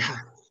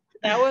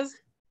that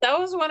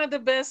was one of the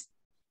best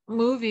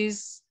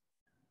movies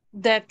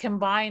that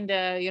combined,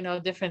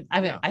 different. I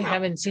mean, I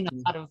haven't seen a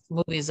lot of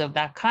movies of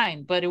that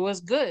kind, but it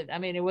was good. I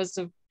mean, it was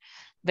a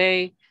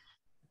very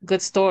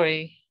good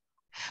story.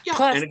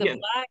 Plus, the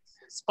Black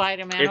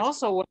Spider-Man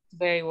also worked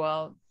very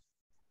well.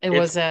 It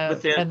was a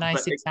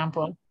nice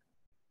example.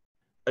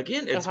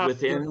 Again, it's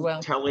within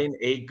telling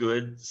a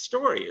good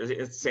story.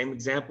 It's the same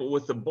example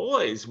with The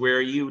Boys,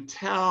 where you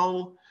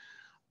tell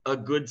a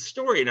good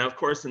story. Now, of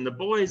course, in The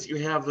Boys, you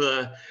have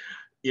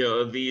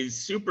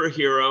these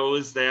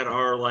superheroes that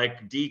are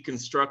like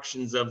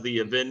deconstructions of the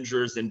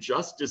Avengers and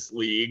Justice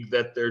League,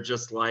 that they're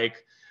just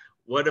like,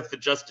 what if the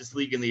Justice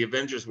League and the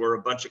Avengers were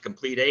a bunch of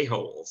complete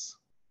a-holes?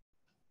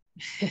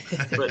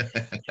 but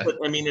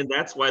I mean, and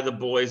that's why The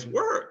Boys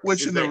work.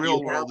 Which in the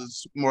real world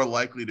is more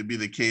likely to be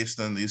the case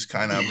than these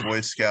kind of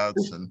Boy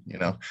Scouts and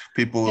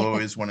people who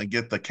always want to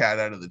get the cat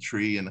out of the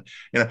tree. And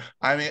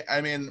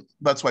I mean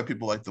that's why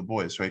people like The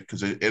Boys, right?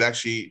 Because it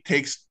actually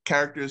takes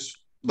characters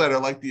that are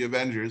like the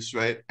Avengers,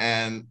 right,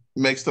 and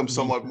makes them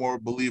somewhat more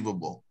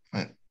believable.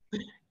 Right?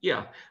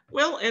 Yeah.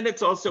 Well, and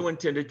it's also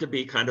intended to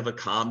be kind of a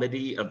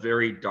comedy, a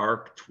very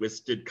dark,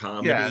 twisted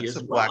comedy. Yeah, it's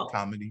a black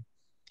comedy.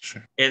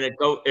 Sure. And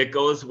it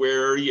goes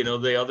where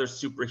the other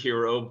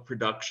superhero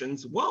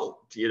productions won't,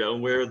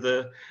 where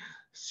the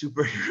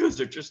superheroes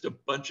are just a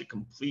bunch of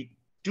complete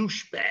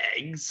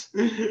douchebags,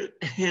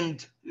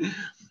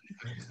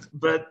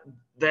 but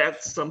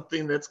that's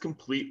something that's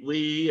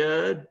completely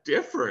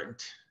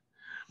different.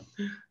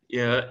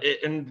 Yeah,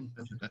 and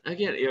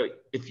again,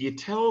 if you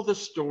tell the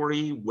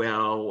story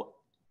well,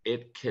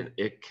 it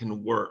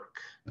can work.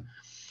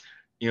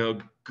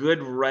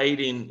 Good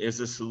writing is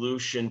a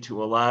solution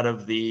to a lot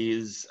of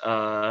these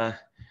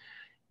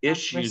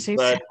issues,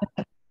 but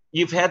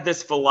you've had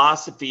this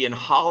philosophy in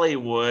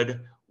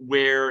Hollywood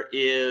where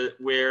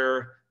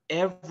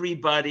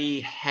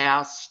everybody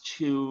has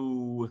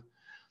to,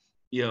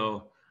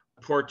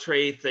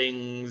 portray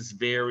things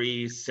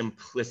very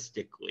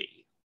simplistically.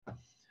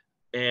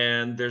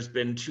 And there's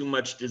been too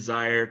much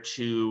desire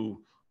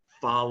to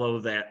follow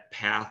that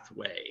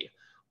pathway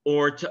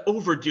or to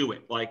overdo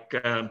it. Like,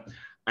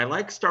 I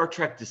like Star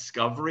Trek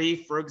Discovery,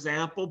 for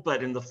example,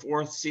 but in the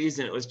 4th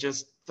season, it was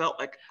just felt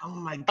like, oh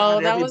my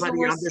God, everybody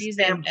on this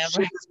damn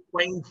ship is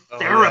playing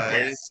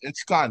therapist.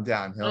 It's gone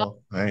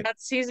downhill. Right?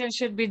 That season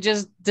should be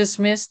just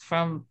dismissed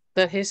from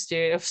the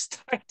history of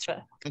Star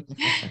Trek.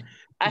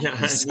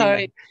 I'm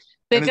sorry.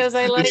 Because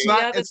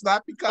it's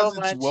not because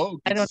it's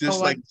woke. It's just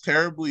like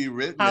terribly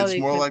written. It's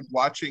more like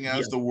watching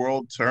as the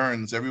world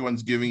turns.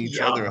 Everyone's giving each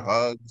other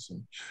hugs.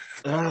 And,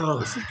 I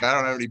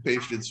don't have any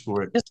patience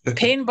for it. Just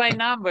paint by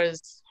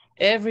numbers.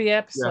 Every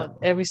episode,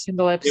 every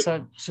single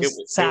episode.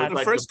 Just sad.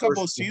 The first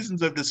couple of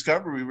seasons of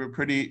Discovery were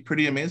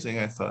pretty amazing.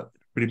 I thought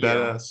pretty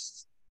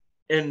badass.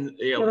 And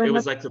it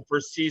was like the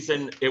first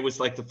season. It was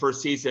like the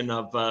first season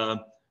of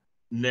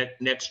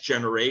Next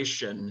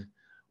Generation,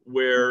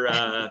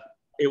 where.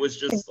 It was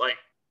just like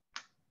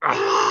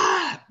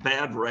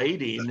bad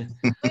writing.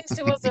 At least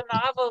it was a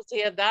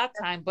novelty at that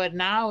time, but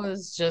now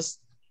it's just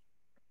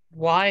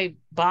why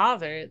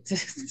bother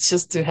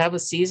just to have a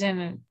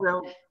season?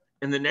 Well,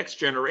 and the Next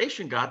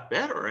Generation got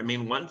better. I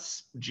mean,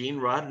 once Gene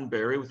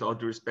Roddenberry, with all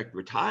due respect,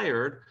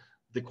 retired,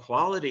 the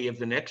quality of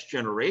the Next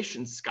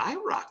Generation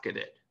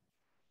skyrocketed.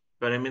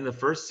 But I mean, the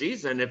first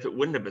season, if it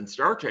wouldn't have been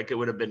Star Trek, it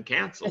would have been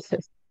canceled.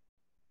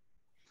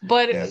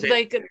 But Yeah.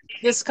 like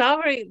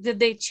Discovery, did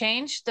they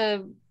change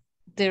the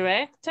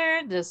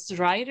director, the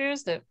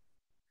writers,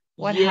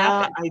 what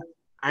happened?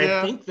 I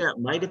Yeah. think that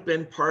might have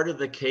been part of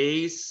the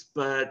case,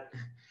 but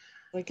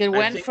Like it I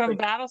went think from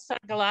that, Battlestar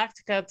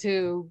Galactica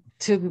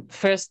to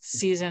first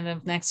season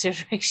of Next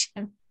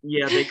Generation.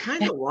 yeah, they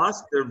kind of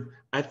lost their.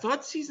 I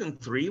thought season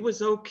 3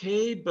 was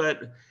okay,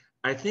 but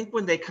I think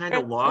when they kind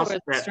of First two lost were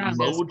the that strongest,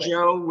 but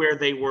mojo where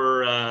they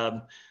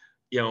were,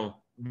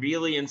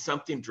 really in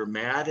something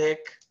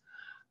dramatic,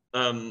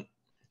 um,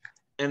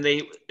 and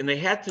they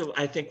had to,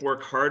 I think,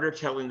 work harder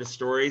telling the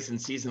stories in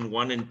season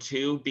 1 and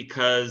 2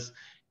 because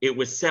it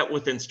was set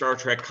within Star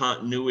Trek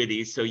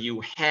continuity, so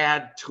you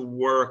had to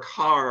work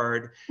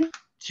hard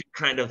to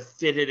kind of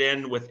fit it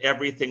in with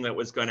everything that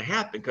was going to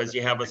happen because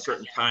you have a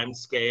certain time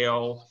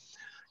scale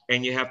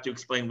and you have to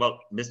explain, well,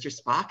 Mr.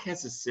 Spock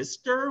has a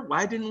sister.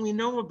 Why didn't we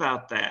know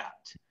about that?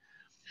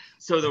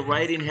 So the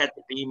writing had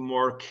to be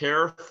more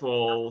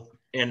careful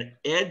and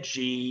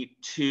edgy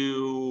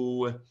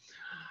to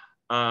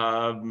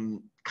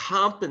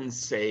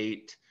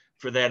compensate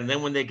for that. And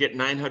then when they get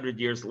 900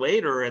 years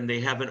later and they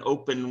have an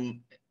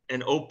open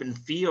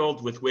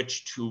field with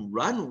which to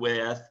run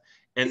with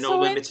and it's no so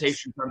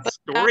limitations on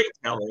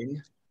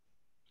storytelling,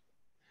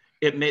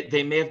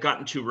 they may have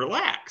gotten too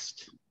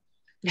relaxed.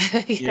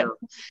 yeah. You know,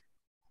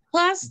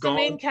 Plus, the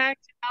main going,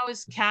 character now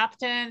is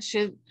Captain.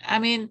 I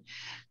mean,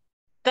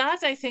 that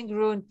I think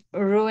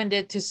ruined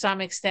it to some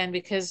extent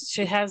because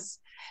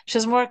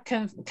she's more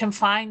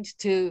confined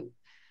to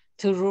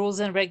rules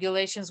and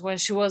regulations when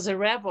she was a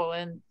rebel,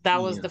 and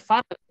that was yeah. the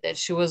fun of it.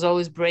 She was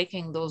always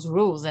breaking those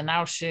rules, and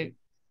now she's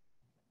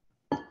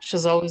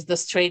always the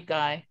straight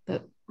guy,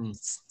 the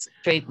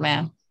straight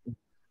man.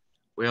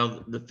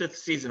 Well, the 5th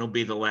season will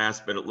be the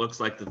last, but it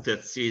looks like the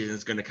 5th season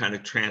is going to kind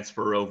of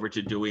transfer over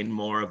to doing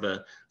more of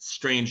a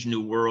Strange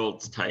New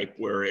Worlds type,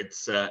 where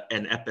it's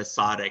an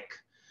episodic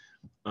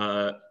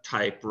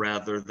type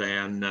rather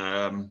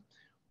than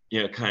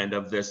kind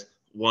of this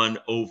one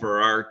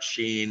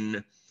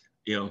overarching,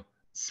 we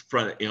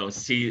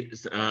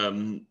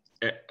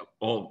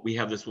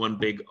have this one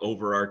big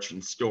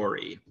overarching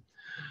story.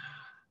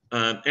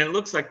 And it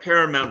looks like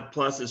Paramount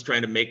Plus is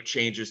trying to make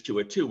changes to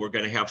it too. We're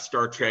going to have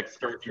Star Trek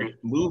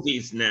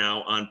movies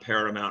now on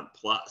Paramount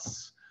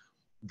Plus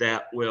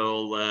that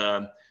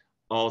will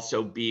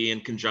also be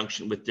in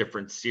conjunction with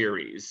different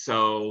series.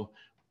 So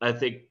I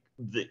think,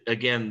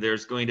 again,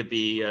 there's going to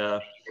be,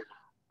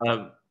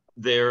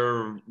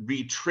 they're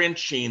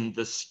retrenching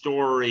the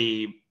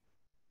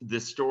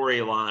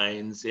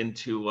storylines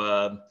into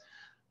a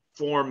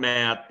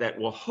format that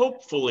will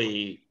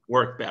hopefully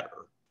work better.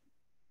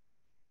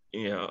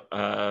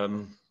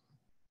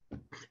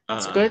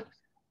 That's good.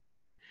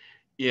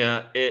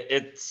 Yeah,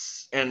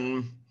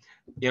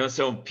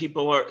 so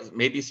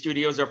maybe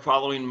studios are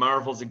following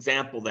Marvel's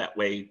example that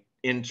way,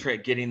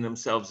 getting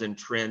themselves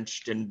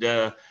entrenched and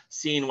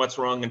seeing what's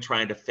wrong and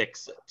trying to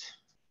fix it.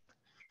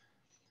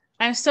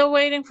 I'm still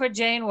waiting for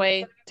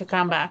Janeway to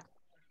come back.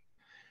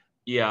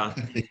 Yeah.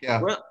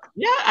 Yeah. Well,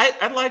 yeah,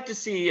 I'd like to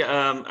see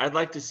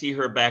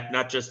her back,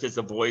 not just as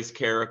a voice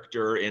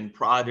character in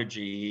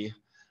Prodigy.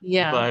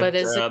 Yeah, but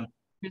as an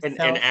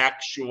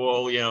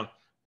actual,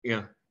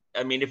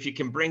 I mean, if you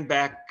can bring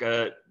back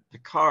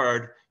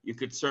Picard, you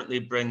could certainly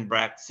bring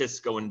back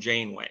Cisco and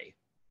Janeway.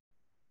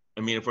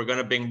 I mean, if we're going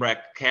to bring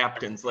back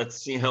captains, let's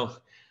see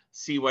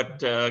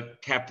what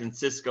Captain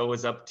Cisco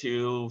is up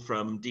to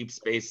from Deep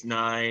Space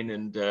Nine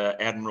and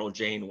Admiral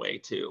Janeway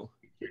too.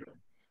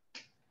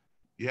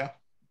 Yeah.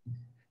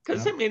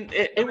 Because I mean,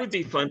 it would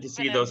be fun to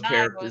see those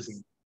characters.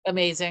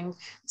 Amazing.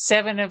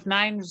 7 of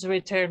 9's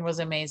return was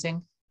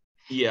amazing.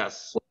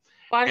 Yes.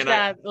 Watched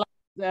that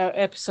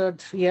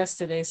episode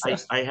yesterday. So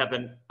I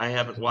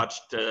haven't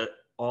watched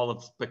all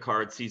of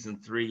Picard season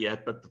 3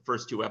 yet, but the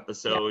first 2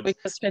 episodes,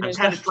 I'm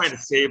kind of trying to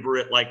savor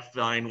it like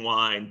fine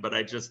wine, but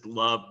I just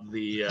love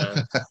the.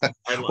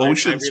 Well, we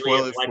shouldn't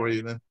spoil it for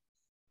you then.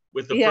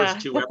 With the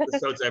first 2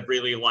 episodes, I've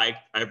really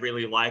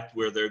liked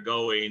where they're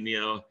going.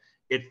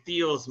 It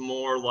feels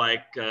more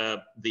like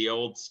the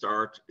old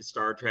Star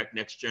Trek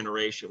Next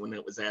Generation when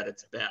it was at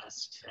its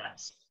best.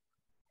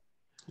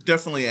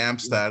 Definitely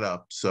amps that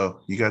up.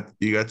 So you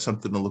got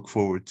something to look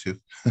forward to.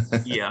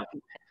 Yeah,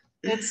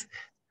 it's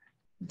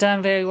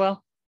done very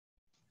well.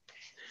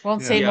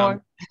 Won't say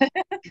more.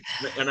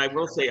 And I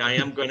will say I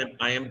am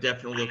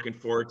definitely looking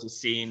forward to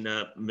seeing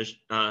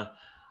Michelle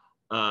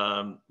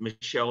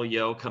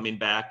Yeoh coming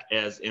back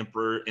as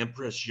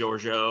Empress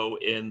Georgiou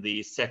in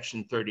the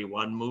Section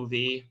 31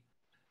 movie.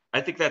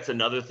 I think that's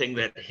another thing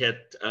that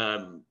hit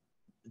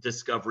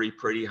Discovery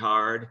pretty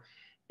hard,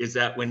 is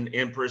that when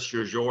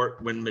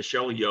when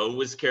Michelle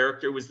Yeoh's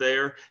character was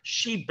there,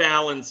 she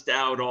balanced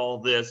out all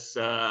this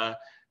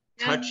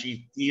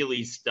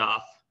touchy-feely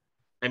stuff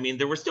I mean,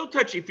 there were still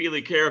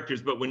touchy-feely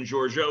characters, but when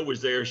Georgiou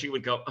was there, she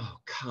would go, "Oh,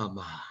 come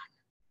on."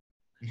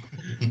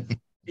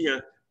 Yeah,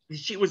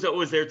 she was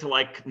always there to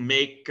like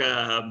make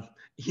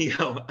you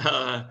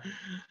know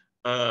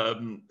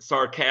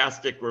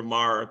sarcastic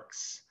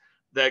remarks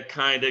that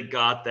kind of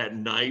got that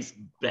nice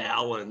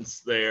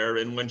balance there.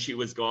 And when she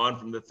was gone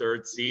from the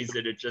third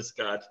season, it just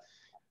got,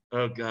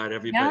 oh God,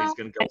 everybody's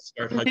gonna go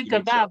start hugging think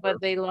of each that, other.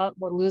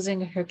 but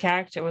losing her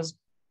character was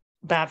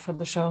bad for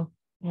the show.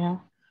 Yeah.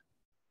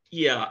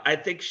 Yeah, I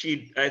think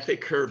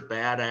her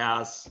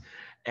badass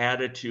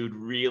attitude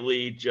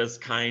really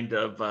just kind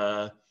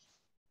of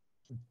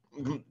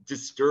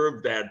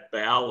disturbed that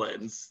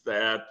balance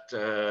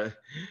that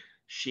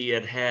she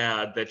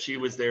had, that she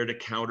was there to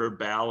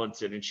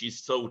counterbalance it. And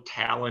she's so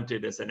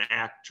talented as an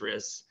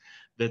actress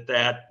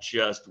that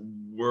just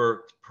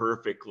worked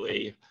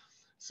perfectly.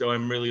 So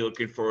I'm really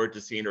looking forward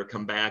to seeing her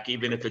come back,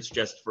 even if it's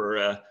just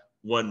for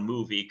one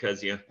movie,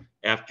 because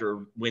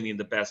after winning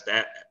the best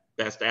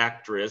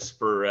actress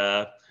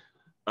for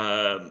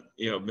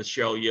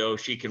Michelle Yeoh,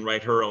 she can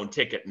write her own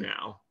ticket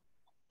now.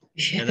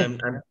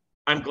 And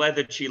I'm glad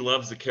that she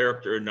loves the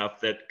character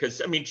enough that,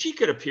 because I mean, she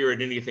could appear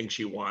in anything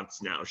she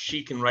wants now.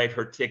 She can write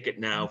her ticket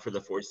now for the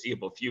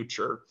foreseeable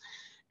future.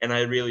 And I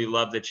really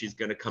love that she's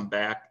going to come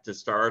back to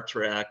Star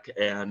Trek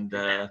and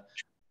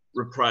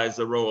reprise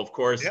the role. Of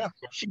course,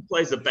 she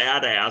plays a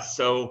badass,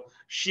 so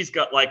she's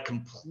got like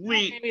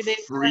complete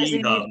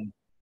freedom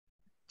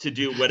to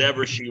do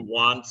whatever she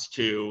wants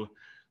to.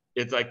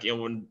 It's like,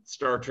 when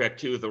Star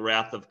Trek II, The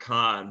Wrath of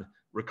Khan,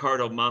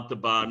 Ricardo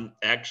Montalban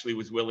actually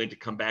was willing to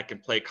come back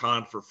and play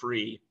Khan for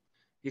free.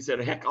 He said,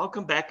 heck, I'll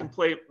come back and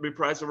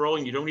reprise the role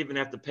and you don't even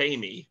have to pay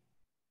me.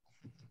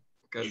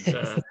 Because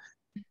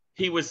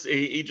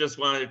he just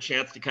wanted a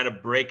chance to kind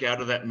of break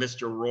out of that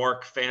Mr.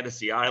 Rourke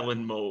Fantasy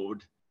Island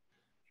mode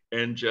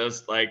and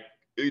just like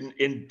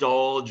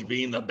indulge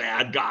being the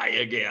bad guy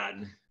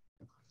again.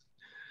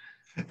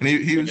 And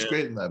he was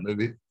great in that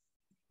movie.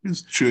 He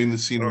was chewing the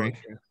scenery.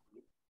 Oh,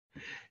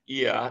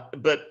 yeah,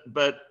 but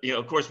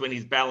of course, when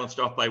he's balanced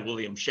off by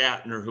William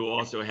Shatner, who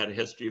also had a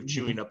history of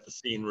chewing up the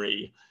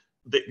scenery,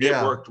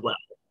 it worked well.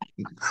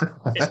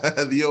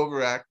 The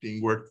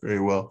overacting worked very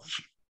well.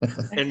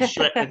 And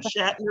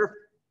Shatner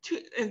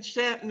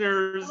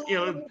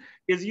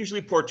is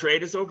usually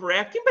portrayed as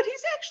overacting, but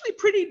he's actually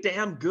pretty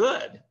damn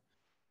good.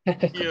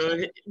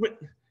 It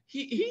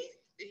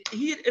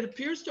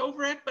appears to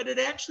overact, but it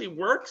actually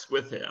works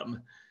with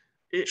him.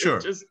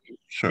 Sure.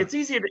 It's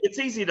easy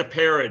to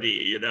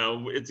parody,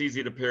 it's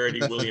easy to parody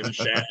William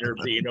Shatner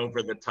being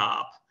over the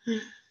top.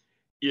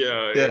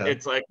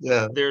 It's like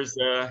there was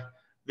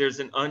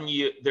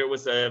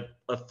a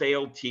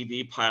failed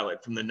TV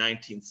pilot from the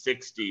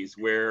 1960s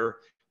where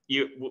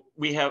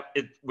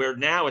where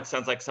now it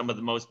sounds like some of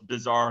the most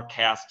bizarre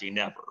casting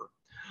ever.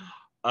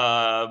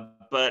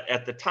 But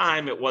at the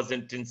time it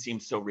didn't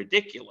seem so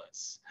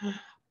ridiculous.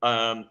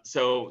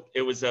 So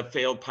it was a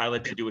failed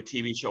pilot to do a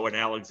TV show on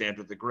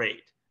Alexander the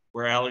Great,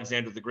 where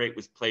Alexander the Great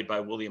was played by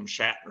William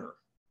Shatner.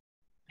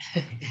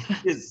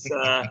 His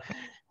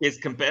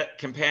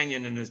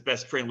companion and his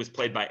best friend was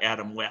played by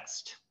Adam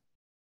West.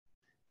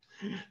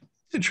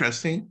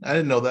 Interesting. I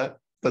didn't know that.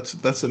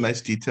 That's a nice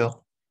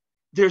detail.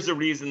 There's a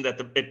reason that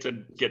it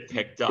didn't get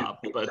picked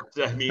up, but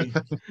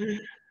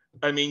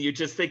I mean, you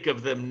just think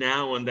of them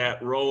now in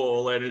that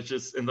role, and it's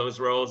just in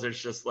those roles,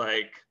 it's just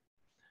like,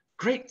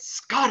 great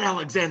Scott,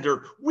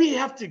 Alexander, we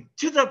have to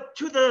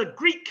the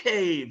Greek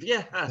cave.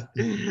 Yeah.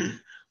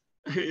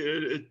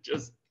 It's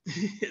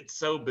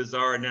so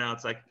bizarre now.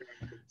 It's like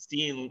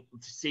seeing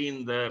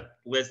the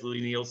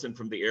Leslie Nielsen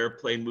from the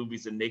Airplane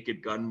movies and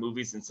Naked Gun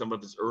movies and some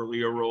of his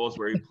earlier roles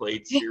where he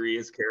played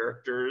serious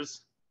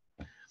characters.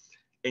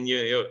 And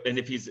and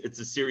if it's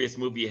a serious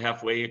movie, you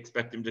halfway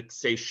expect him to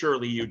say,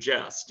 "Surely you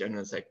jest," and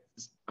it's like,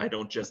 I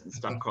don't jest, and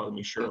stop calling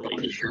me Shirley.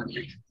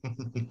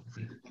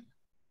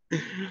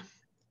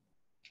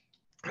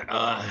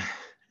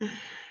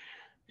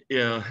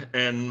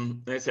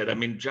 And like I said, I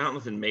mean,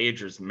 Jonathan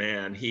Majors,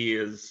 man,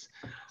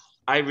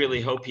 I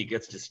really hope he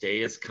gets to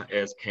stay as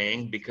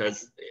Kang,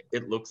 because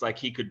it looks like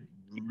he could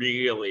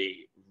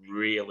really,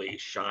 really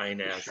shine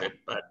as it.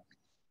 But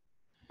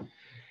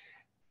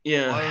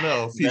yeah, I don't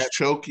know if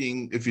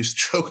he's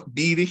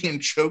beating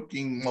and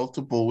choking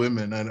multiple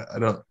women. I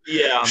don't.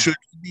 Yeah.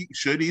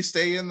 Should he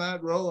stay in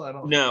that role? I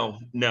don't.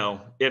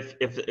 No. If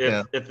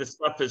the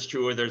stuff is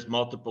true, or there's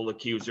multiple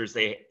accusers,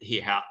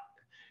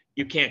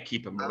 you can't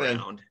keep him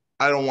around.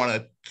 I don't want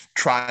to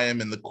try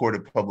him in the court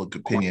of public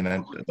opinion.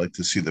 I'd like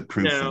to see the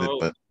proof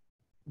of it.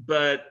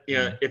 But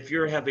if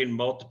you're having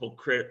multiple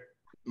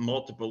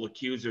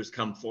accusers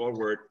come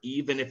forward,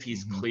 even if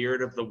he's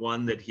cleared of the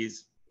one that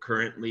he's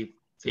currently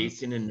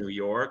facing in New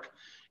York,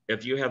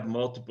 if you have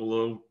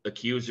multiple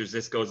accusers,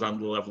 this goes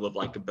on the level of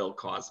like a Bill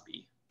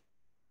Cosby.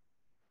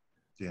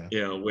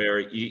 Yeah. Where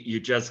you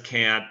just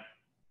can't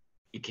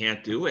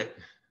do it.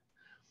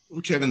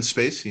 Kevin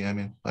Spacey. I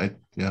mean, I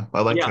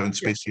like Kevin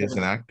Spacey as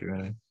an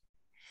actor.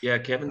 Yeah,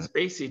 Kevin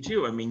Spacey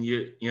too. I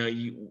mean,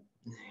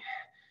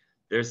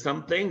 there's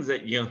some things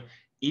that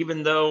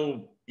even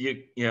though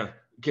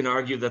can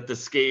argue that the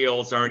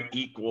scales aren't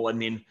equal. I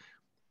mean,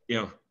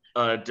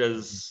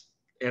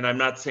 and I'm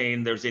not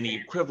saying there's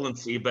any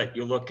equivalency, but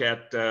you look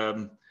at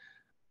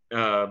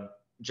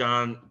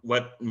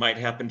what might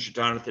happen to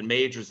Jonathan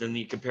Majors, and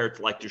you compare it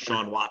to like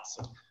Deshaun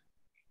Watson.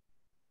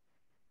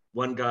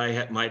 One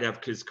guy might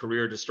have his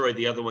career destroyed.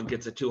 The other one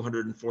gets a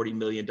 $240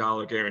 million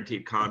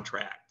guaranteed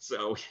contract.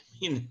 So, I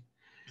mean,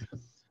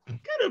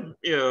 kind of,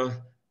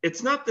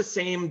 it's not the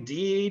same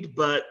deed,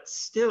 but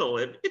still,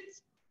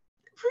 it's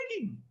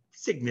pretty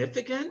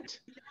significant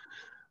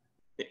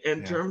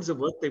in terms of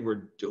what they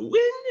were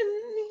doing.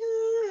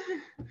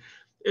 And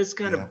it's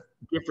kind of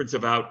difference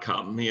of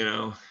outcome,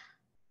 Yeah.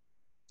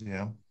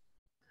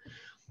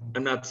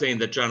 I'm not saying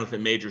that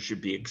Jonathan Major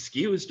should be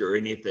excused or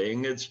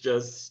anything. It's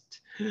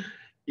just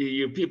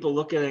you people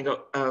look at it and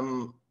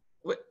go,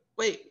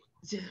 wait,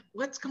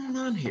 what's going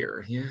on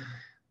here?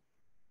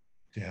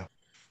 Yeah.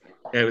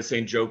 I was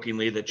saying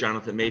jokingly that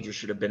Jonathan Major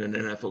should have been an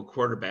NFL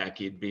quarterback.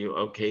 He'd be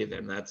okay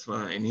then. That's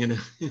fine,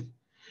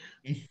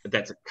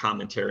 That's a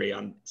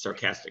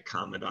sarcastic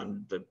comment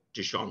on the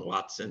Deshaun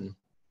Watson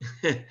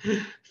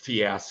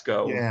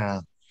fiasco.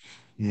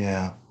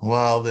 Yeah.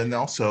 Well, then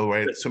also,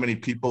 right, so many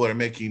people are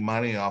making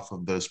money off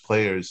of those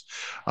players.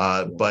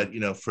 But,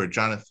 for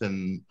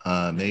Jonathan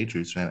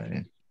Majors,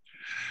 man,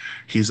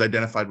 he's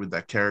identified with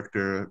that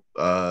character.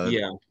 I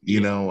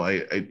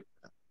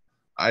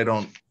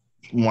don't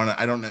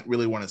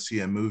really want to see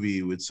a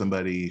movie with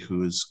somebody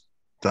who's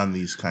done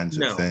these kinds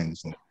of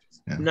things.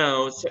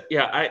 No. So,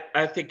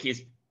 I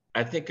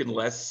think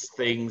unless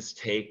things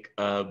take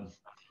a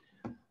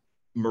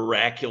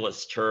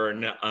miraculous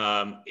turn,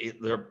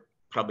 they're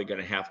probably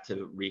going to have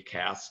to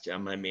recast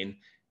him. I mean,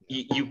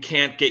 you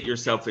can't get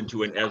yourself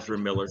into an Ezra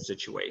Miller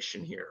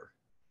situation here.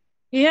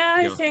 Yeah,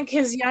 I think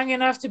he's young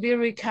enough to be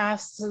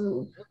recast.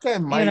 Okay,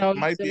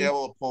 might be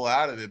able to pull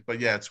out of it, but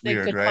yeah, it's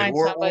weird, right?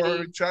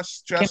 Or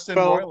just Justin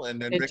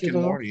Roiland and Rick and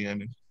Morty,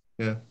 and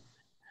it's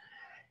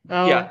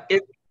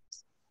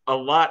a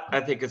lot. I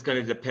think it's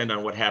going to depend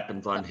on what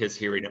happens on his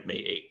hearing at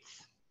May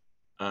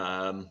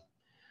 8th.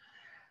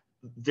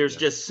 There's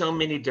just so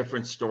many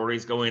different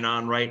stories going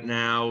on right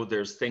now.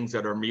 There's things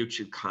that are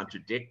mutually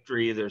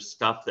contradictory. There's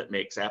stuff that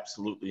makes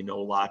absolutely no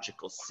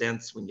logical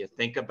sense when you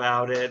think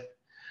about it.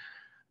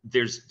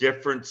 There's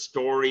different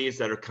stories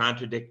that are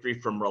contradictory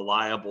from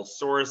reliable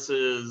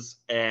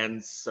sources.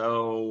 And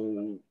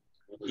so,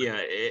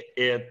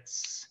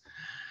 it's,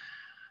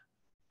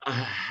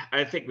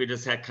 I think we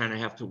just kind of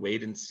have to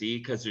wait and see,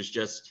 because there's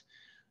just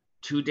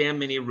too damn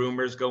many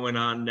rumors going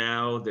on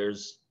now.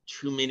 There's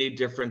too many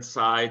different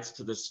sides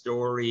to the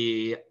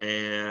story,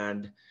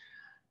 and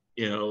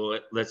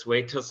let's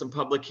wait till some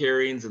public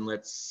hearings and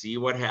let's see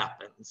what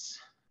happens.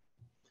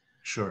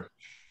 Sure.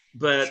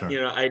 But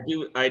I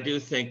do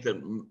think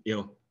that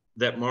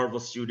that Marvel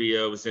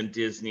Studios and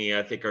Disney,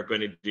 I think, are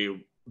going to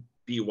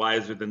be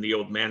wiser than the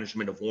old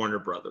management of Warner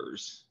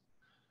Brothers,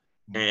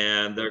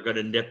 and they're going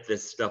to nip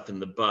this stuff in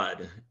the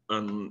bud.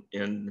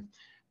 And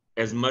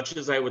as much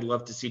as I would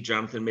love to see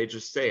Jonathan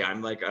Majors stay,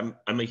 I'm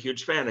a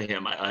huge fan of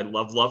him. I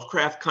love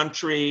Lovecraft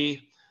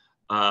Country.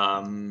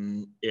 I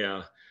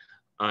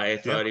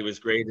thought he was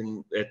great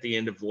at the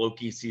end of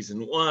Loki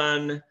season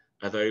 1.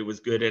 I thought he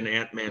was good in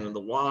Ant-Man and the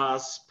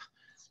Wasp.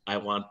 I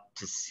want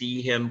to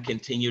see him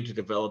continue to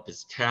develop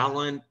his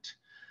talent.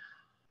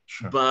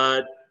 Sure.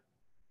 But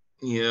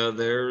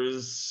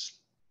there's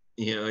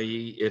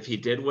if he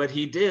did what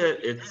he did,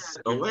 it's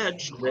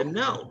alleged, then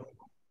no.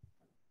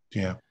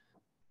 Yeah,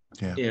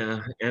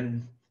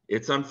 and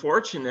it's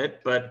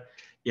unfortunate, but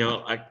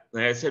like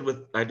I said,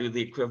 I do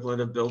the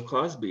equivalent of Bill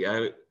Cosby.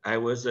 I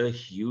was a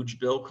huge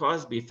Bill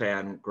Cosby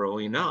fan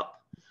growing up.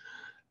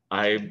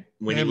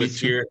 When he was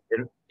here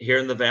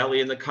in the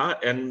Valley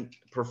and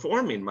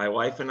performing, my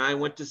wife and I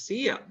went to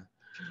see him.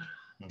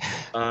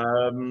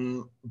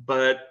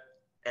 But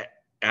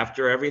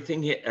after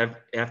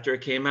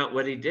it came out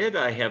what he did,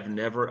 I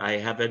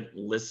haven't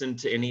listened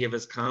to any of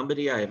his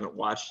comedy. I haven't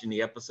watched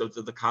any episodes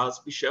of the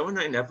Cosby Show, and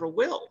I never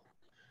will.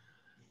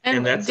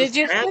 And did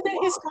you hear that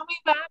he's coming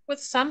back with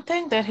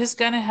something, that he's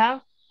going to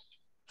have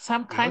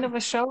some kind of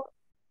a show?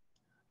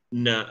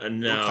 No.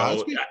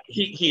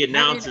 He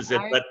announces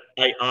it, but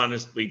I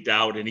honestly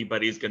doubt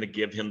anybody's going to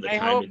give him the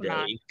time of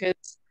day.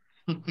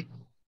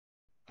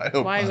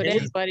 Why would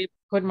anybody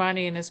put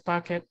money in his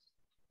pocket?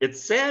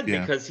 It's sad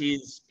because he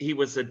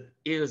was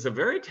a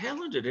very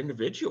talented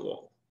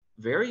individual,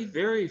 very,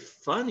 very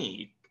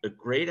funny, a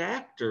great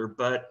actor,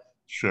 but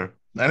sure.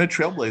 And a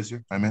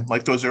trailblazer. I mean,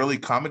 like those early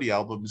comedy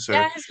albums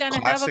are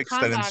classics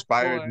that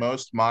inspired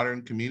most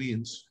modern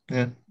comedians.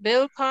 Yeah.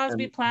 Bill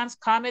Cosby plans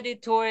comedy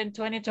tour in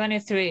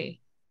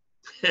 2023.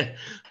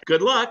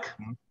 Good luck.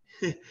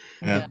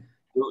 Yeah.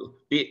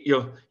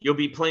 You'll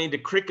be playing to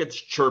crickets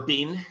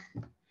chirping.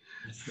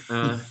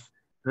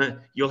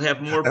 You'll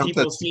have more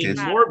people seeing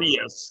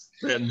Morbius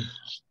than.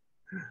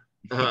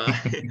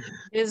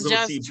 He's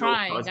just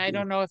trying. I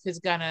don't know if it's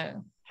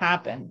gonna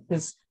happen.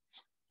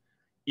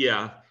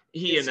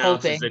 He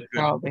announces it.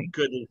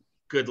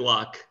 Good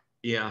luck.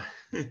 Yeah.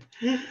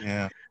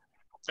 Yeah.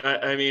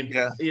 I mean,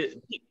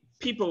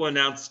 people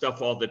announce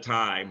stuff all the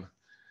time,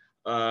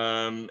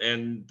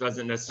 and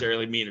doesn't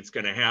necessarily mean it's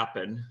going to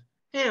happen.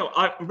 Hey,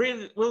 I'm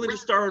really willing to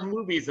star in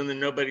movies, and then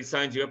nobody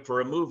signs you up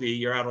for a movie.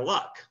 You're out of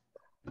luck.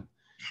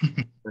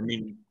 I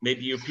mean,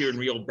 maybe you appear in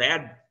real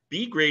bad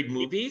B-grade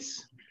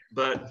movies,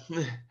 but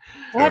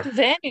what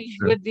advantage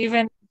would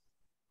even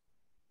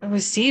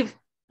receive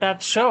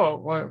that show?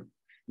 Or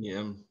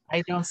yeah,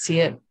 I don't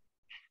see it.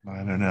 I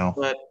don't know.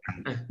 but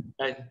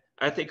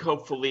I think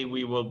hopefully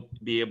we will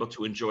be able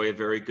to enjoy a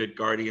very good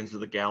Guardians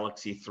of the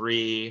Galaxy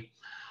 3.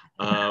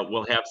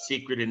 We'll have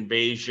Secret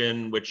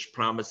Invasion, which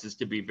promises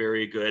to be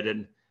very good.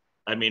 And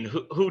I mean,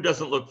 who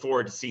doesn't look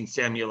forward to seeing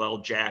Samuel L.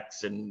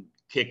 Jackson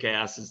kick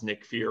ass as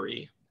Nick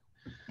Fury?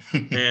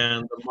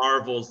 And the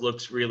Marvels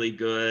looks really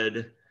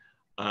good.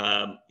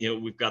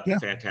 We've got the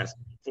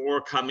Fantastic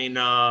Four coming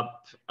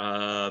up.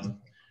 I'm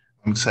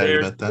excited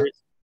about that.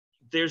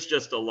 There's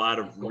just a lot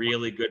of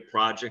really good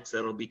projects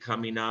that'll be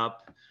coming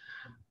up.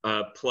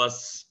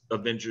 Plus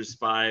Avengers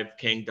 5,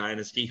 Kang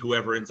Dynasty,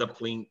 whoever ends up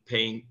playing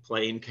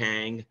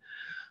Kang,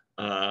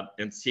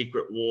 and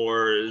Secret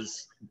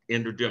Wars,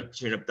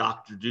 introduction of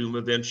Doctor Doom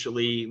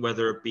eventually,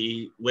 whether it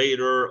be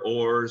later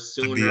or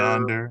sooner. The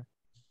Beyonder.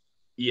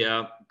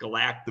 Yeah,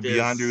 Galactus. The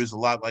Beyonder is a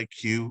lot like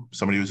Q.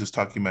 Somebody was just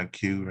talking about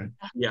Q, right?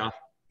 Yeah.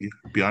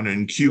 Beyonder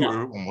and Q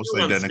are almost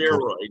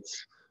identical.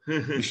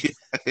 Steroids.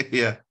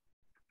 Yeah.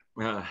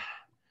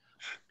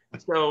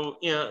 So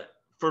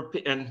for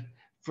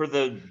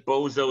the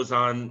bozos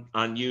on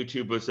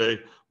YouTube who say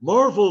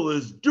Marvel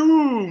is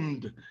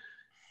doomed.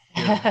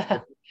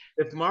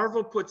 If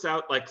Marvel puts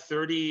out like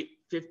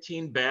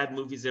 15 bad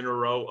movies in a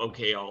row,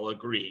 okay, I'll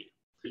agree.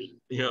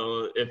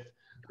 If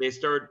they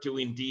start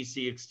doing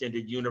DC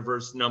extended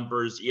universe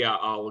numbers, yeah,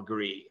 I'll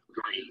agree.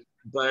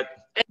 But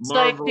it's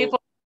Marvel, like people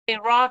say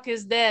Rock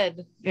is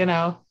dead. It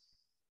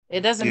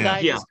doesn't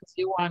die just because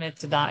you want it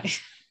to die.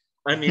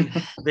 I mean,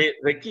 they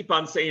keep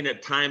on saying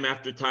it time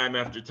after time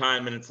after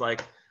time, and it's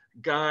like,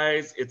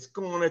 guys, it's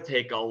going to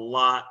take a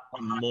lot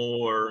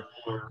more.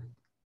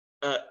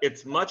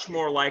 It's much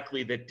more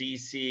likely that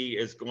DC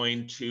is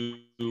going to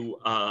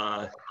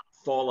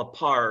fall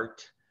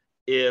apart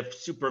if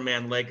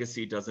Superman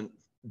Legacy doesn't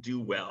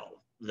do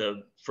well,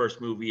 the first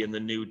movie in the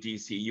new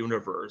DC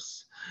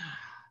universe.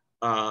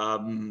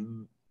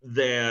 Then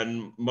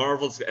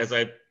Marvel's, as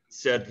I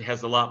said,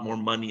 has a lot more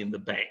money in the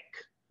bank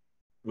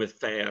with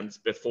fans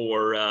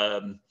before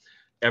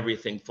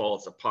everything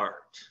falls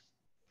apart.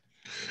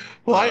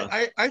 Well,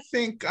 I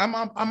think I'm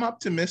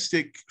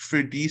optimistic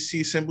for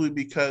DC simply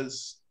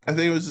because I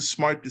think it was a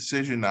smart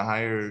decision to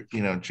hire,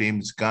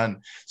 James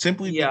Gunn,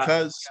 simply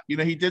because,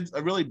 he did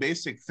a really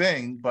basic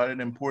thing, but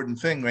an important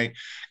thing, right?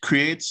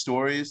 Create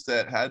stories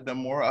that had a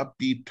more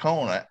upbeat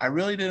tone. I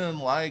really didn't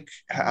like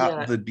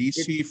how the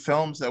DC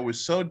films that were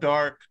so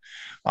dark,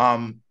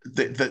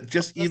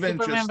 just the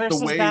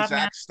way Batman.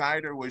 Zack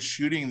Snyder was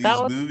shooting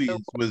these movies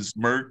was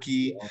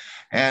murky,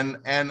 and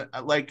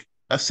like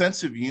a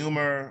sense of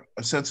humor,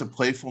 a sense of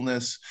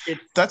playfulness.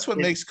 That's what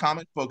makes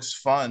comic books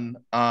fun,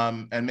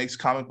 and makes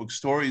comic book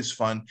stories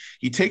fun.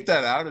 You take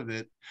that out of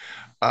it,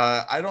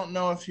 I don't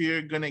know if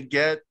you're gonna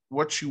get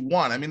what you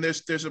want. I mean,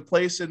 there's a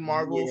place in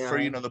Marvel for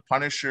the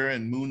Punisher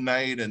and Moon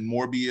Knight and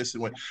Morbius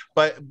and what,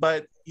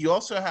 but you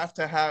also have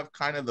to have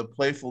kind of the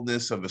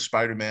playfulness of a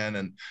Spider-Man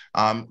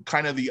and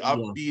kind of the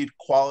upbeat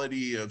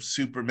quality of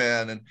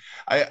Superman. And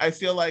I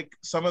feel like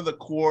some of the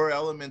core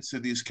elements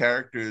of these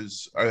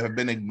characters have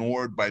been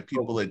ignored by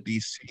people at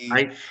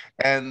DC.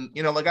 And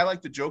like I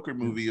like the Joker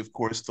movie, of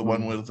course, the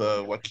one with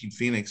Joaquin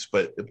Phoenix,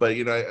 but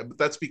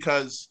that's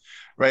because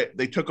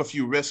they took a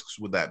few risks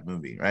with that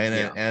movie,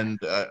 right? And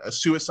a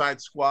Suicide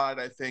Squad,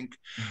 I think,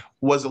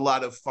 was a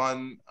lot of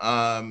fun,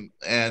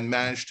 and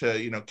managed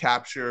to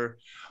capture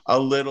a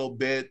little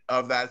bit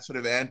of that sort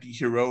of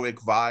anti-heroic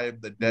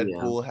vibe that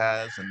Deadpool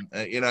has, and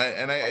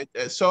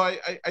so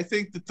I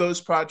think that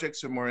those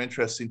projects are more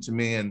interesting to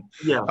me, and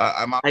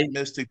I'm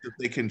optimistic that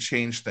they can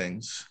change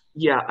things.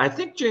 Yeah, I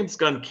think James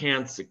Gunn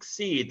can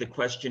succeed. The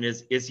question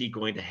is he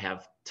going to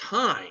have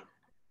time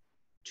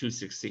to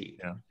succeed?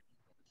 Yeah.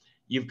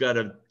 You've got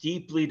a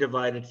deeply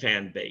divided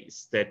fan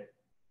base that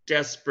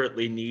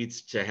desperately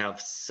needs to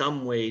have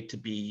some way to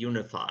be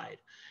unified.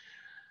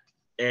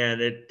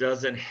 And it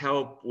doesn't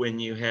help when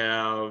you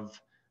have,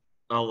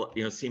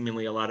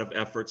 seemingly a lot of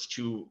efforts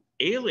to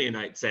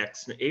alienate Zack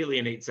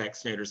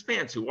Snyder's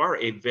fans, who are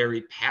a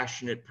very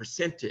passionate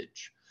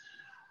percentage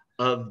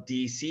of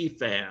DC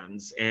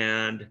fans.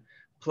 And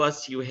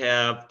plus you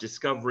have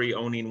Discovery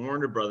owning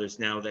Warner Brothers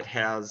now that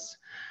has,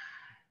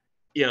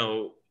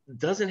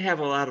 doesn't have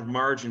a lot of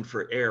margin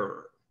for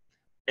error.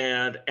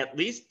 And at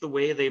least the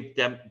way they've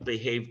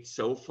behaved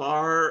so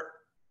far,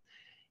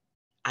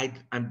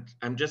 I'm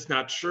just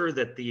not sure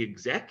that the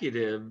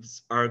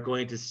executives are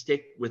going to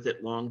stick with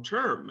it long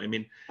term. I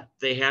mean,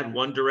 they had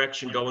one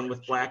direction going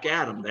with Black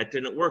Adam. That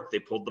didn't work. They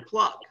pulled the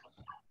plug.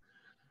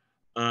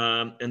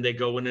 And they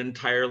go in an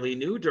entirely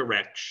new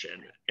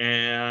direction.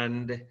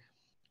 And,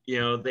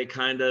 they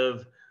kind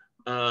of,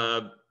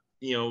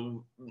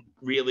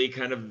 really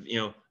kind of,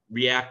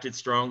 reacted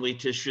strongly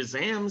to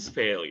Shazam's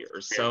failure.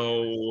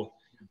 So,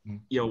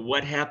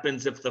 what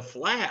happens if the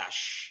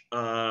Flash,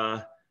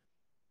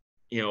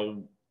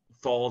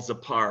 falls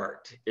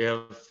apart?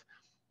 If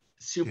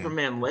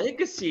Superman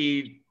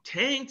Legacy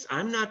tanks,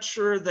 I'm not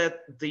sure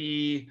that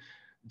the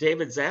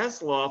David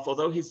Zaslav,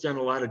 although he's done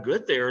a lot of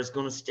good there, is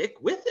going to stick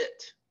with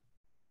it.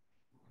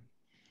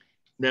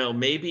 Now,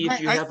 maybe if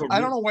you have I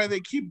don't know why they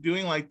keep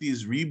doing like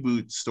these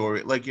reboot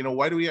story. Like,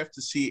 why do we have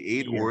to see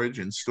 8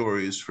 origin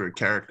stories for a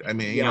character? I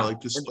mean,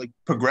 just like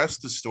progress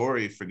the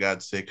story for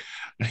God's sake.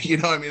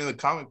 In the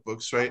comic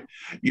books, right?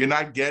 You're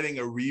not getting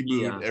a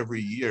reboot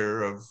every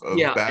year of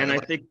Batman. And I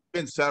think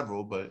think been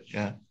several, but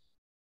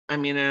I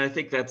mean, and I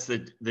think that's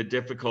the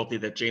difficulty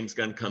that James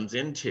Gunn comes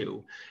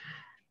into.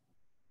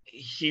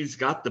 He's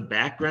got the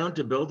background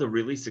to build a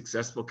really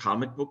successful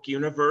comic book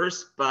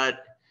universe,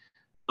 but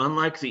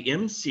unlike the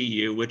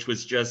MCU, which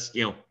was just,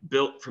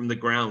 built from the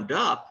ground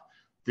up,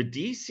 the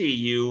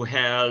DCU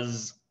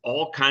has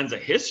all kinds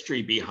of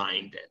history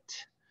behind it.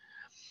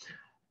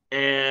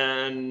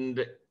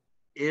 And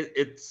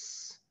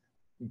it's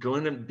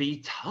going to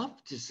be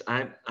tough.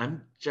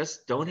 I'm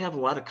just don't have a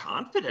lot of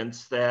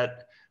confidence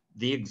that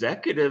the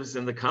executives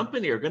in the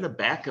company are going to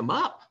back him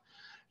up.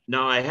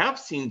 Now, I have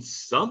seen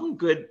some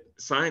good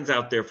signs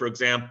out there. For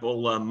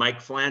example, Mike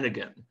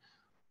Flanagan,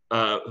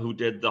 who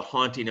did The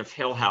Haunting of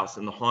Hill House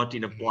and The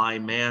Haunting of Bly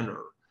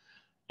Manor,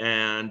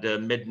 and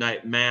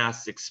Midnight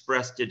Mass,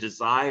 expressed a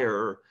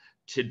desire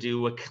to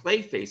do a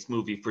Clayface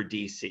movie for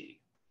DC,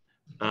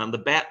 the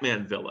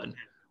Batman villain.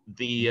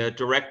 The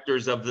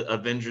directors of the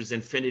Avengers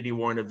Infinity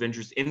War and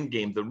Avengers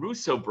Endgame, the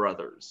Russo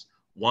brothers,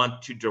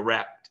 want to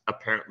direct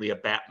apparently a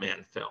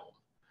Batman film.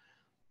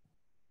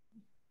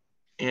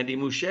 Andy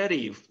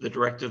Muschietti, the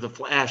director of The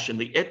Flash and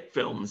the It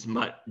films,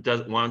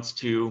 wants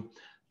to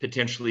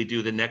potentially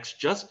do the next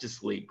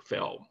Justice League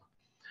film.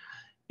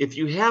 If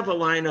you have a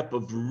lineup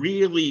of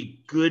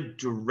really good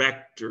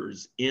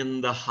directors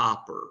in the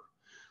hopper,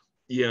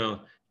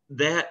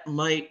 that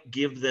might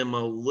give them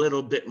a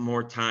little bit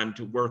more time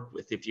to work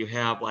with. If you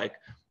have, like,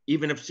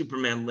 even if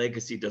Superman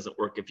Legacy doesn't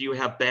work, if you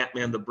have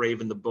Batman the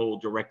Brave and the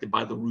Bold directed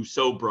by the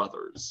Russo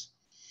brothers,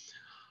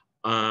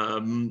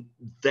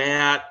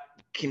 that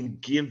can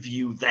give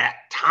you that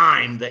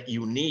time that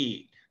you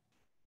need.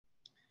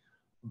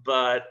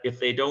 But if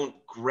they don't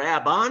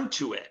grab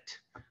onto it,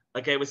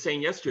 like I was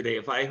saying yesterday,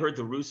 if I heard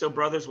the Russo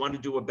brothers want to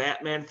do a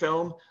Batman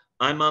film,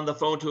 I'm on the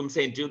phone to him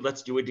saying, dude,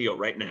 let's do a deal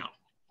right now.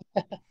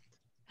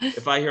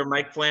 If I hear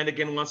Mike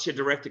Flanagan wants to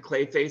direct a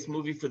Clayface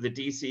movie for the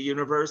DC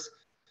universe,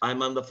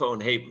 I'm on the phone.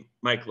 Hey,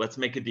 Mike, let's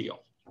make a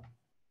deal.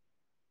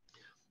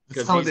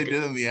 That's how they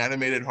did in the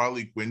animated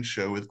Harley Quinn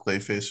show with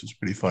Clayface. Was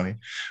pretty funny.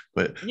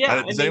 But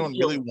does anyone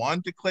really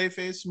want a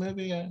Clayface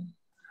movie?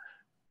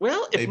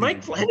 Well, if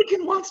Mike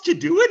Flanagan wants to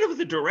do it, of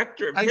the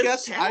director of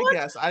his talent, I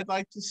guess I'd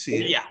like to see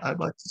it. Yeah, I'd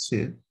like to see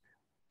it.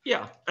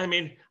 Yeah, I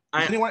mean,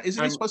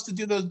 isn't he supposed to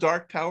do those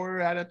Dark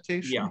Tower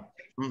adaptations? Yeah.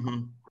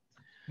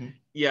 Mm-hmm.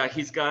 Yeah,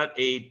 he's got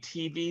a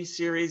TV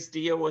series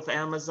deal with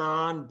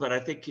Amazon, but I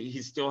think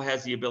he still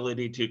has the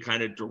ability to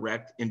kind of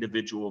direct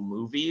individual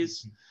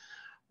movies.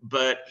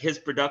 But his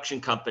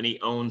production company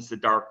owns the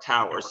Dark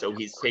Tower, so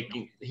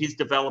he's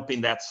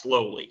developing that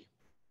slowly,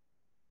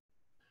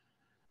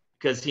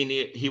 because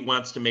he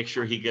wants to make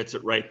sure he gets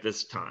it right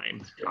this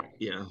time.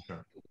 Yeah.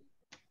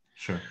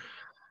 Sure.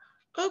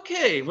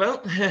 Okay,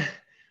 well,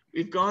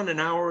 we've gone an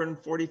hour and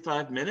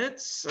 45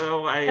 minutes,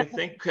 so I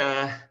think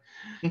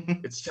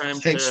it's time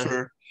Thanks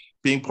for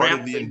being part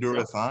of the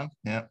Endurathon.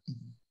 Yeah.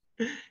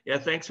 Yeah,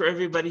 thanks for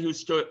everybody who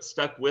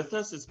stuck with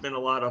us. It's been a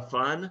lot of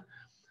fun.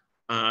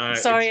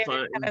 Sorry, it's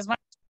fun. as much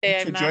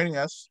Thanks as for joining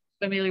us.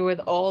 Familiar with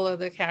all of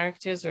the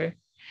characters,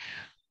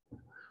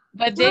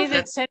 but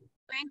David sent a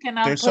link, and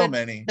there's so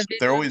many.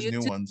 There are always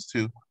new ones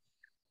too.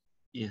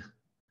 Yeah,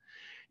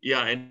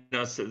 I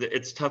know. So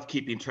it's tough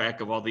keeping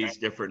track of all these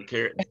different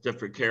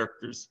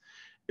characters.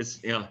 It's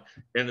and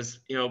it's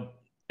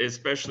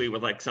especially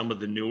with like some of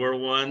the newer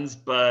ones.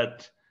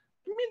 But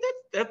I mean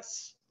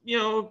that's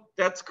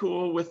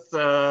cool with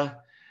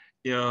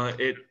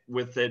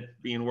with it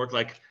being work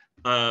like.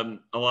 A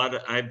lot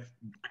of I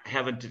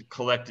haven't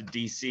collected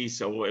DC,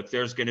 so if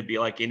there's going to be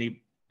like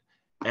any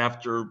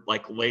after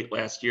like late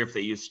last year, if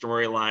they use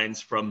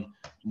storylines from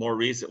more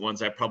recent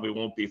ones, I probably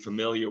won't be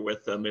familiar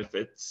with them if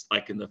it's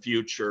like in the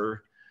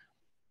future,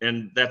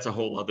 and that's a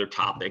whole other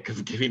topic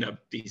of giving up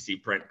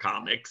DC print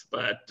comics.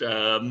 But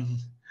you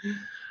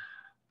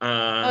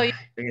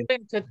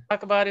could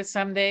talk about it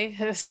someday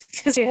because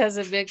he has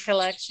a big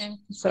collection.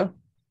 So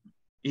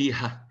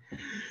yeah.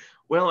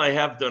 Well, I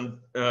have done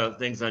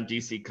things on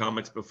DC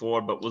Comics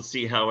before, but we'll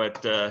see how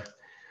it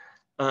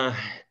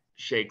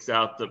shakes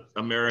out. The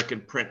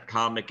American print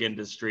comic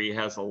industry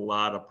has a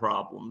lot of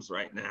problems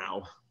right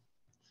now.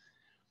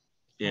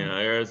 Yeah,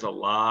 there's a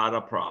lot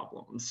of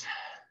problems.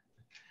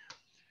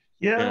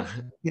 Yeah,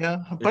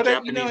 yeah, The but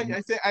Japanese.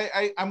 I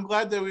think I'm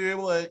glad that we were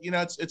able to.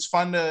 It's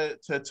fun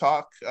to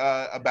talk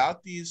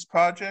about these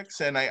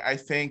projects, and I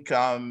think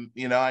I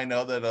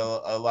know that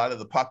a lot of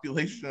the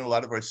population, a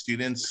lot of our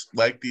students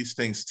like these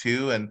things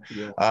too, and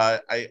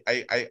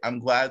I'm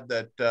glad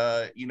that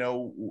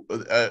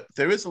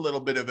there is a little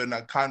bit of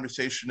a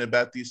conversation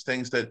about these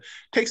things that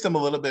takes them a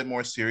little bit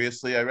more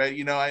seriously.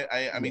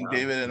 I mean,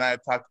 David and I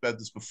have talked about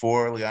this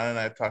before. Liana and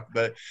I have talked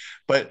about it,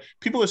 but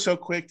people are so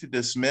quick to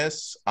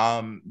dismiss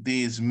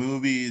these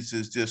movies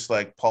as just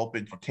like pulp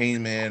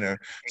entertainment or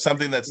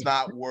something that's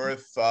not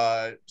worth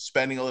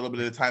spending a little bit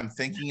of time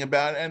thinking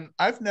about. And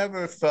I've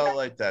never felt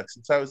like that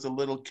since I was a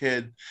little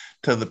kid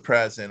to the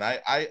present.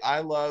 I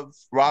love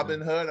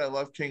Robin Hood. I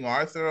love King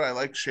Arthur. I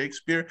like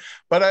Shakespeare,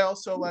 but I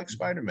also like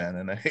Spider-Man,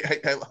 and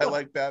I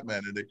like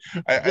Batman. And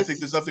I think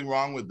there's nothing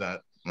wrong with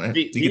that. Right?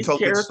 You can tell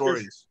good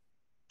stories.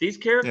 These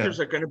characters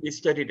are going to be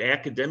studied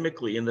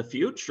academically in the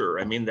future.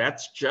 I mean,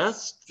 that's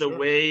just the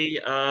way.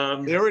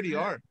 They already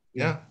are.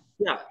 Yeah.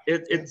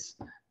 It's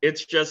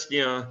just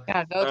go to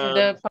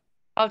the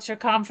culture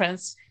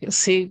conference. You'll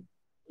see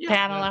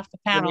panel after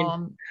panel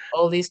on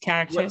all these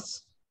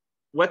characters.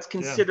 What's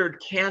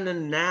considered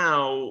canon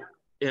now,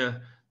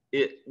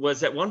 it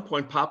was at one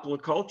point popular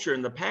culture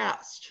in the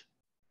past.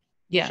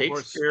 Yeah,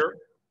 Shakespeare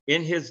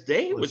in his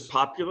day was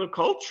popular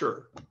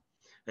culture.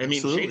 I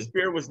mean,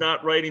 Shakespeare was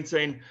not writing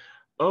saying,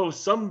 "Oh,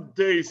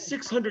 someday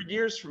 600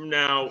 years from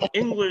now,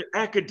 English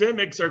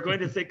academics are going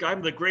to think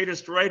I'm the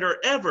greatest writer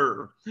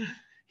ever."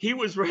 He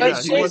was writing.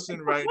 Yeah, he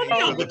wasn't writing for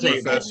the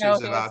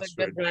professors at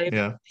Oxford.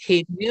 Yeah,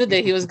 he knew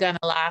that he was going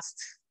to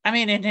last. I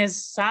mean, in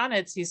his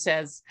sonnets, he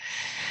says,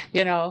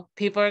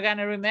 people are going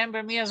to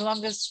remember me as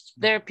long as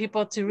there are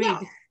people to read.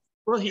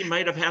 Well, he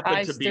might have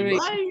happened to be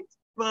right,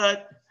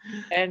 but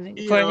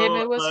for him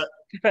it was.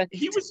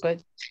 He was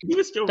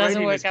still doesn't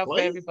writing work his out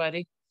plays. for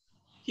everybody.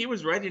 He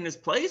was writing his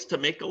plays to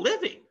make a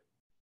living.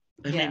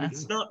 I mean,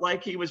 it's not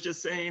like he was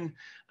just saying,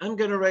 "I'm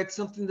going to write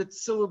something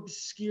that's so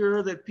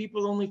obscure that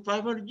people only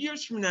 500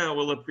 years from now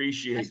will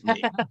appreciate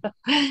me."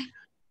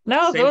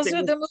 No, those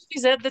are the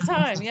movies at the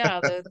time. Yeah,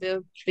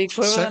 the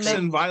equivalent Sex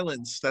and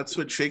violence. That's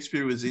what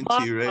Shakespeare was into,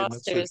 right?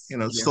 That's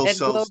what, still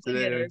sells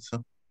today. Right?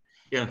 So,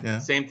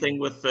 Same thing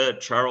with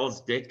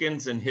Charles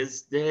Dickens in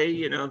his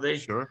day.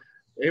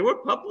 They were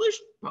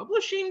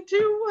publishing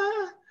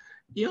to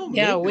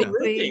make a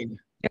living.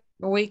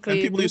 Weekly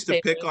and people used to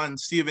newspaper. pick on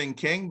Stephen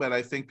King, but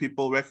I think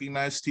people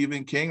recognize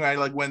Stephen King, right?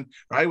 Like when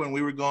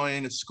we were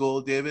going to school,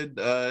 David,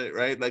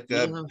 right? Like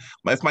if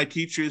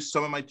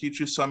some of my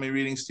teachers saw me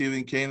reading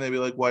Stephen King, they'd be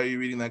like, "Why are you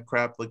reading that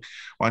crap? Like,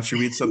 why don't you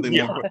read something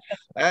more?"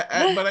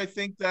 But I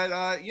think that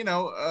I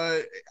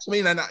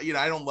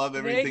don't love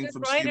everything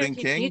from Stephen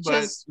King,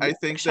 but I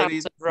think that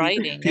he's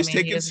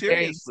taken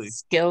seriously.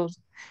 Skilled.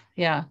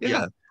 Yeah.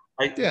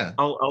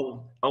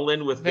 I'll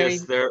end with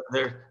this.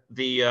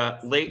 The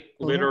late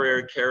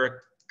literary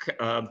character.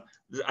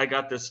 I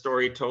got this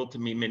story told to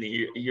me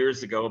many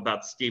years ago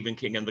about Stephen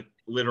King and the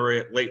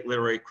late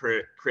literary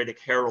critic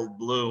Harold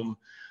Bloom.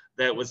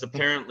 That was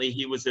apparently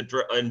he was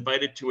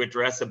invited to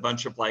address a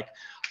bunch of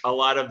a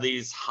lot of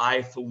these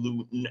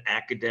highfalutin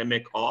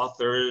academic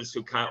authors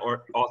who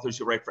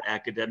write for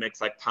academics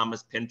like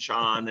Thomas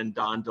Pynchon and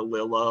Don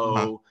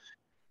DeLillo.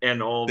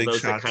 And all Big those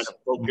shots. that kind of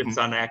focus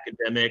on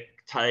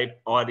academic type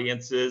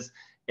audiences.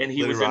 And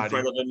he was in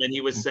front of them and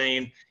he was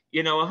saying,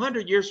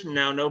 100 years from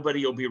now,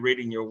 nobody will be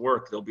reading your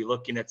work. They'll be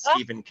looking at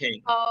Stephen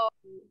King.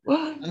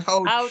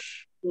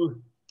 Ouch.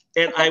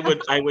 And I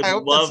would I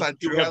hope love that's not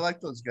true. I like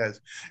those guys.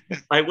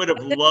 I would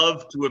have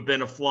loved to have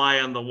been a fly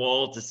on the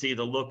wall to see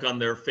the look on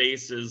their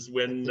faces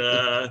when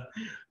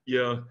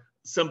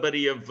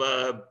somebody of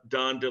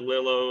Don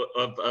DeLillo,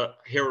 of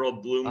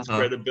Harold Bloom's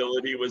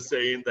credibility was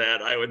saying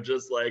that. I would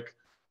just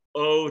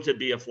to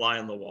be a fly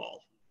on the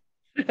wall.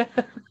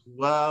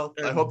 Well,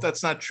 I hope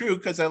that's not true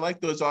because I like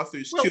those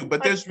authors too.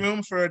 But there's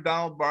room for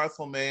Donald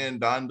Barthelme and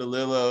Don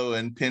DeLillo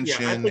and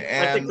Pynchon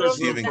and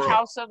Stephen King.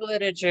 House of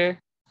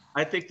Literature.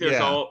 I think there's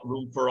all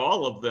room for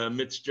all of them.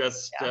 It's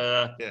just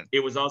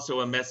it was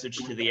also a message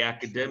to the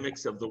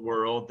academics of the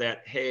world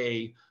that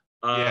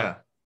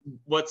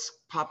what's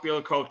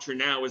popular culture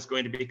now is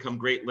going to become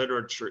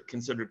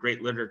considered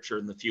great literature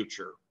in the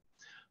future.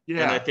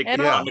 Yeah, and I think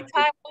only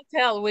time will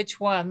tell which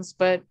ones,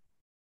 but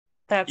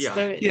that's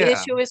the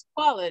issue is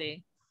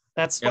quality.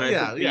 That's what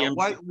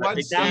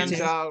what stands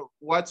out,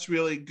 what's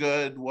really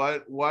good,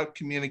 what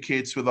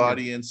communicates with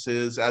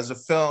audiences as a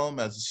film,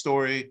 as a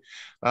story.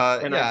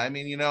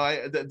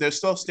 There's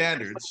still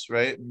standards,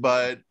 right?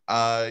 But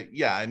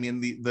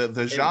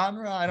the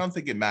genre, I don't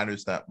think it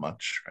matters that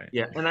much, right?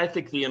 Yeah, and I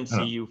think the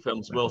MCU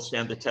films will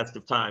stand the test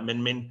of time.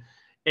 And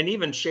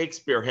even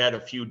Shakespeare had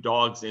a few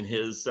dogs in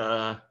his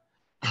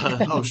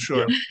oh,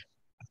 sure.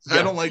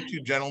 I don't like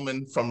Two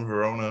Gentlemen from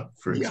Verona,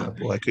 for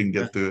example. I couldn't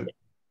get through it.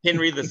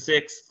 Henry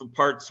VI,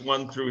 parts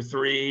 1 through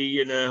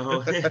 3,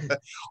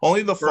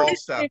 Only the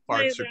Falstaff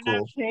parts are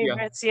cool.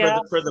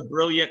 For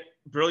the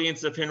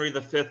brilliance of Henry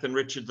V and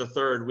Richard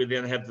III, we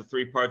then have the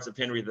 3 parts of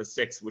Henry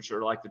VI, which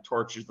are like the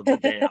tortures of the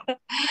damned.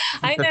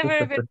 I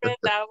never even read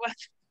that one.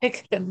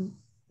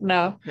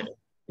 No.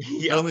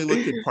 I only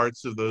looked at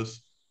parts of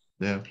those.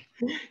 Yeah.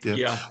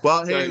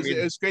 Well, hey,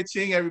 it was great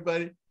seeing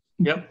everybody.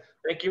 Yep.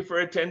 Thank you for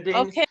attending.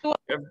 Okay. Well,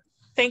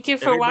 thank you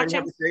for Everybody watching.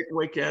 have a great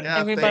weekend. Yeah,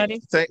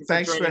 everybody.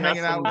 Thanks for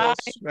hanging out with us.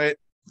 Right.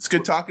 It's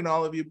good talking to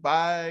all of you.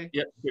 Bye.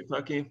 Yep. Good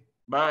talking.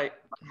 Bye.